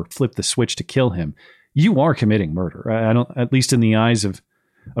order or flip the switch to kill him, you are committing murder. At least in the eyes of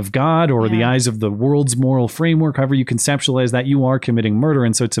God or the eyes of the world's moral framework, however you conceptualize that, you are committing murder.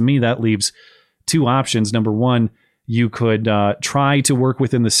 And so to me, that leaves two options. Number one, you could try to work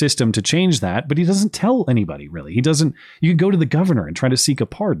within the system to change that, but he doesn't tell anybody really. You could go to the governor and try to seek a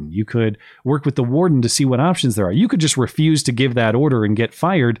pardon. You could work with the warden to see what options there are. You could just refuse to give that order and get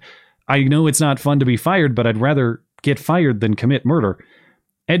fired. I know it's not fun to be fired, but I'd rather get fired than commit murder.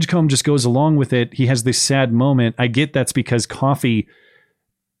 Edgecombe just goes along with it. He has this sad moment. I get that's because Coffey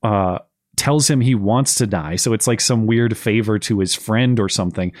tells him he wants to die, so it's like some weird favor to his friend or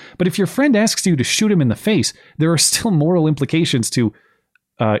something. But if your friend asks you to shoot him in the face, there are still moral implications to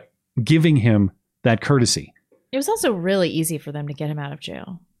giving him that courtesy. It was also really easy for them to get him out of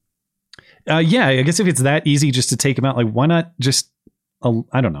jail. Yeah, I guess if it's that easy just to take him out, like why not just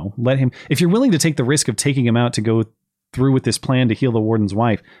I don't know, let him. If you're willing to take the risk of taking him out to go through with this plan to heal the warden's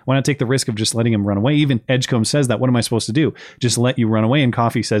wife, why not take the risk of just letting him run away? Even Edgecombe says that. What am I supposed to do? Just let you run away? And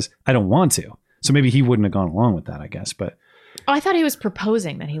Coffey says, I don't want to. So maybe he wouldn't have gone along with that, I guess. But I thought he was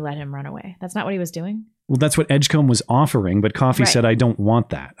proposing that he let him run away. That's not what he was doing? Well, that's what Edgecombe was offering, but Coffey said, I don't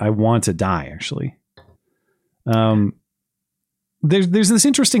want that. I want to die, actually. There's this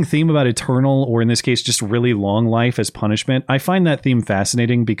interesting theme about eternal, or in this case, just really long life as punishment. I find that theme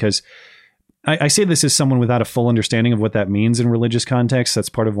fascinating because I say this as someone without a full understanding of what that means in religious context. That's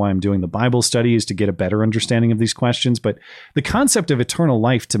part of why I'm doing the Bible study, is to get a better understanding of these questions. But the concept of eternal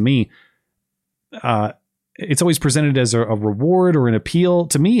life, to me, it's always presented as a reward or an appeal.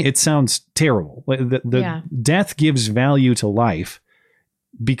 To me, it sounds terrible. The death gives value to life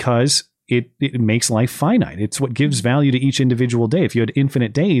because it makes life finite. It's what gives value to each individual day. If you had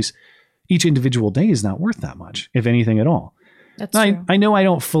infinite days, each individual day is not worth that much, if anything at all. That's true. I know I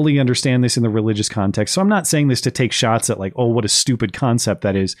don't fully understand this in the religious context, so I'm not saying this to take shots at like, oh, what a stupid concept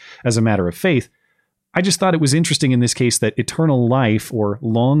that is as a matter of faith. I just thought it was interesting in this case that eternal life or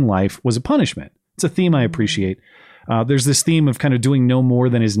long life was a punishment. It's a theme I appreciate. There's this theme of kind of doing no more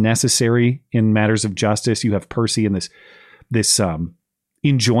than is necessary in matters of justice. You have Percy and this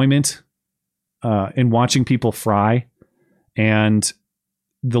enjoyment in watching people fry, and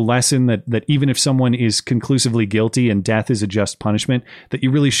the lesson that even if someone is conclusively guilty and death is a just punishment, that you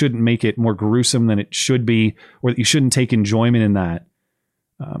really shouldn't make it more gruesome than it should be, or that you shouldn't take enjoyment in that.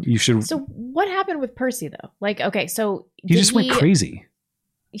 You should. So what happened with Percy though? Like, okay, so he just went crazy.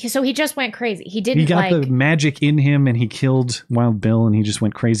 So he just went crazy. He didn't. He got the magic in him, and he killed Wild Bill, and he just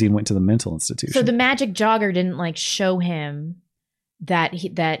went crazy and went to the mental institution. So the magic jogger didn't like show him that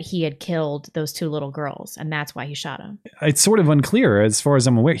he had killed those two little girls, and that's why he shot him. It's sort of unclear as far as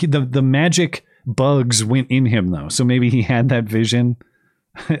I'm aware. The magic bugs went in him though, so maybe he had that vision.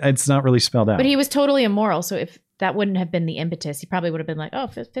 It's not really spelled out. But he was totally immoral, so if that wouldn't have been the impetus, he probably would have been like, "Oh,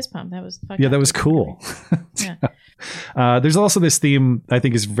 fist pump. That was fucked up. That was cool." Yeah. There's also this theme I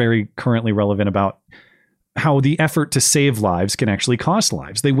think is very currently relevant about how the effort to save lives can actually cost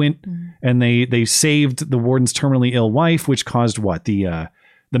lives. They went and they saved the warden's terminally ill wife, which caused what? The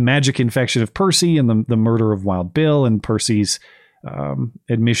magic infection of Percy and the murder of Wild Bill and Percy's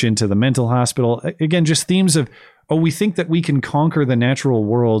admission to the mental hospital. Again, just themes of, we think that we can conquer the natural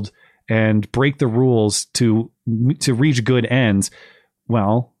world and break the rules to reach good ends.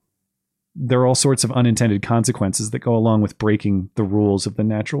 Well, there are all sorts of unintended consequences that go along with breaking the rules of the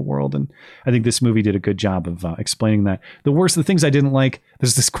natural world. And I think this movie did a good job of explaining that. The things I didn't like,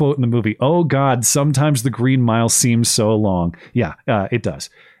 there's this quote in the movie, "Oh God, sometimes the Green Mile seems so long." Yeah, it does.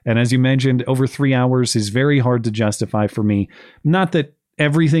 And as you mentioned, over 3 hours is very hard to justify for me. Not that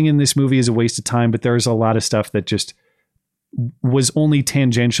everything in this movie is a waste of time, but there's a lot of stuff that just was only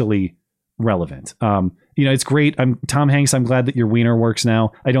tangentially relevant. It's great. Tom Hanks. I'm glad that your wiener works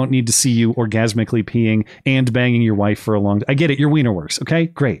now. I don't need to see you orgasmically peeing and banging your wife for a long time. I get it. Your wiener works. Okay,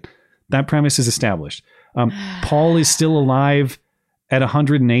 great. That premise is established. Paul is still alive at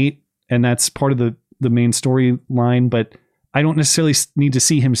 108, and that's part of the main storyline, but I don't necessarily need to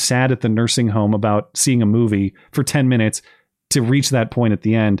see him sad at the nursing home about seeing a movie for 10 minutes to reach that point at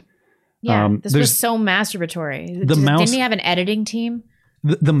the end. Yeah, this was so masturbatory. Didn't he have an editing team?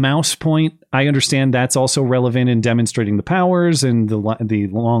 The mouse point, I understand that's also relevant in demonstrating the powers and the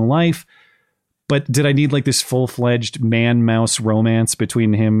long life. But did I need like this full-fledged man-mouse romance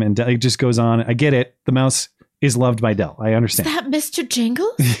between him and Dell? It just goes on. I get it. The mouse is loved by Dell. I understand. Is that Mr.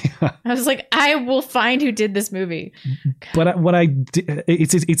 Jingles? Yeah. I was like, I will find who did this movie. But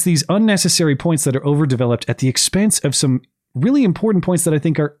it's these unnecessary points that are overdeveloped at the expense of some really important points that I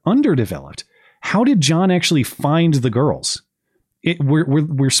think are underdeveloped. How did John actually find the girls?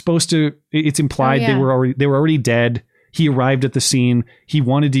 We're supposed to. It's implied they were already dead. He arrived at the scene. He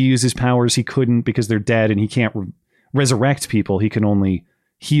wanted to use his powers. He couldn't because they're dead, and he can't resurrect people. He can only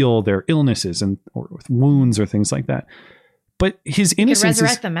heal their illnesses or with wounds or things like that. But his innocence. He could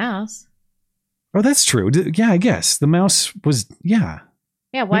resurrect the mouse. Oh, that's true. Yeah, I guess the mouse was. Yeah.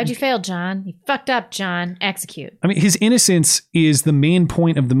 Yeah, why'd you fail, John? You fucked up, John. Execute. I mean, his innocence is the main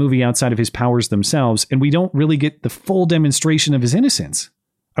point of the movie outside of his powers themselves, and we don't really get the full demonstration of his innocence.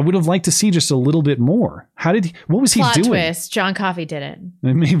 I would have liked to see just a little bit more. What was he doing? Plot twist. John Coffey did it.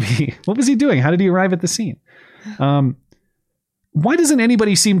 Maybe. What was he doing? How did he arrive at the scene? Why doesn't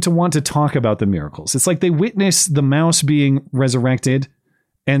anybody seem to want to talk about the miracles? It's like they witness the mouse being resurrected,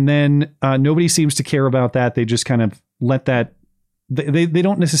 and then nobody seems to care about that. They just kind of let that... They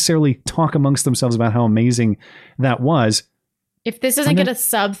don't necessarily talk amongst themselves about how amazing that was. If this doesn't get a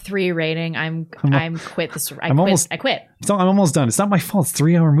sub 3 rating, I'm quit this. I quit. I'm almost done. It's not my fault. It's a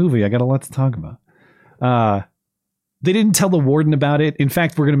 3-hour movie. I got a lot to talk about. They didn't tell the warden about it. In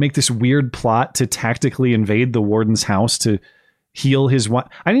fact, we're going to make this weird plot to tactically invade the warden's house to heal his wife.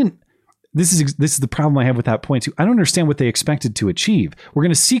 This is the problem I have with that point too. I don't understand what they expected to achieve. We're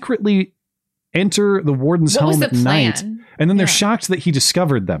going to secretly enter the warden's home at night. And then they're shocked that he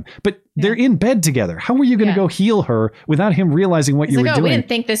discovered them. But they're in bed together. How were you going to go heal her without him realizing what you were doing? We didn't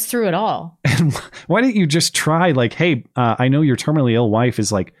think this through at all. And why didn't you just try like, hey, I know your terminally ill wife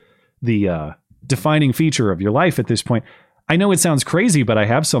is like the defining feature of your life at this point. I know it sounds crazy, but I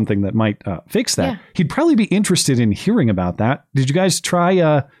have something that might fix that. Yeah. He'd probably be interested in hearing about that. Did you guys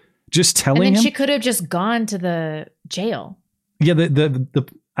try just telling him? And then she could have just gone to the jail. Yeah,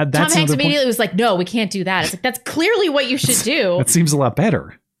 Tom Hanks immediately was like, no, we can't do that. It's like, that's clearly what you should do. That seems a lot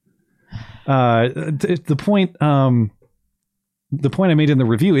better. The point I made in the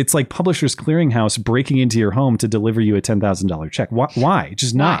review, it's like Publishers Clearinghouse breaking into your home to deliver you a $10,000 check. Why?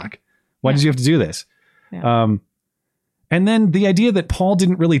 Just knock. Why did you have to do this? Yeah. And then the idea that Paul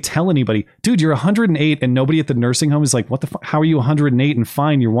didn't really tell anybody, dude, you're 108 and nobody at the nursing home is like, what the fuck? How are you 108 and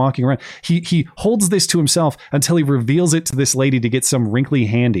fine? You're walking around. He holds this to himself until he reveals it to this lady to get some wrinkly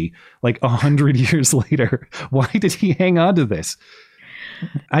handy like 100 years later. Why did he hang on to this?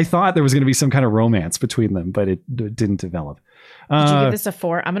 I thought there was going to be some kind of romance between them, but it didn't develop. Did you give this a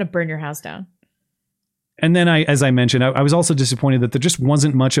 4? I'm going to burn your house down. And then as I mentioned, I was also disappointed that there just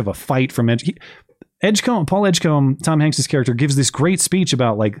wasn't much of a fight from Paul Edgecombe, Tom Hanks' character, gives this great speech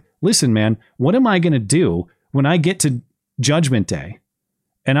about like, listen, man, what am I going to do when I get to Judgment Day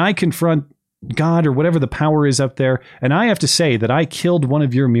and I confront God or whatever the power is up there, and I have to say that I killed one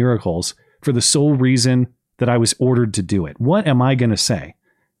of your miracles for the sole reason that I was ordered to do it. What am I going to say?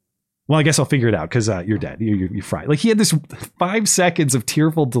 Well, I guess I'll figure it out because you're dead. You're fried. Like he had this 5 seconds of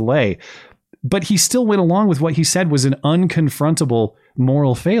tearful delay, but he still went along with what he said was an unconfrontable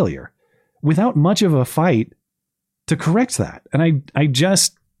moral failure without much of a fight to correct that. And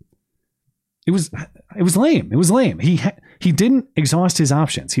it was lame. It was lame. He didn't exhaust his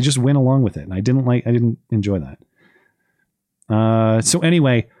options. He just went along with it. And I didn't enjoy that. So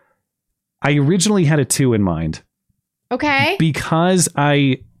anyway, I originally had a 2 in mind. Okay. Because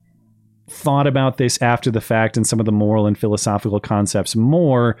I thought about this after the fact and some of the moral and philosophical concepts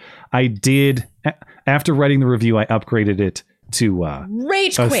more, I did, after writing the review, I upgraded it to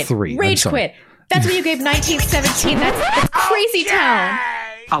Rage Quit. 3. Rage Quit. That's what you gave 1917. That's crazy town.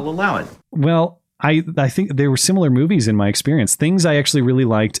 I'll allow it. Well, I think there were similar movies in my experience. Things I actually really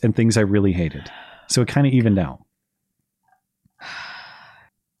liked and things I really hated. So it kind of evened out.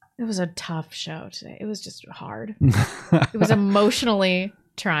 It was a tough show today. It was just hard. It was emotionally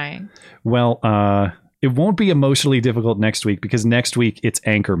trying. Well, it won't be emotionally difficult next week because next week it's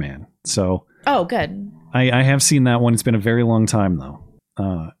Anchorman. So Oh, good. I have seen that one. It's been a very long time though.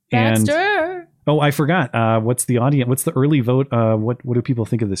 Baxter. Oh, I forgot. What's the audience? What's the early vote? What do people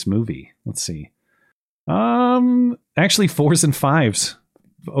think of this movie? Let's see. Actually 4s and 5s.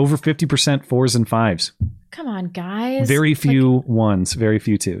 Over 50% 4s and 5s. Come on, guys. Very few 1s, very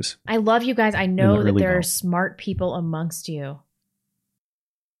few 2s. I love you guys. I know that there are vote. smart people amongst you.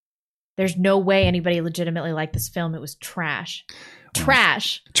 There's no way anybody legitimately liked this film. It was trash.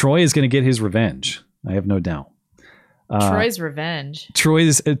 Trash. Troy is going to get his revenge. I have no doubt. Troy's revenge.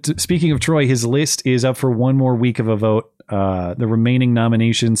 Troy's. Speaking of Troy, his list is up for one more week of a vote. The remaining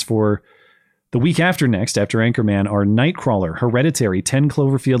nominations for the week after next, after Anchorman, are Nightcrawler, Hereditary, 10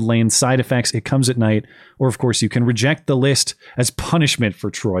 Cloverfield Lane, Side Effects, It Comes at Night, or of course you can reject the list as punishment for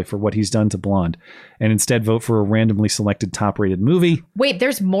Troy for what he's done to Blonde, and instead vote for a randomly selected top-rated movie. Wait,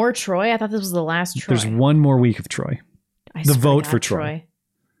 there's more Troy? I thought this was the last Troy. There's one more week of Troy. The vote for Troy.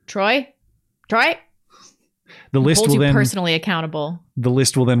 Troy? The list Hold will you then personally accountable. The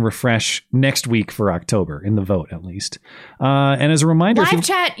list will then refresh next week for October in the vote, at least. And as a reminder, Live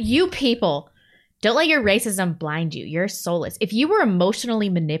chat, you people. Don't let your racism blind you. You're soulless. If you were emotionally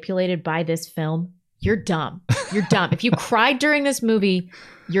manipulated by this film, you're dumb. You're dumb. If you cried during this movie,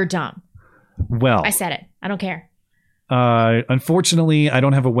 you're dumb. Well, I said it. I don't care. Unfortunately, I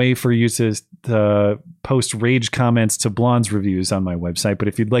don't have a way for you to post rage comments to Blonde's reviews on my website. But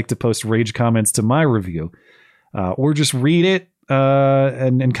if you'd like to post rage comments to my review, or just read it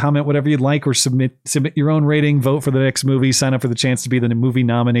and comment whatever you'd like, or submit your own rating, vote for the next movie, sign up for the chance to be the movie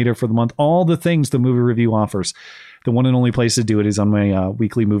nominator for the month, all the things the movie review offers. The one and only place to do it is on my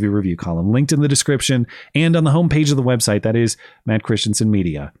weekly movie review column, linked in the description and on the homepage of the website. That is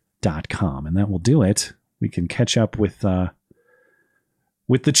mattchristiansenmedia.com. And that will do it. We can catch up with the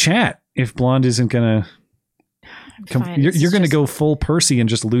chat if Blonde isn't going to come. You're going to go full Percy and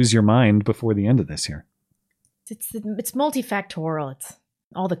just lose your mind before the end of this here. It's multifactorial. It's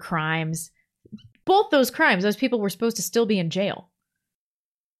all the crimes. Both those crimes, those people were supposed to still be in jail.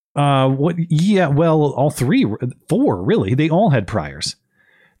 What? Yeah, well, all four, really. They all had priors.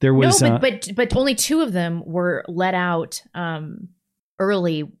 There was but only 2 of them were let out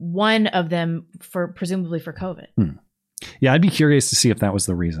early. One of them presumably for COVID. Yeah, I'd be curious to see if that was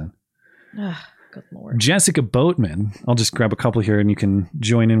the reason. Ugh, good Lord. Jessica Boatman, I'll just grab a couple here and you can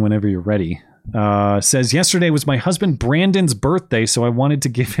join in whenever you're ready. Says, yesterday was my husband Brandon's birthday, so I wanted to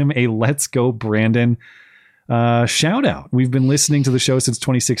give him a Let's Go Brandon shout out. We've been listening to the show since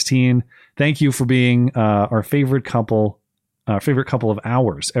 2016. Thank you for being our favorite couple of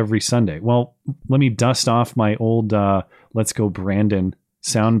hours every Sunday. Well, let me dust off my old Let's Go Brandon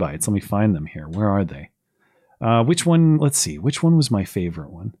sound bites. Let me find them here. Where are they? Which one? Let's see. Which one was my favorite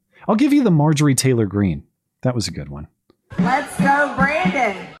one? I'll give you the Marjorie Taylor Greene. That was a good one. Let's go,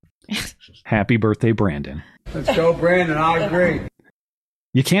 Brandon. Happy birthday, Brandon. Let's go, Brandon. I agree.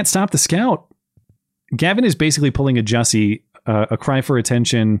 You can't stop the scout. Gavin is basically pulling a Jussie, a cry for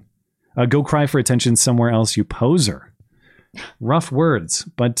attention, go cry for attention somewhere else, you poser. Rough words,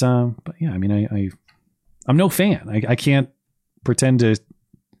 but yeah, I mean, I'm no fan. I can't pretend to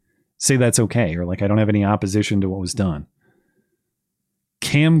say that's okay, or like I don't have any opposition to what was done.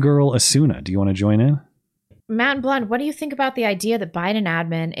 Cam Girl Asuna, do you want to join in? Matt and Blonde, what do you think about the idea that Biden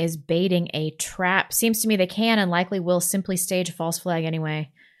admin is baiting a trap? Seems to me they can and likely will simply stage a false flag anyway.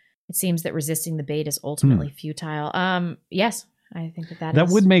 It seems that resisting the bait is ultimately futile. Yes, I think that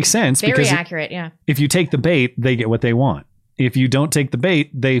would make sense. Very because accurate, yeah. If you take the bait, they get what they want. If you don't take the bait,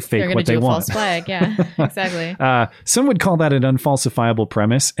 they fake what they want. False flag, yeah, exactly. Some would call that an unfalsifiable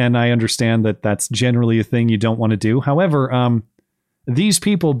premise, and I understand that that's generally a thing you don't want to do. However, these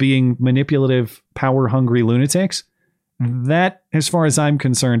people being manipulative, power-hungry lunatics, that, as far as I'm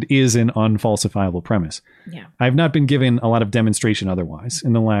concerned, is an unfalsifiable premise. Yeah. I've not been given a lot of demonstration otherwise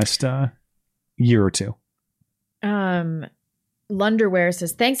in the last year or two. Lunderwear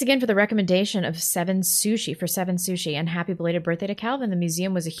says, thanks again for the recommendation of Seven Sushi and happy belated birthday to Calvin. The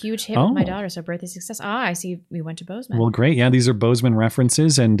museum was a huge hit with my daughter, so birthday success. I see we went to Bozeman. Well, great. Yeah, these are Bozeman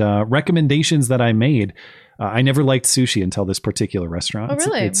references and recommendations that I made. I never liked sushi until this particular restaurant. Oh,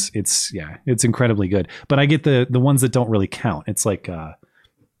 really? It's incredibly good. But I get the ones that don't really count. It's like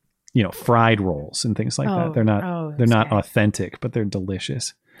fried rolls and things like that. They're not authentic, but they're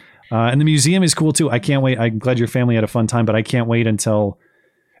delicious. And the museum is cool too. I can't wait. I'm glad your family had a fun time, but I can't wait until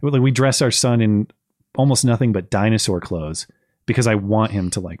Like, we dress our son in almost nothing but dinosaur clothes because I want him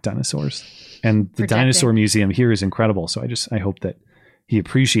to like dinosaurs. And the dinosaur museum here is incredible. So I hope that he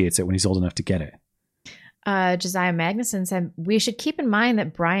appreciates it when he's old enough to get it. Josiah Magnuson said, we should keep in mind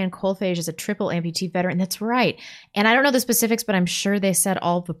that Brian Kolfage is a triple amputee veteran. That's right. And I don't know the specifics, but I'm sure they said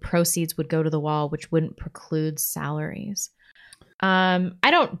all the proceeds would go to the wall, which wouldn't preclude salaries. I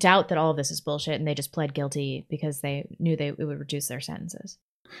don't doubt that all of this is bullshit and they just pled guilty because they knew it would reduce their sentences.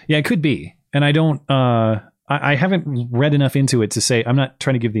 Yeah, it could be. And I don't, I haven't read enough into it to say, I'm not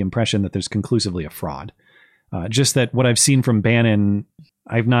trying to give the impression that there's conclusively a fraud. Just that what I've seen from Bannon,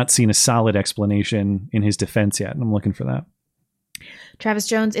 I've not seen a solid explanation in his defense yet. And I'm looking for that. Travis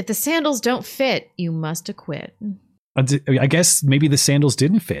Jones, if the sandals don't fit, you must acquit. I guess maybe the sandals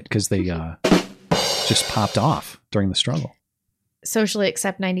didn't fit because they just popped off during the struggle. Socially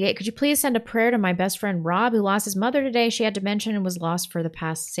Accept 98. Could you please send a prayer to my best friend Rob, who lost his mother today? She had dementia and was lost for the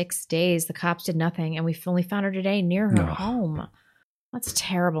past 6 days. The cops did nothing, and we only found her today near her home. That's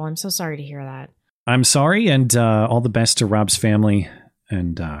terrible. I'm so sorry to hear that. I'm sorry, and all the best to Rob's family.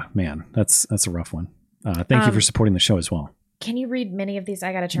 And man, that's a rough one. Thank you for supporting the show as well. Can you read many of these?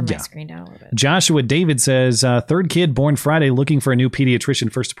 I got to turn my screen down a little bit. Joshua David says, third kid born Friday, looking for a new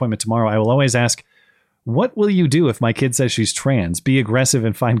pediatrician, first appointment tomorrow. I will always ask, what will you do if my kid says she's trans? Be aggressive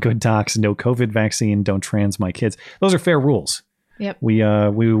and find good docs. No COVID vaccine. Don't trans my kids. Those are fair rules. Yep. We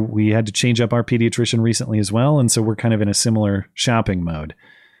had to change up our pediatrician recently as well. And so we're kind of in a similar shopping mode.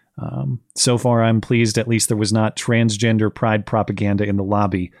 So far, I'm pleased at least there was not transgender pride propaganda in the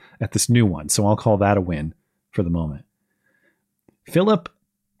lobby at this new one. So I'll call that a win for the moment. Philip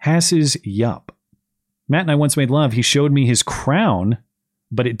Hass's Yup. Matt and I once made love. He showed me his crown,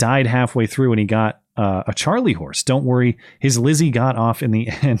 but it died halfway through and he got a Charlie horse. Don't worry. His Lizzie got off in the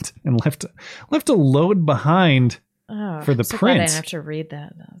end and left a load behind for the so prince. I didn't have to read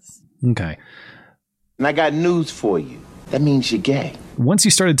that. Okay. And I got news for you. That means you're gay. Once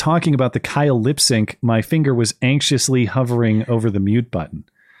you started talking about the Kyle lip sync, my finger was anxiously hovering over the mute button.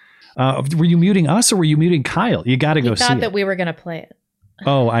 Were you muting us or were you muting Kyle? You got to go see it. He thought that we were going to play it.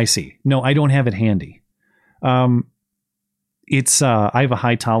 Oh, I see. No, I don't have it handy. It's I have a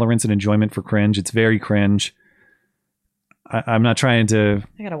high tolerance and enjoyment for cringe. It's very cringe. I'm not trying to.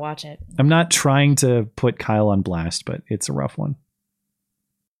 I gotta watch it. I'm not trying to put Kyle on blast, but it's a rough one.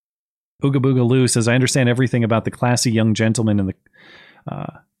 Ooga Booga Lou says, I understand everything about the classy young gentleman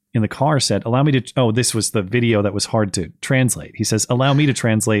in the car said, allow me to. Oh, this was the video that was hard to translate. He says, allow me to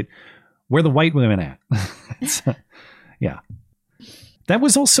translate. Where the white women at? Yeah. That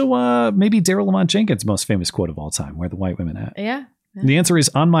was also maybe Daryl Lamont Jenkins' most famous quote of all time. Where the white women at? Yeah. The answer is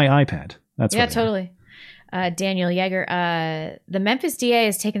on my iPad. That's yeah, totally. Daniel Yeager, the Memphis DA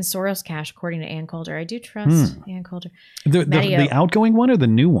has taken Soros cash, according to Ann Coulter. I do trust Ann Coulter. The outgoing one or the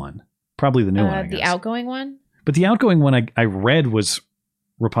new one? Probably the new one. The outgoing one. But the outgoing one I read was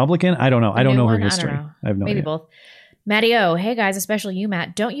Republican. I don't know. I don't know her history. I have no idea. Maybe both. Matty O, hey guys, especially you,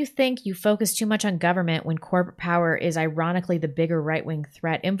 Matt. Don't you think you focus too much on government when corporate power is ironically the bigger right-wing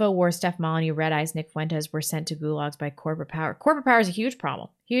threat? InfoWars, Steph Molyneux, Red Eyes, Nick Fuentes were sent to gulags by corporate power. Corporate power is a huge problem.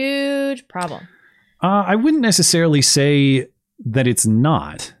 Huge problem. I wouldn't necessarily say that it's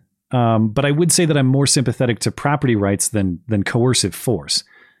not, but I would say that I'm more sympathetic to property rights than coercive force.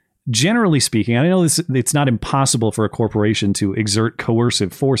 Generally speaking, I know it's not impossible for a corporation to exert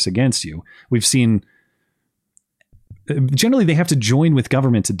coercive force against you. We've seen. Generally, they have to join with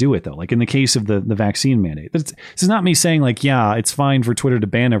government to do it, though. Like in the case of the vaccine mandate. This is not me saying like, yeah, it's fine for Twitter to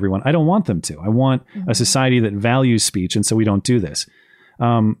ban everyone. I don't want them to. I want a society that values speech, and so we don't do this.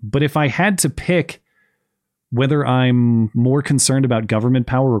 But if I had to pick whether I'm more concerned about government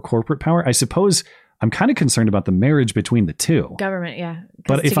power or corporate power, I suppose I'm kind of concerned about the marriage between the two. Government, yeah.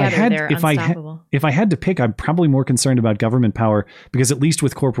 But if I had to pick, I'm probably more concerned about government power because at least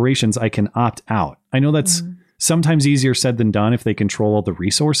with corporations, I can opt out. I know that's sometimes easier said than done if they control all the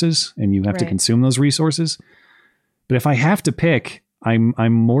resources and you have to consume those resources. But if I have to pick, I'm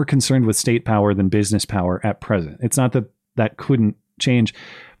more concerned with state power than business power at present. It's not that couldn't change.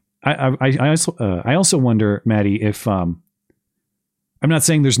 I also wonder, Maddie, if I'm not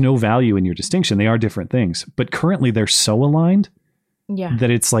saying there's no value in your distinction. They are different things, but currently they're so aligned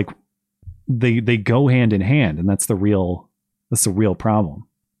that it's like they go hand in hand, and that's the real problem.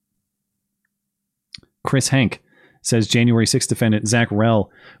 Chris Hank says January 6th defendant Zach Rell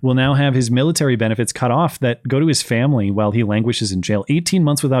will now have his military benefits cut off that go to his family while he languishes in jail. 18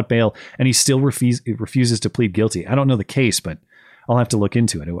 months without bail, and he still refuses to plead guilty. I don't know the case, but I'll have to look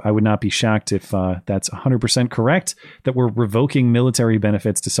into it. I would not be shocked if that's 100% correct, that we're revoking military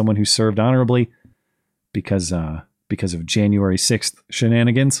benefits to someone who served honorably because because of January 6th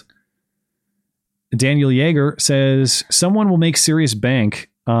shenanigans. Daniel Yeager says, someone will make serious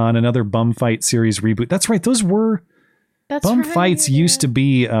bank on another bum fight series reboot. That's right. Those were... Bum fights used to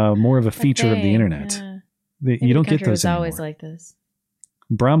be more of a feature of the internet. Yeah. You don't get those was anymore. always like this.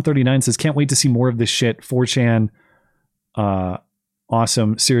 Brom39 says, can't wait to see more of this shit. 4chan,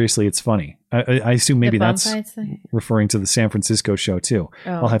 awesome. Seriously, it's funny. I assume maybe that's referring to the San Francisco show too.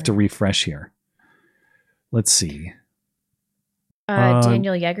 Oh, I'll have to refresh here. Let's see.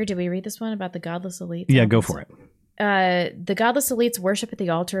 Daniel Yeager, did we read this one about the godless elites? Yeah, go for it. The godless elites worship at the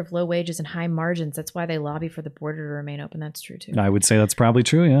altar of low wages and high margins. That's why they lobby for the border to remain open. That's true, too. I would say that's probably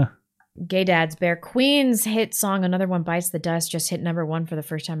true, yeah. Gay Dads Bear. Queen's hit song, Another One Bites the Dust, just hit #1 for the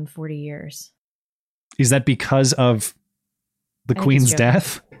first time in 40 years. Is that because of the Queen's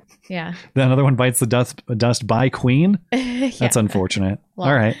death? Yeah. The Another One Bites the Dust by Queen? Yeah. That's unfortunate. Well,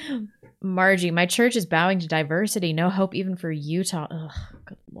 all right. Margie, my church is bowing to diversity. No hope even for Utah. Ugh,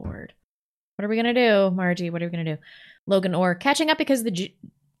 good Lord. What are we going to do, Margie? What are we going to do? Logan Orr, catching up because the...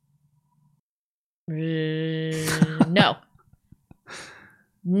 No.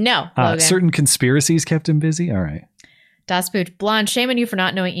 No, Logan. Certain conspiracies kept him busy? All right. Das Pooch, Blonde, shame on you for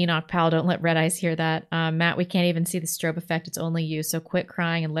not knowing Enoch Powell. Don't let Red Eyes hear that. Matt, we can't even see the strobe effect. It's only you. So quit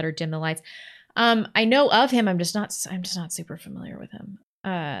crying and let her dim the lights. I know of him. I'm just not super familiar with him.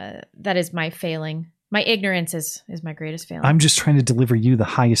 That is my failing. My ignorance is my greatest failing. I'm just trying to deliver you the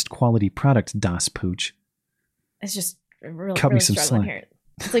highest quality product, Das Pooch. It's just really, Cut me some struggling slack. here.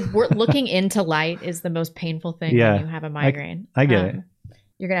 It's like we're looking into light is the most painful thing when you have a migraine. I get it.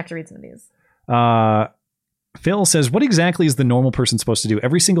 You're going to have to read some of these. Phil says, what exactly is the normal person supposed to do?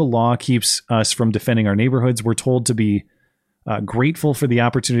 Every single law keeps us from defending our neighborhoods. We're told to be grateful for the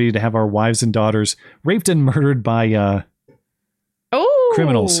opportunity to have our wives and daughters raped and murdered by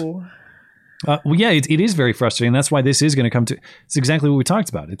criminals. Well, yeah, it is very frustrating. That's why this is going to come to... It's exactly what we talked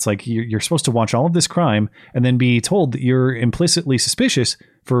about. It's like you're supposed to watch all of this crime and then be told that you're implicitly suspicious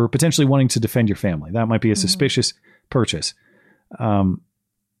for potentially wanting to defend your family. That might be a suspicious purchase.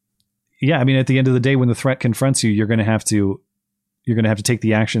 Yeah, I mean, at the end of the day, when the threat confronts you, you're going to have to take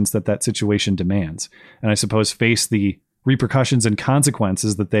the actions that situation demands. And I suppose face the repercussions and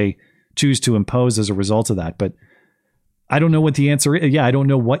consequences that they choose to impose as a result of that. But I don't know what the answer is. Yeah, I don't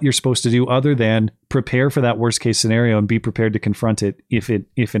know what you're supposed to do other than prepare for that worst case scenario and be prepared to confront it if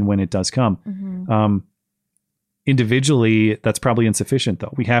and when it does come. Individually, that's probably insufficient,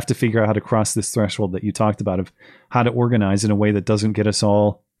 though. We have to figure out how to cross this threshold that you talked about of how to organize in a way that doesn't get us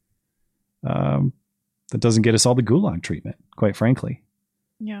all the gulag treatment, quite frankly.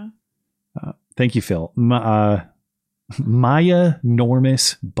 Yeah. Thank you, Phil. Maya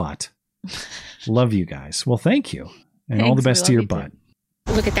Normus Butt. Love you guys. Well, thank you. And all the best to your butt.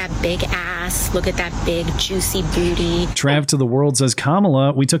 Look at that big ass. Look at that big, juicy booty. Trav to the world says,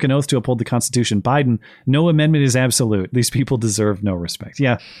 Kamala, we took an oath to uphold the Constitution. Biden, no amendment is absolute. These people deserve no respect.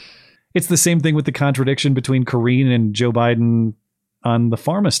 Yeah. It's the same thing with the contradiction between Karine and Joe Biden on the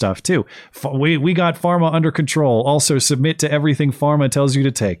pharma stuff, too. We got pharma under control. Also, submit to everything pharma tells you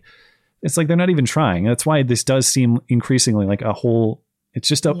to take. It's like they're not even trying. That's why this does seem increasingly like it's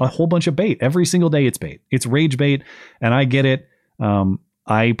just a whole bunch of bait. Every single day it's bait. It's rage bait, and I get it.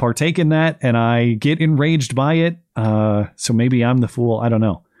 I partake in that, and I get enraged by it. So maybe I'm the fool. I don't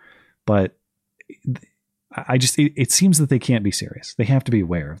know. But it seems that they can't be serious. They have to be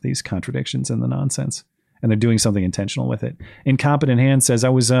aware of these contradictions and the nonsense, and they're doing something intentional with it. Incompetent Hand says, I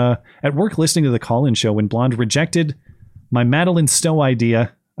was at work listening to the call-in show when Blonde rejected my Madeline Stowe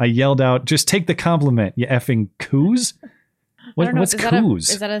idea. I yelled out, just take the compliment, you effing coos. What's coos?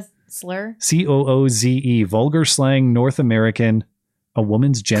 Is that a slur? Cooze, vulgar slang, North American, a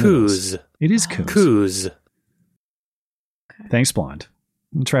woman's genitals. Coos. It is coos. Coos. Okay. Thanks, Blonde.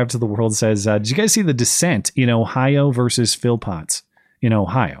 And Trav to the world says, did you guys see the dissent in Ohio versus Phil Potts in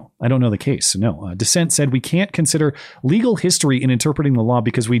Ohio? I don't know the case. No. Dissent said we can't consider legal history in interpreting the law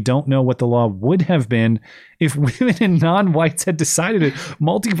because we don't know what the law would have been if women and non-whites had decided it.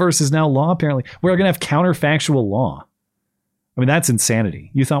 Multiverse is now law, apparently. We're going to have counterfactual law. I mean, that's insanity.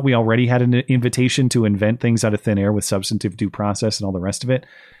 You thought we already had an invitation to invent things out of thin air with substantive due process and all the rest of it.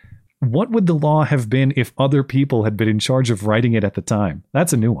 What would the law have been if other people had been in charge of writing it at the time?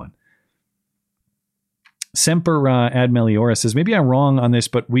 That's a new one. Semper Ad Meliora says, maybe I'm wrong on this,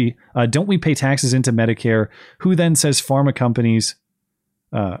 but don't we pay taxes into Medicare? Who then pays pharma companies,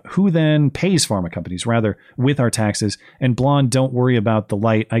 rather, with our taxes? And Blonde, don't worry about the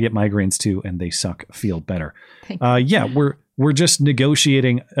light. I get migraines too, and they suck. Feel better. Yeah, we're just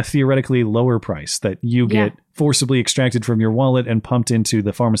negotiating a theoretically lower price that you get forcibly extracted from your wallet and pumped into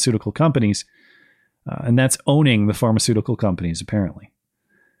the pharmaceutical companies. And that's owning the pharmaceutical companies, apparently.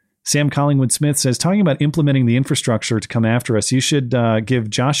 Sam Collingwood-Smith says, talking about implementing the infrastructure to come after us, you should give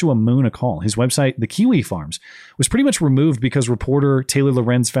Joshua Moon a call. His website, The Kiwi Farms, was pretty much removed because reporter Taylor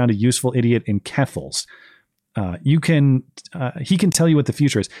Lorenz found a useful idiot in Keffels. He can tell you what the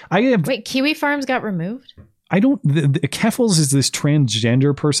future is. Wait, Kiwi Farms got removed? The Keffels is this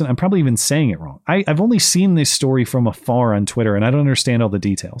transgender person. I'm probably even saying it wrong. I've only seen this story from afar on Twitter, and I don't understand all the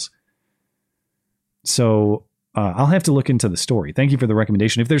details. So I'll have to look into the story. Thank you for the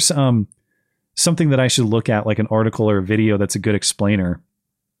recommendation. If there's something that I should look at, like an article or a video that's a good explainer,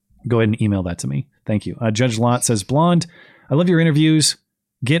 go ahead and email that to me. Thank you. Judge Lott says, Blonde, I love your interviews.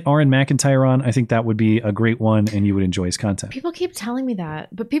 Get Aaron McIntyre on. I think that would be a great one, and you would enjoy his content. People keep telling me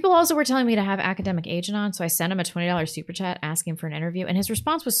that. But people also were telling me to have Academic Agent on, so I sent him a $20 super chat asking for an interview, and his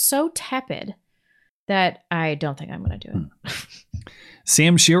response was so tepid that I don't think I'm going to do it.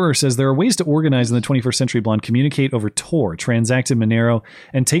 Sam Shearer says there are ways to organize in the 21st century, Blonde. Communicate over Tor, transact in Monero,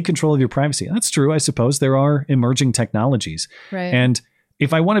 and take control of your privacy. That's true, I suppose. There are emerging technologies. Right. And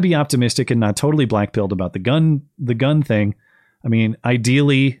if I want to be optimistic and not totally black-pilled about the gun thing, I mean,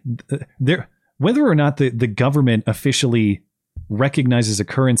 ideally, whether or not the government officially recognizes a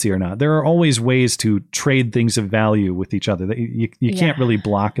currency or not, there are always ways to trade things of value with each other. You can't really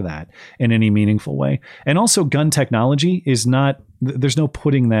block that in any meaningful way. And also, gun technology is not, there's no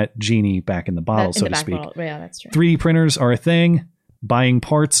putting that genie back in the bottle, so to speak. Yeah, that's true. 3D printers are a thing. Buying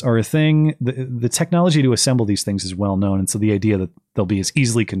parts are a thing. The technology to assemble these things is well known. And so the idea that they'll be as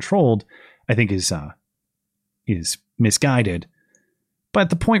easily controlled, I think, is misguided. But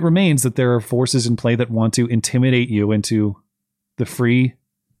the point remains that there are forces in play that want to intimidate you into the free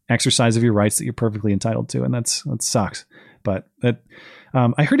exercise of your rights that you're perfectly entitled to. And that sucks. But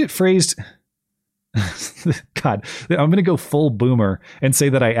I heard it phrased. God, I'm going to go full boomer and say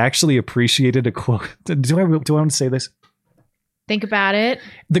that I actually appreciated a quote. Do I want to say this? Think about it.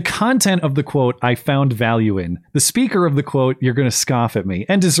 The content of the quote I found value in. The speaker of the quote, you're going to scoff at me,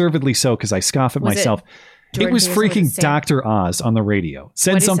 and deservedly so, because I scoff at myself. It was freaking Dr. Oz on the radio.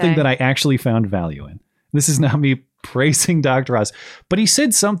 Said something that I actually found value in. This is not me praising Dr. Oz, but he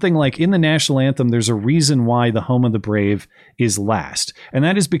said something like, in the national anthem, there's a reason why the home of the brave is last. And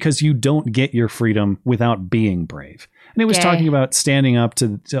that is because you don't get your freedom without being brave. And it was talking about standing up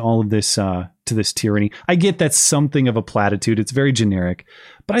to all of this, to this tyranny. I get that's something of a platitude. It's very generic,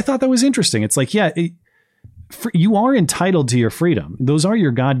 but I thought that was interesting. It's like, you are entitled to your freedom. Those are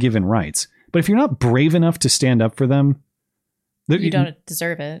your God-given rights. But if you're not brave enough to stand up for them, you don't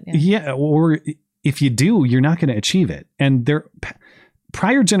deserve it. Yeah. Or if you do, you're not going to achieve it. And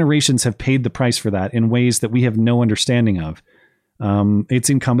prior generations have paid the price for that in ways that we have no understanding of. It's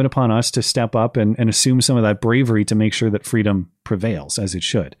incumbent upon us to step up and assume some of that bravery to make sure that freedom prevails as it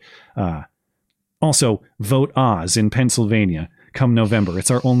should. Also, vote Oz in Pennsylvania come November.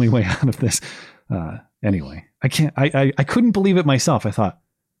 It's our only way out of this. Anyway, I couldn't believe it myself. I thought,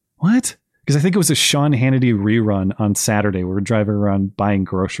 what? Because I think it was a Sean Hannity rerun on Saturday. We were driving around buying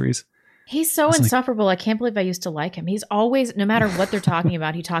groceries. He's so insufferable. I can't believe I used to like him. He's always, no matter what they're talking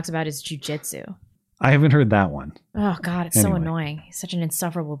about, he talks about his jujitsu. I haven't heard that one. Oh, God, it's so annoying. He's such an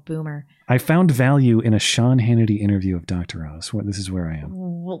insufferable boomer. I found value in a Sean Hannity interview of Dr. Oz. This is where I am.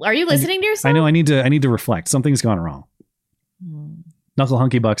 Well, are you listening to yourself? I know. I need to reflect. Something's gone wrong. Knuckle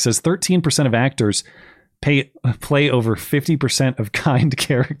Hunky Buck says 13% of actors play over 50% of kind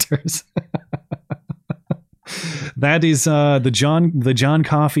characters. That is the John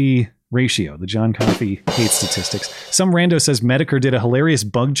Coffey ratio, the John Coffey hate statistics. Some rando says Medicare did a hilarious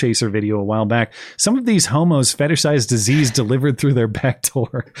bug chaser video a while back. Some of these homos fetishize disease delivered through their back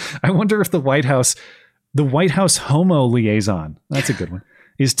door. I wonder if the White House homo liaison, that's a good one,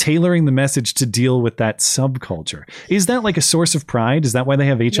 is tailoring the message to deal with that subculture. Is that like a source of pride? Is that why they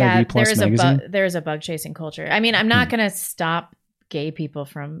have HIV Plus magazine? There is a bug chasing culture. I mean, I'm not going to stop gay people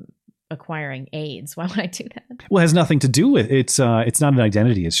from acquiring AIDS. Why would I do that? Well, it has nothing to do with it's not an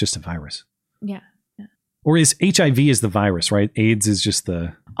identity. It's just a virus. Yeah. Or is HIV is the virus, right? AIDS is just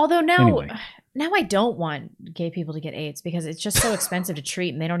the. Although now I don't want gay people to get AIDS because it's just so expensive to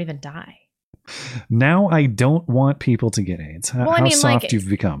treat and they don't even die. Now I don't want people to get AIDS. How soft you've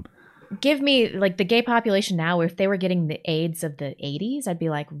become. Give me like the gay population now. If they were getting the AIDS of the 80s, I'd be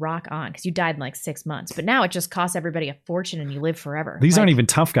like, rock on, because you died in like 6 months. But now it just costs everybody a fortune and you live forever. These aren't even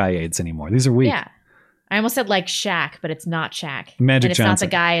tough guy AIDS anymore. These are weak. Yeah. I almost said like Shaq, but it's not Shaq. Magic Johnson. It's not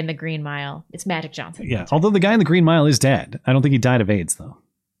the guy in the Green Mile. It's Magic Johnson. Yeah. Although the guy in the Green Mile is dead. I don't think he died of AIDS, though.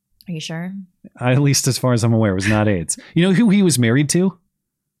 Are you sure? At least as far as I'm aware, it was not AIDS. You know who he was married to?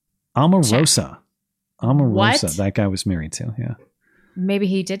 Omarosa. Omarosa. That guy was married to. Yeah. Maybe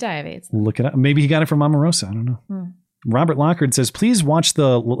he did die of AIDS. Look it up. Maybe he got it from Omarosa. I don't know. Robert Lockard says, please watch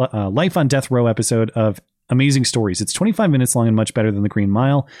the Life on Death Row episode of Amazing Stories. It's 25 minutes long and much better than The Green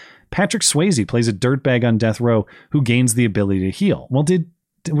Mile. Patrick Swayze plays a dirtbag on death row who gains the ability to heal. Well,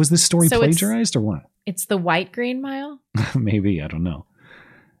 was this story plagiarized or what? It's the White Green Mile? Maybe. I don't know.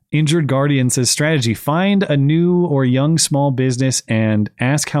 Injured Guardian says, strategy, find a new or young small business and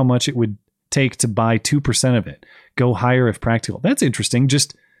ask how much it would take to buy 2% of it. Go higher if practical. That's interesting.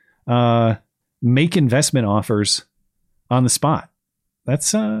 Just make investment offers on the spot.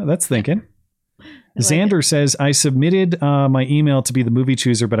 That's thinking. Xander says, I submitted my email to be the movie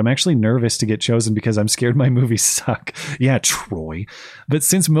chooser, but I'm actually nervous to get chosen because I'm scared my movies suck. Yeah, Troy. But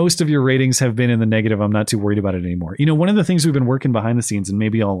since most of your ratings have been in the negative, I'm not too worried about it anymore. You know, one of the things we've been working behind the scenes, and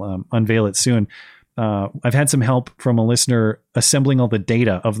maybe I'll unveil it soon, I've had some help from a listener assembling all the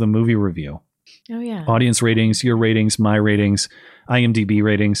data of the movie review. Oh, yeah. Audience ratings, your ratings, my ratings, IMDb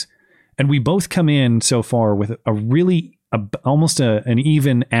ratings. And we both come in so far with a really almost an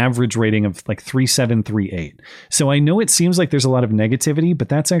even average rating of like 3.738. So I know it seems like there's a lot of negativity, but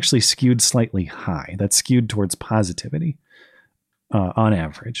that's actually skewed slightly high. That's skewed towards positivity on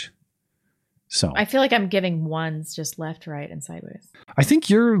average. So I feel like I'm giving ones just left, right, and sideways. I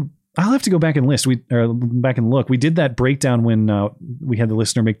think I'll have to go back and back and look. We did that breakdown when we had the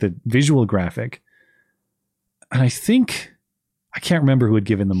listener make the visual graphic. And I can't remember who had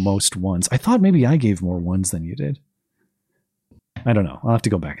given the most ones. I thought maybe I gave more ones than you did. I don't know. I'll have to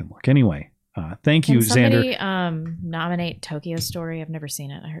go back and look. Anyway, thank you, Xander. Xander. Nominate Tokyo Story. I've never seen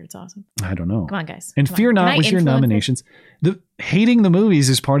it. I heard it's awesome. I don't know. Come on, guys. And fear not with your nominations. Hating the movies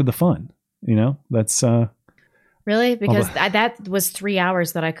is part of the fun. You know, that's really because that was 3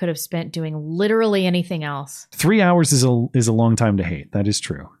 hours that I could have spent doing literally anything else. 3 hours is a long time to hate. That is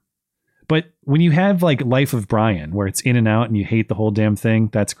true. But when you have like Life of Brian, where it's in and out and you hate the whole damn thing,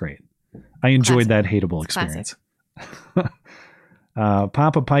 that's great. I enjoyed that hateable experience.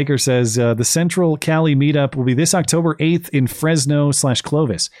 Papa Piker says the Central Cali meetup will be this October 8th in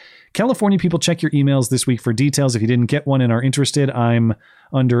Fresno/Clovis. California people, check your emails this week for details. If you didn't get one and are interested, I'm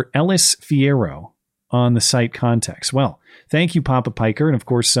under Ellis Fierro on the site contacts. Well, thank you, Papa Piker. And of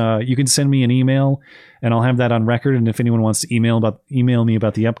course, you can send me an email and I'll have that on record. And if anyone wants to email me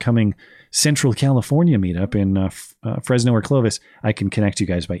about the upcoming Central California meetup in Fresno or Clovis, I can connect you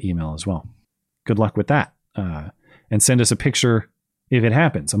guys by email as well. Good luck with that. And send us a picture if it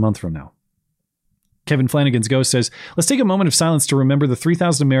happens a month from now. Kevin Flanagan's Ghost says, let's take a moment of silence to remember the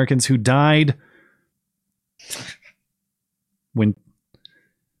 3,000 Americans who died when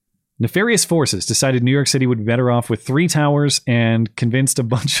nefarious forces decided New York City would be better off with 3 towers and convinced a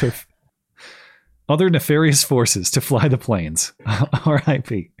bunch of other nefarious forces to fly the planes.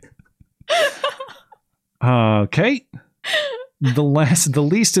 R.I.P. Okay. The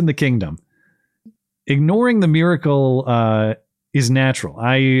least in the kingdom. Ignoring the miracle is natural.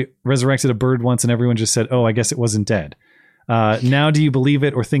 I resurrected a bird once and everyone just said, oh, I guess it wasn't dead. Now do you believe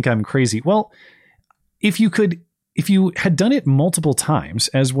it or think I'm crazy? Well, if you had done it multiple times,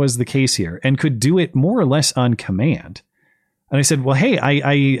 as was the case here, and could do it more or less on command, and I said, well, hey,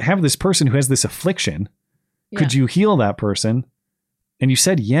 I have this person who has this affliction. Could you heal that person? And you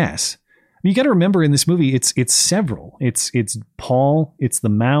said yes. You got to remember in this movie, it's several. It's Paul, it's the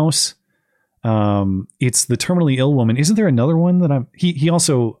mouse, it's the terminally ill woman. Isn't there another one that he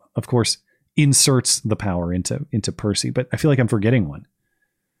also, of course, inserts the power into Percy, but I feel like I'm forgetting one.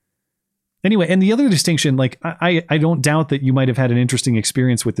 Anyway, and the other distinction, like I don't doubt that you might have had an interesting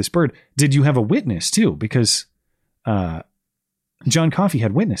experience with this bird. Did you have a witness too? Because John Coffey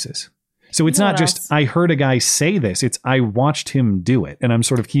had witnesses. So it's not just I heard a guy say this, it's I watched him do it, and I'm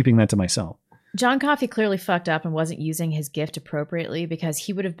sort of keeping that to myself. John Coffey clearly fucked up and wasn't using his gift appropriately, because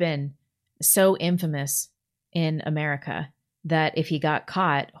he would have been so infamous in America that if he got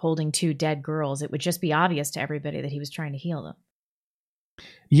caught holding 2 dead girls, it would just be obvious to everybody that he was trying to heal them.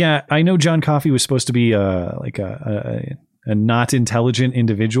 Yeah, I know John Coffey was supposed to be like a not intelligent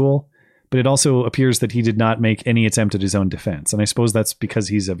individual, but it also appears that he did not make any attempt at his own defense. And I suppose that's because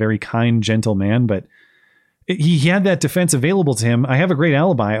he's a very kind, gentle man, but he had that defense available to him. I have a great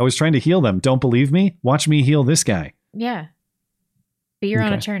alibi. I was trying to heal them. Don't believe me? Watch me heal this guy. Yeah. Be your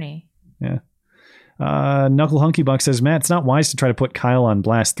own attorney. Yeah. Knuckle Hunky Buck says, Matt, it's not wise to try to put Kyle on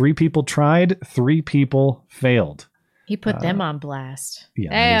blast. 3 people tried, 3 people failed. He put them on blast.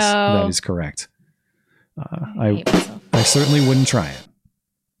 Yeah, that is correct. I certainly wouldn't try it.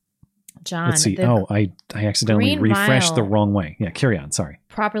 John, let's see. I accidentally refreshed the wrong way. Yeah, carry on. Sorry.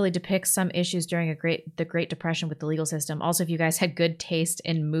 Properly depicts some issues during the Great Depression with the legal system. Also, if you guys had good taste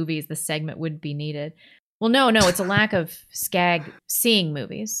in movies, the segment would be needed. Well, no, it's a lack of SCAG seeing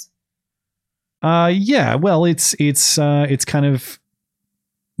movies. Yeah, well, it's kind of,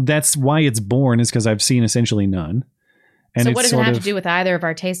 that's why it's born, is because I've seen essentially none. And so what does it have to do with either of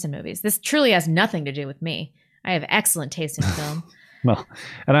our taste in movies? This truly has nothing to do with me. I have excellent taste in film. Well,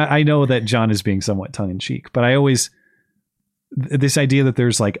 and I know that John is being somewhat tongue in cheek, but I always, this idea that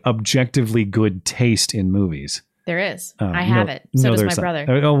there's like objectively good taste in movies. There is. I have it. So does my brother.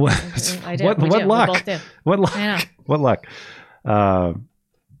 Oh, I do. What luck? We both do. What luck? I know. What luck?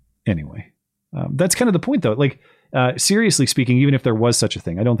 Anyway, that's kind of the point, though. Like, seriously speaking, even if there was such a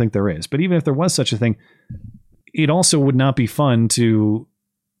thing, I don't think there is, but even if there was such a thing, it also would not be fun to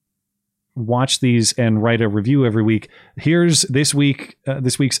watch these and write a review every week. Here's this week's,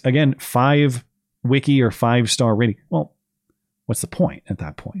 again, 5 wiki or 5-star rating. Well, what's the point at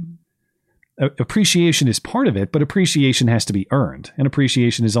that point? Appreciation is part of it, but appreciation has to be earned. And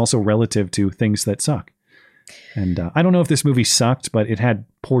appreciation is also relative to things that suck. And I don't know if this movie sucked, but it had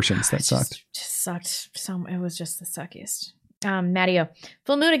portions that sucked. Just sucked. It was just the suckiest. Mattio,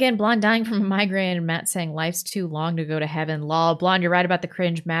 full moon again, blonde dying from a migraine, and Matt saying life's too long to go to heaven. Lol, blonde, you're right about the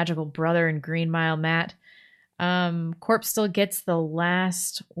cringe magical brother in Green Mile, Matt. Corp still gets the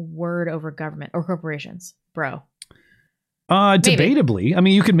last word over government or corporations, bro. Debatably. I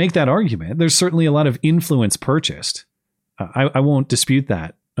mean, you could make that argument. There's certainly a lot of influence purchased. I won't dispute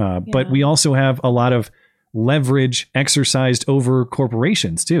that. But we also have a lot of leverage exercised over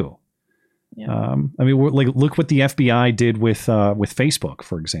corporations too. Yeah. I mean, look what the FBI did with Facebook,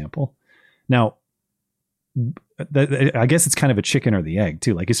 for example. Now, I guess it's kind of a chicken or the egg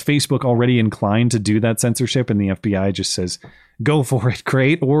too. Like, is Facebook already inclined to do that censorship, and the FBI just says, "Go for it,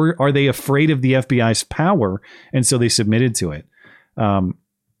 great"? Or are they afraid of the FBI's power, and so they submitted to it?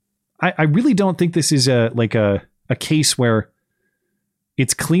 I really don't think this is a case where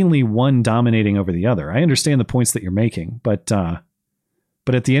it's cleanly one dominating over the other. I understand the points that you're making, but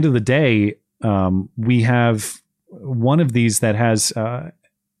at the end of the day, we have one of these that has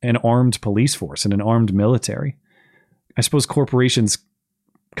an armed police force and an armed military. I suppose corporations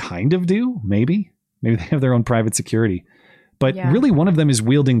kind of do, maybe they have their own private security, but really one of them is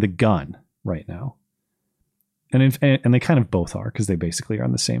wielding the gun right now. And they kind of both are, because they basically are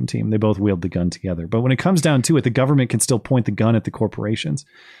on the same team. They both wield the gun together. But when it comes down to it, the government can still point the gun at the corporations.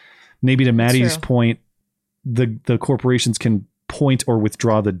 Maybe to Maddie's point, the corporations can point or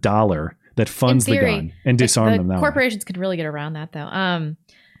withdraw the dollar that funds the gun and disarm them that way. Corporations could really get around that, though.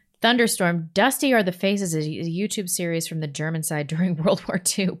 Thunderstorm, Dusty are the faces is a YouTube series from the German side during World War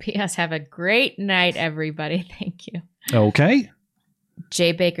II. P.S. Have a great night, everybody. Thank you. Okay.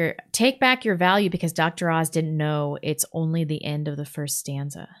 Jay Baker, take back your value because Dr. Oz didn't know it's only the end of the first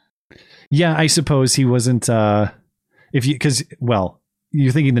stanza. Yeah, I suppose he wasn't. You're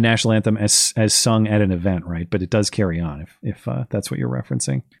thinking the national anthem as sung at an event, right? But it does carry on if that's what you're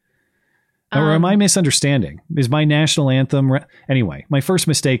referencing. Or am I misunderstanding? Is my national anthem... Anyway, my first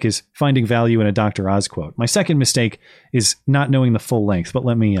mistake is finding value in a Dr. Oz quote. My second mistake is not knowing the full length, but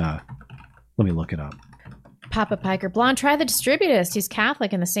let me look it up. Papa Piker, blonde, try the distributist. He's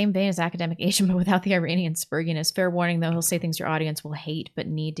Catholic in the same vein as academic Asian, but without the Iranian spurginess. Fair warning, though, he'll say things your audience will hate but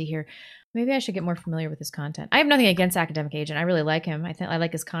need to hear. Maybe I should get more familiar with his content. I have nothing against academic agent. I really like him. I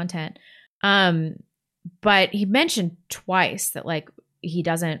like his content. But he mentioned twice that he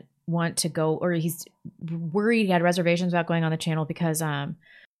doesn't want to go, or he's worried, he had reservations about going on the channel because of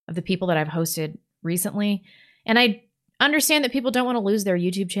the people that I've hosted recently. And I understand that people don't want to lose their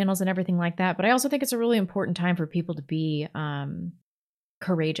YouTube channels and everything like that, but I also think it's a really important time for people to be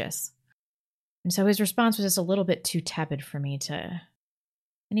courageous. And so his response was just a little bit too tepid for me I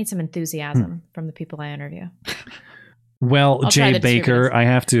need some enthusiasm from the people I interview. Well, Jay Baker, I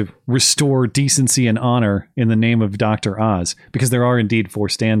have to restore decency and honor in the name of Dr. Oz, because there are indeed 4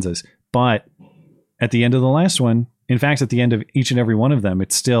 stanzas. But at the end of the last one, in fact, at the end of each and every one of them,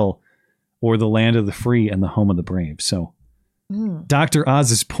 it's still, "or the land of the free and the home of the brave." So Dr.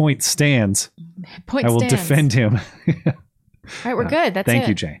 Oz's point stands. I will defend him. All right, we're good. That's Thank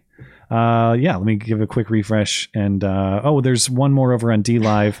you, Jay. Let me give a quick refresh. And there's one more over on D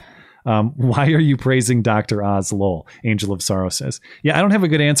Live. Why are you praising Dr. Oz, lol? Angel of Sorrow says. Yeah, I don't have a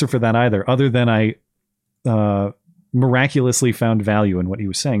good answer for that either, other than I miraculously found value in what he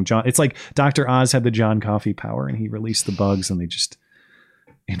was saying. It's like Dr. Oz had the John Coffey power, and he released the bugs, and they just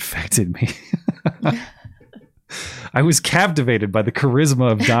infected me. I was captivated by the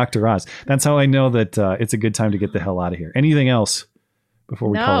charisma of Dr. Oz. That's how I know that it's a good time to get the hell out of here. Anything else before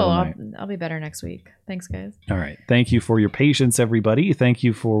we call it a night? I'll be better next week. Thanks, guys. All right. Thank you for your patience, everybody. Thank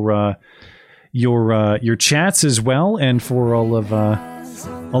you for your chats as well, and for all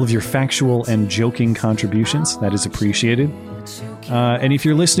of your factual and joking contributions. That is appreciated. And if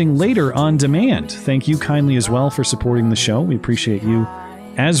you're listening later on demand, thank you kindly as well for supporting the show. We appreciate you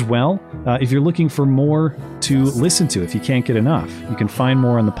as well. If you're looking for more to listen to, if you can't get enough, you can find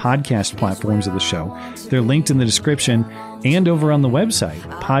more on the podcast platforms of the show. They're linked in the description and over on the website,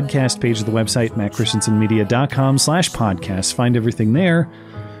 podcast page of the website, mattchristiansenmedia.com/podcast. Find everything there.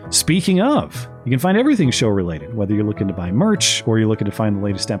 Speaking of, you can find everything show related, whether you're looking to buy merch, or you're looking to find the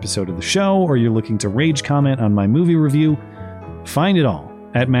latest episode of the show, or you're looking to rage comment on my movie review. Find it all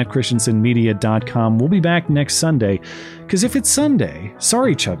at mattchristiansenmedia.com. We'll be back next Sunday, because if it's Sunday,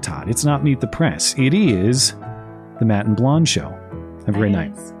 sorry, Chuck Todd, it's not Meet the Press. It is the Matt and Blonde Show. Have a great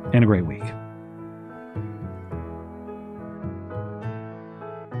night and a great week.